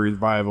Clearwater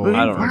Revival.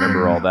 I don't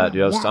remember all that,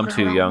 dude. I'm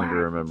too young to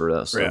remember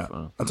that Yeah,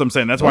 stuff. that's what I'm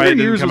saying. That's why Wonder it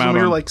didn't Years come was out when we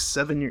were on. like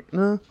 7 years.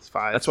 No, it's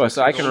 5. That's why I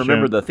said I can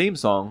remember the theme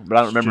song, but I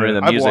don't remember any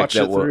of the I've music watched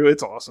that it was. through.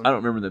 It's awesome. I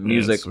don't remember the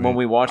music sweet. when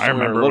we watched I it when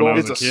we were remember when little. I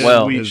was a It's a kid,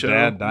 well, sweet his show.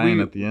 dad dying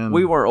We- at the end.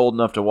 we weren't old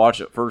enough to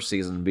watch it first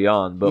season and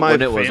beyond, but My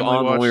when it was family on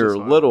when we watched were this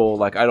one. little,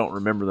 like I don't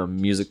remember the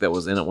music that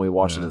was in it when we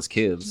watched it as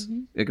kids.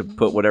 They could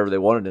put whatever they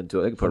wanted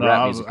into it. They could put No,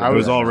 rap I music. was- it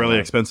was into all it. really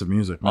expensive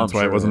music. That's I'm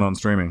why it sure, wasn't yeah. on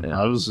streaming.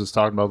 Yeah. I was just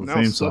talking about the Now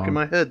theme it's stuck song. in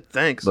my head.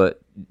 Thanks.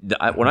 But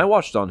when I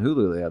watched it on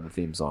Hulu, they had the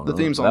theme song. The on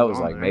theme it. song That was was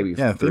on like there. maybe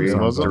Yeah, the theme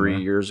song was on 3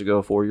 there. years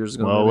ago, 4 years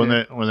ago. Well,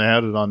 maybe. when they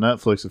had it on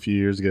Netflix a few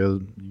years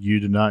ago, you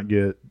did not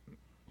get.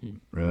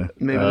 Really,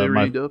 Maybe they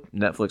my- redub.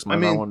 Netflix might I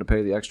mean- not want to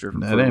pay the extra. it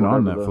ain't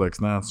on Netflix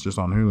now. It's just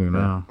on Hulu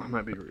now. I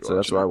might be So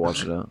that's rewatching where I it.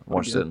 watched it at.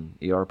 Watched it and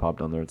ER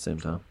popped on there at the same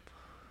time.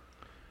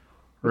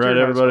 What's Right,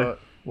 your high everybody. spot?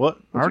 What?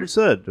 I already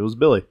said it was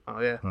Billy. Oh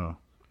yeah. Oh.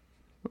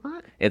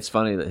 It's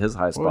funny that his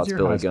high was spot's your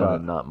Billy high Gunn spot?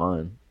 and not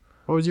mine.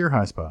 What was your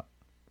high spot?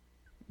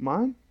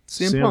 Mine?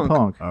 CM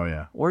Punk. Oh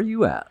yeah, Where are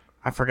you at?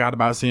 I forgot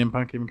about CM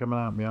Punk even coming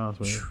out. To be honest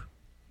with you.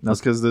 That's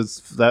because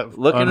that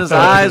Look in his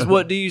unfiltered- eyes.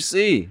 What do you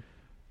see?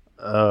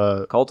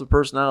 Uh, Cult of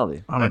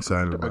personality. I'm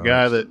excited a about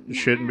guy it. that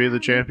shouldn't be the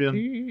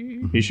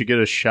champion. He should get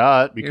a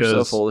shot You're so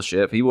because full of shit.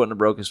 If he wouldn't have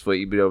broke his foot,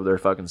 you'd be over there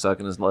fucking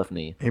sucking his left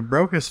knee. He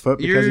broke his foot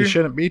because he You're-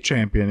 shouldn't be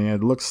champion. He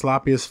had looked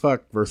sloppy as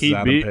fuck versus He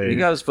Adam beat- Page. He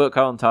got his foot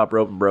caught on top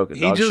rope and broke it.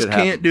 He Dog. just Shit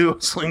can't happens. do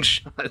a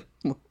slingshot.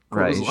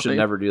 Right, he should Clothesline.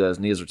 never do that. His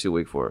knees are too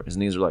weak for it. His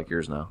knees are like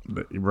yours now.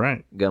 But you're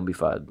right. Gonna be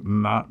fine.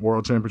 Not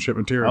world championship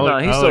material. No,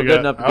 he's still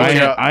good enough to be I,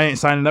 champ. ain't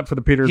signing up for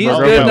the Petersburg. He's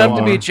I'll good go enough that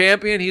to be long.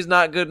 champion. He's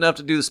not good enough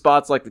to do the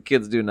spots like the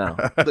kids do now.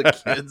 The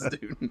kids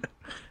do.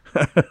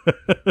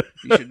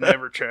 You should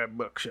never try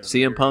buckshot.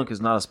 CM Punk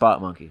is not a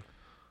spot monkey.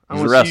 I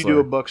He's a want to see you do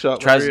a wrestler.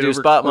 buckshot. Tries to lariat do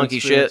over spot Clint's monkey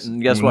face. shit, and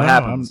guess what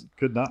happens?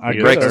 Could not. I He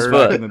breaks his could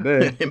foot. back in the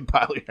day. And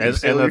pile your and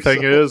sailor the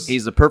thing yourself. is,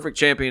 He's the perfect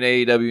champion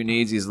AEW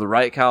needs. He's the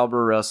right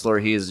caliber wrestler.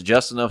 He is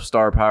just enough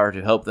star power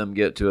to help them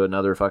get to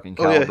another fucking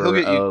Oh, yeah, caliber he'll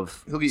get you-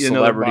 of he'll get you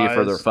another celebrity for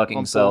buys their on fucking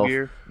Full self.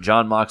 Gear.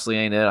 John Moxley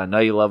ain't it. I know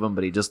you love him,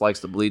 but he just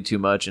likes to bleed too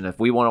much. And if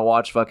we want to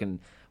watch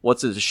fucking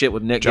what's his shit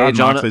with Nick John Gage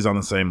on it, Moxley's on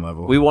the same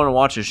level. we want to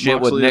watch his shit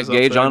Moxley with Nick is up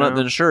Gage there on it, now.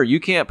 then sure. You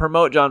can't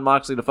promote John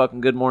Moxley to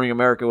fucking Good Morning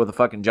America with a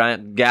fucking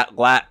giant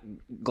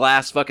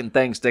glass fucking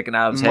thing sticking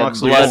out of his head,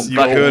 Moxley blood won't you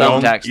fucking could thumbtack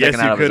only, sticking yes,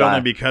 out you of his could only eye.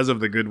 because of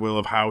the goodwill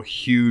of how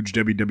huge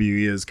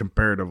WWE is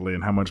comparatively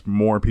and how much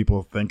more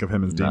people think of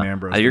him as Dean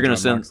Ambrose. You're than gonna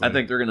John send. Moxley. I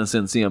think they're gonna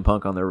send CM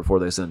Punk on there before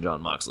they send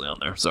John Moxley on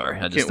there. Sorry,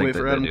 I just Can't think wait that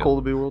for they Adam do. Cole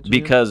to be world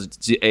champion. Because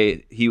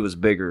he was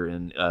bigger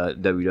in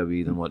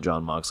WWE than what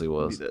John Moxley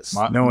was.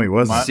 No, he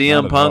wasn't. Not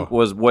CM at Punk all.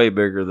 was way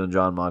bigger than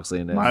John Moxley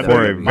in my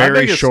For a WWE.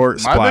 very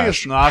short my splash.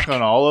 biggest knock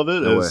on all of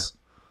it No is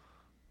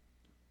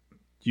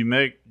you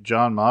make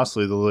John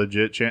Moxley the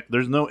legit champ.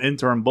 There's no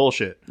interim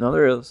bullshit. No,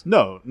 there is.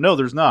 No,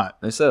 there's not.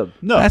 They said.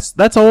 No,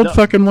 That's old No.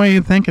 fucking way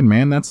of thinking,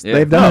 man. That's Yeah.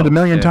 they've done it No. a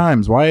million Yeah.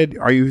 times. Why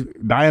are you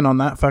dying on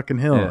that fucking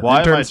hill? Yeah. Why am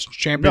Interim I-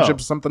 championship no.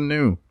 is something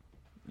new.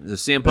 The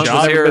CM Punk It's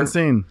was never here. been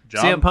seen.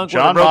 CM Punk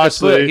would have broke his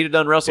foot. He'd have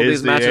done wrestled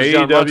is these matches. the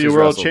John Moxley's AEW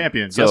World wrestled.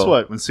 Champion. So- Guess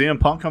what? When CM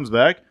Punk comes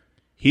back,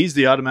 he's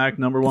the automatic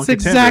number one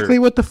That's contender. exactly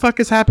what the fuck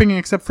is happening,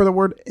 except for the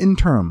word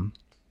interim.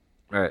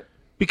 Right.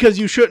 Because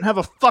you shouldn't have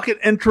a fucking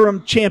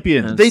interim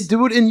champion. They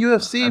do it in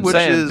UFC, I'm which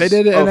saying, is They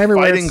did it a in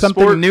everywhere. fighting It's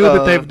something sport. new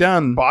that they've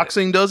done.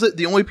 Boxing does it.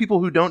 The only people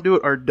who don't do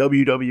it are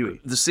WWE.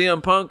 The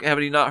CM Punk,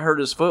 having he not hurt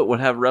his foot, would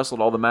have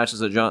wrestled all the matches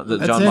that John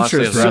That's Moxley has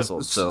interesting.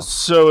 wrestled. So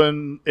So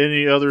in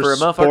any other for a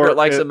motherfucker sport, that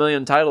likes a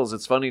million titles,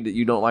 it's funny that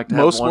you don't like to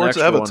have Most one sports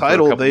that extra have a one for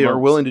title, couple they are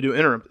months. willing to do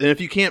interim. And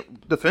if you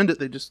can't defend it,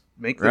 they just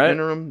make the Right.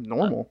 interim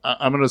normal.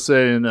 I'm going to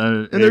say in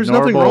a And there's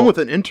nothing normal- wrong with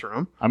an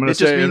interim. I'm gonna it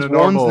just say in means a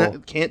normal- one's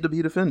that can't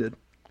be defended.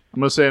 I'm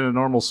going to say in a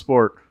normal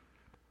sport,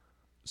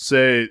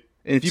 say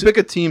And if you pick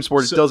a team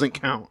sport, it doesn't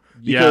count.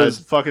 yeah, it Because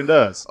fucking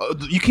does.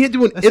 you can't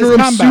do an This is interim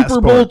combat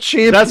Super Bowl sport.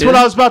 champion. That's what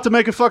I was about to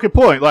make a fucking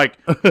point. Like,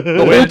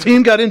 The whole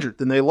team got injured,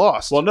 then they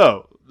lost. well,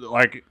 no,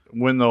 like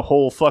when the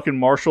whole fucking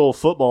Marshall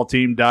football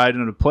team died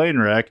in a plane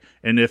wreck,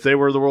 and if they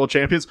were the world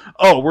champions,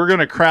 we're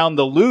gonna crown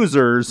the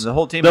losers. The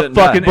whole team the didn't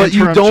die. fucking but you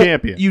interim don't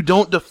champion. you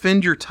don't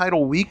defend your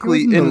title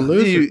weekly Who's the in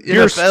loser? the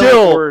You're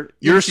NFL or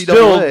you're NCAA.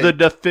 still the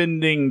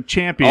defending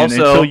champion Also,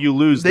 until you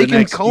lose They the can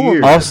next call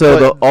year. them.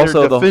 Also, but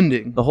they're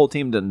defending. the whole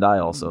team didn't die.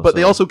 Also, But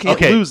they so also can't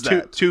okay, lose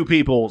that. two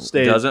people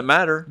stayed. doesn't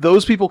matter.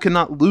 Those people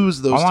cannot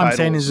lose those All titles. I'm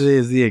saying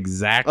is the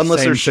exact Unless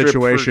same they're stripped for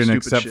situation stupid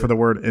except shit. for the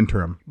word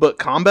interim. But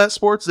combat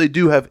sports, they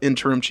do have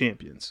interim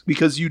champions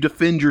because you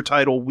defend your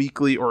title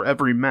weekly or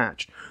every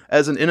match.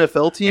 As an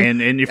NFL team,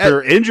 And if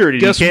you're injured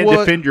and you guess can't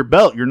what? defend your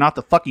belt, you're not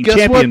the fucking guess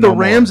champion what? The no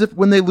more. Rams,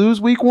 when they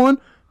lose week one,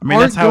 mean,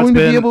 aren't that's how it's going to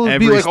been be able to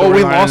be every like, "Oh, we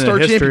storyline lost in our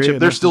history, championship."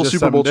 and They're this is still just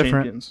Super Bowl something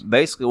different. champions.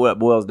 Basically, what it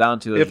boils down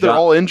to is If they're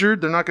all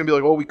injured, they're not going to be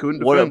like, "Oh, we couldn't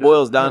defend what it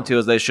boils it." down No. to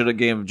is they should have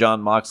given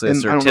John Moxley a And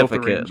I don't know if the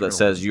certificate Rams that are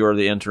says you're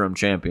the interim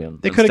champion.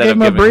 They could have instead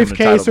given him of a giving the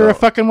briefcase title or a belt.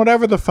 fucking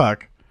whatever the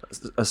fuck.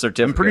 A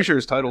certificate. I'm pretty sure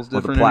his title's With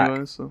a different plaque.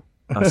 anyway. So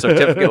A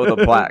certificate with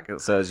a plaque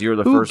that says you're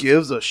the who first.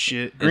 gives a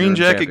shit? Green interim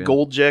jacket, champion.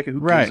 gold jacket. Who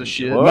Right. gives a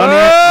shit?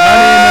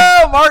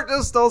 Whoa! Mark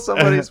just stole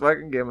somebody's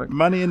fucking gimmick.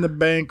 Money in the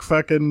bank,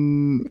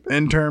 fucking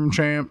interim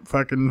champ,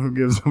 fucking who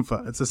gives a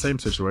fuck? It's the same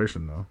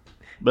situation though.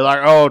 But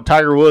like,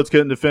 Tiger Woods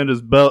couldn't defend his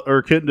belt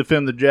or couldn't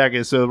defend the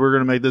jacket, so we're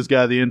gonna make this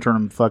guy the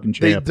interim fucking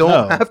They champ. don't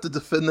No. have to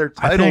defend their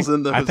I titles think,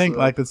 in those. I think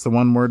like it's the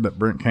one word that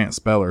Brent can't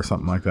spell or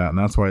something like that, and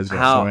that's why he's got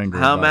How so angry.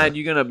 how about mad it.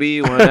 you gonna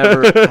be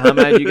whenever? How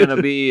mad you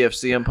gonna be if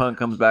CM Punk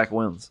comes back and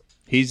wins?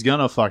 He's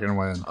gonna fucking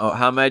win. Oh,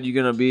 how mad you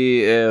gonna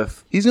be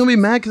if? he's gonna be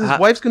mad because his How-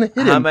 wife's gonna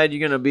hit How him. mad you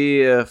gonna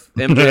be if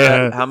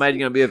MJF? How mad you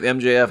gonna be if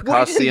MJF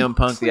costs didn't- CM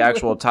Punk the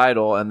actual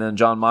title, and then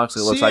John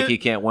Moxley looks See, like he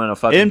can't win a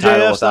fucking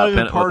title MJF's not without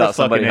even part without of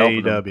fucking somebody helping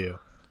him? AEW.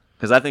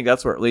 Because I think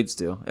that's where it leads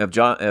to. If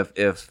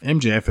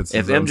MJF? It's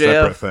if his own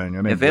separate MJF thing. It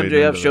ain't if bleeding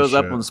MJF into shows this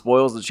up shit. and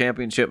spoils the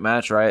championship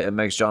match, right, it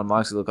makes John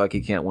Moxley look like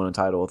he can't win a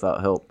title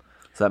without help.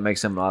 So that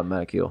makes him an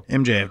automatic heel.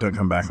 MJF don't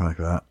come back like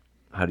that.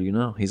 How do you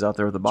know? He's out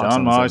there with the box.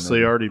 John on the side, Moxley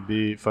man. already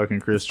beat fucking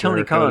Chris Tony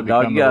Jericho to Khan, dog.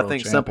 become You the gotta world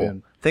think champion.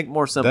 simple. Think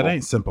more simple. That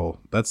ain't simple.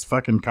 That's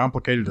fucking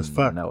complicated as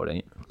fuck. No, it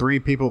ain't. Three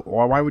people.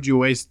 Why would you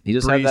waste He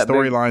just three had that big-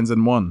 storylines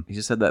in one? He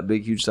just had that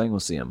big, huge thing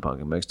with CM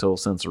Punk. It makes total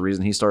sense. The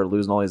reason he started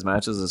losing all these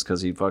matches is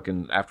because he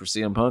fucking, after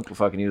CM Punk,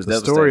 fucking he was The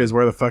devastated. story is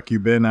where the fuck you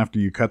been after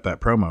you cut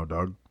that promo,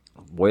 dog.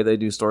 The way they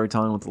do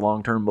storytelling with the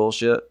long-term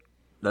bullshit.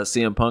 That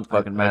CM Punk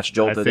fucking match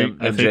jolted I think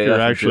MJF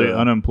you're actually into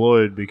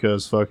unemployed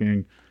because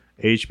fucking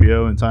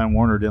HBO and Time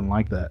Warner didn't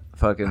like that.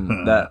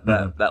 fucking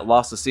that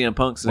loss to CM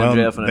Punk's Well,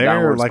 MJF in a they're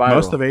downward like spiral.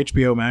 most of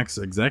HBO Max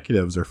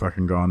executives are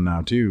fucking gone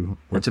now too.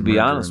 And with to the be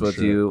merger honest and with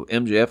shit. you,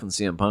 MJF and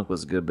CM Punk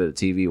was a good bit of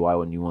TV. Why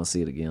wouldn't you want to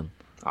see it again?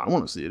 I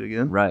want to see it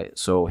again. Right.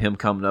 So him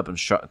coming up and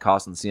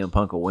costing CM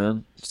Punk a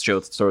win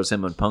throws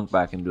him and Punk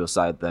back into a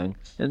side thing,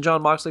 and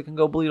John Moxley can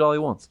go bleed all he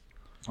wants.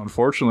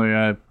 Unfortunately,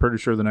 I'm pretty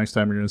sure the next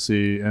time you're going to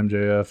see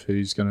MJF,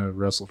 he's going to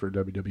wrestle for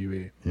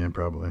WWE. Yeah,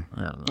 probably.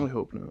 I don't I know.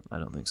 hope not. I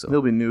don't think so.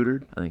 He'll be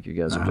neutered. I think you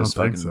guys I are don't just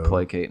think fucking so.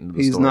 placating to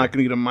the He's story. not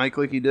going to get a mic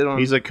like he did on.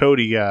 He's a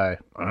Cody guy.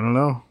 I don't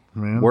know,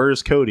 man.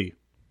 Where's Cody?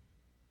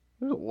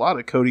 There's a lot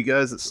of Cody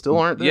guys that still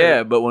aren't there.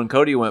 Yeah, but when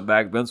Cody went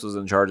back, Vince was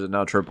in charge, and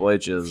now Triple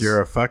H is. If you're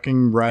a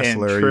fucking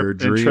wrestler, your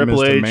dream is Triple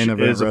to H main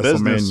event is a WrestleMania.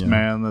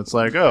 businessman that's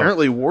like,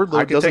 Apparently I Wardlow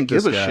can doesn't take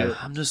give this a guy.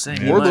 shit. I'm just saying.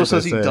 Yeah, He Wardlow might,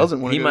 says he say. doesn't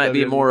want to. he might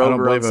be more I don't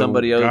over believe on a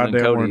somebody other than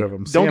goddamn word Cody. of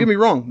him. Don't get me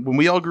wrong. When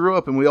we all grew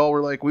up and we all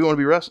were like, we want to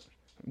be wrestlers.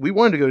 We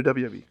wanted to go to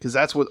WWE because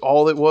that's what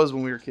all it was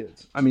when we were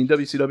kids. I mean,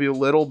 WCW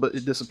little, but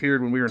it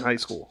disappeared when we were in high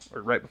school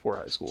or right before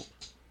high school.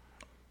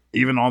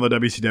 Even all the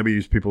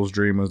WCW's people's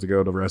dream was to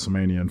go to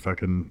WrestleMania and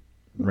fucking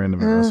random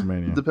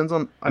WrestleMania. Depends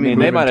on. I I mean, mean,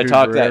 they moving might have to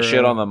talked that Guerrero,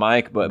 shit on the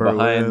mic, but Berlin.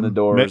 behind the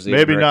doors, even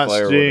Maybe Ric not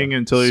Flair Sting would've-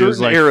 until he was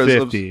Certain like eras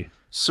of- 50.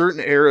 certain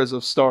eras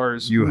of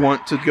stars You-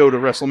 want to go to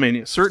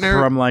WrestleMania. Certain eras.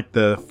 From like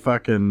the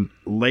fucking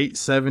late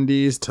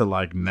 70s to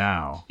like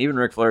now. Even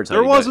Ric Flair.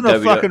 There wasn't a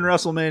fucking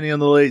WrestleMania in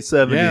the late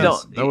 70s. Yeah,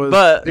 don't- that was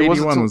but it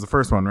wasn't 81 till- was the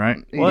first one, right?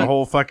 What? The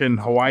whole fucking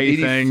Hawaii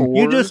thing. 84?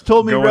 You just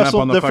told me Going up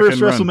on the the first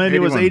fucking run. WrestleMania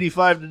was 81.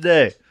 85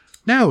 today.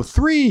 No,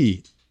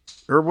 3.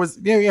 Or was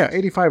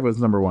 85 was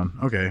number 1.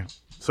 Okay.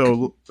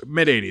 So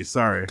mid 80s,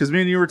 sorry. Because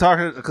me and you were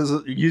talking,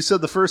 because you said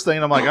the first thing,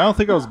 and I'm like, I don't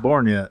think I was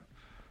born yet.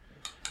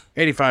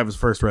 85 was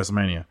first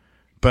WrestleMania.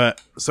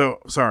 But so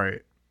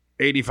sorry.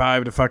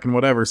 85 to fucking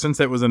whatever since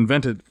it was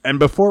invented. And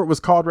before it was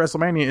called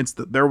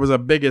WrestleMania, there was a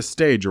biggest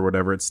stage or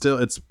whatever. It's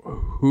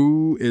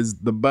who is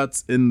the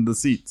butts in the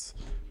seats,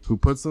 who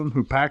puts them,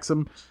 who packs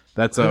them.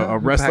 That's a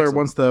wrestler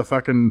wants to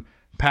fucking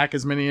pack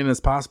as many in as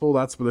possible.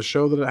 That's for the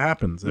show that it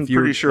happens. I'm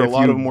pretty sure a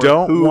lot of them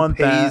were who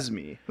pays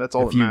me. That's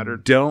all that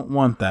mattered. Don't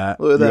want that.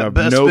 Look at you that have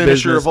best no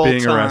finisher business of all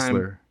being a time.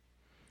 wrestler.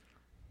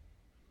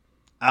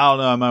 I don't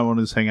know. I might want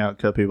to just hang out and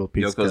cut people with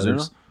pizza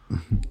cutters.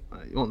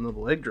 You want the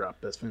leg drop,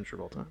 best finisher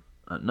of all time.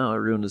 No, it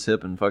ruined his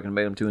hip and fucking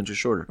made him 2 inches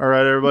shorter. All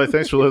right, everybody.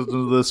 Thanks for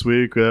listening to this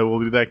week. We'll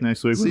be back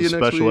next week with a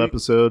special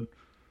episode.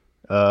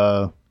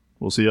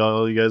 We'll see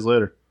all you guys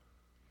later.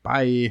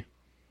 Bye.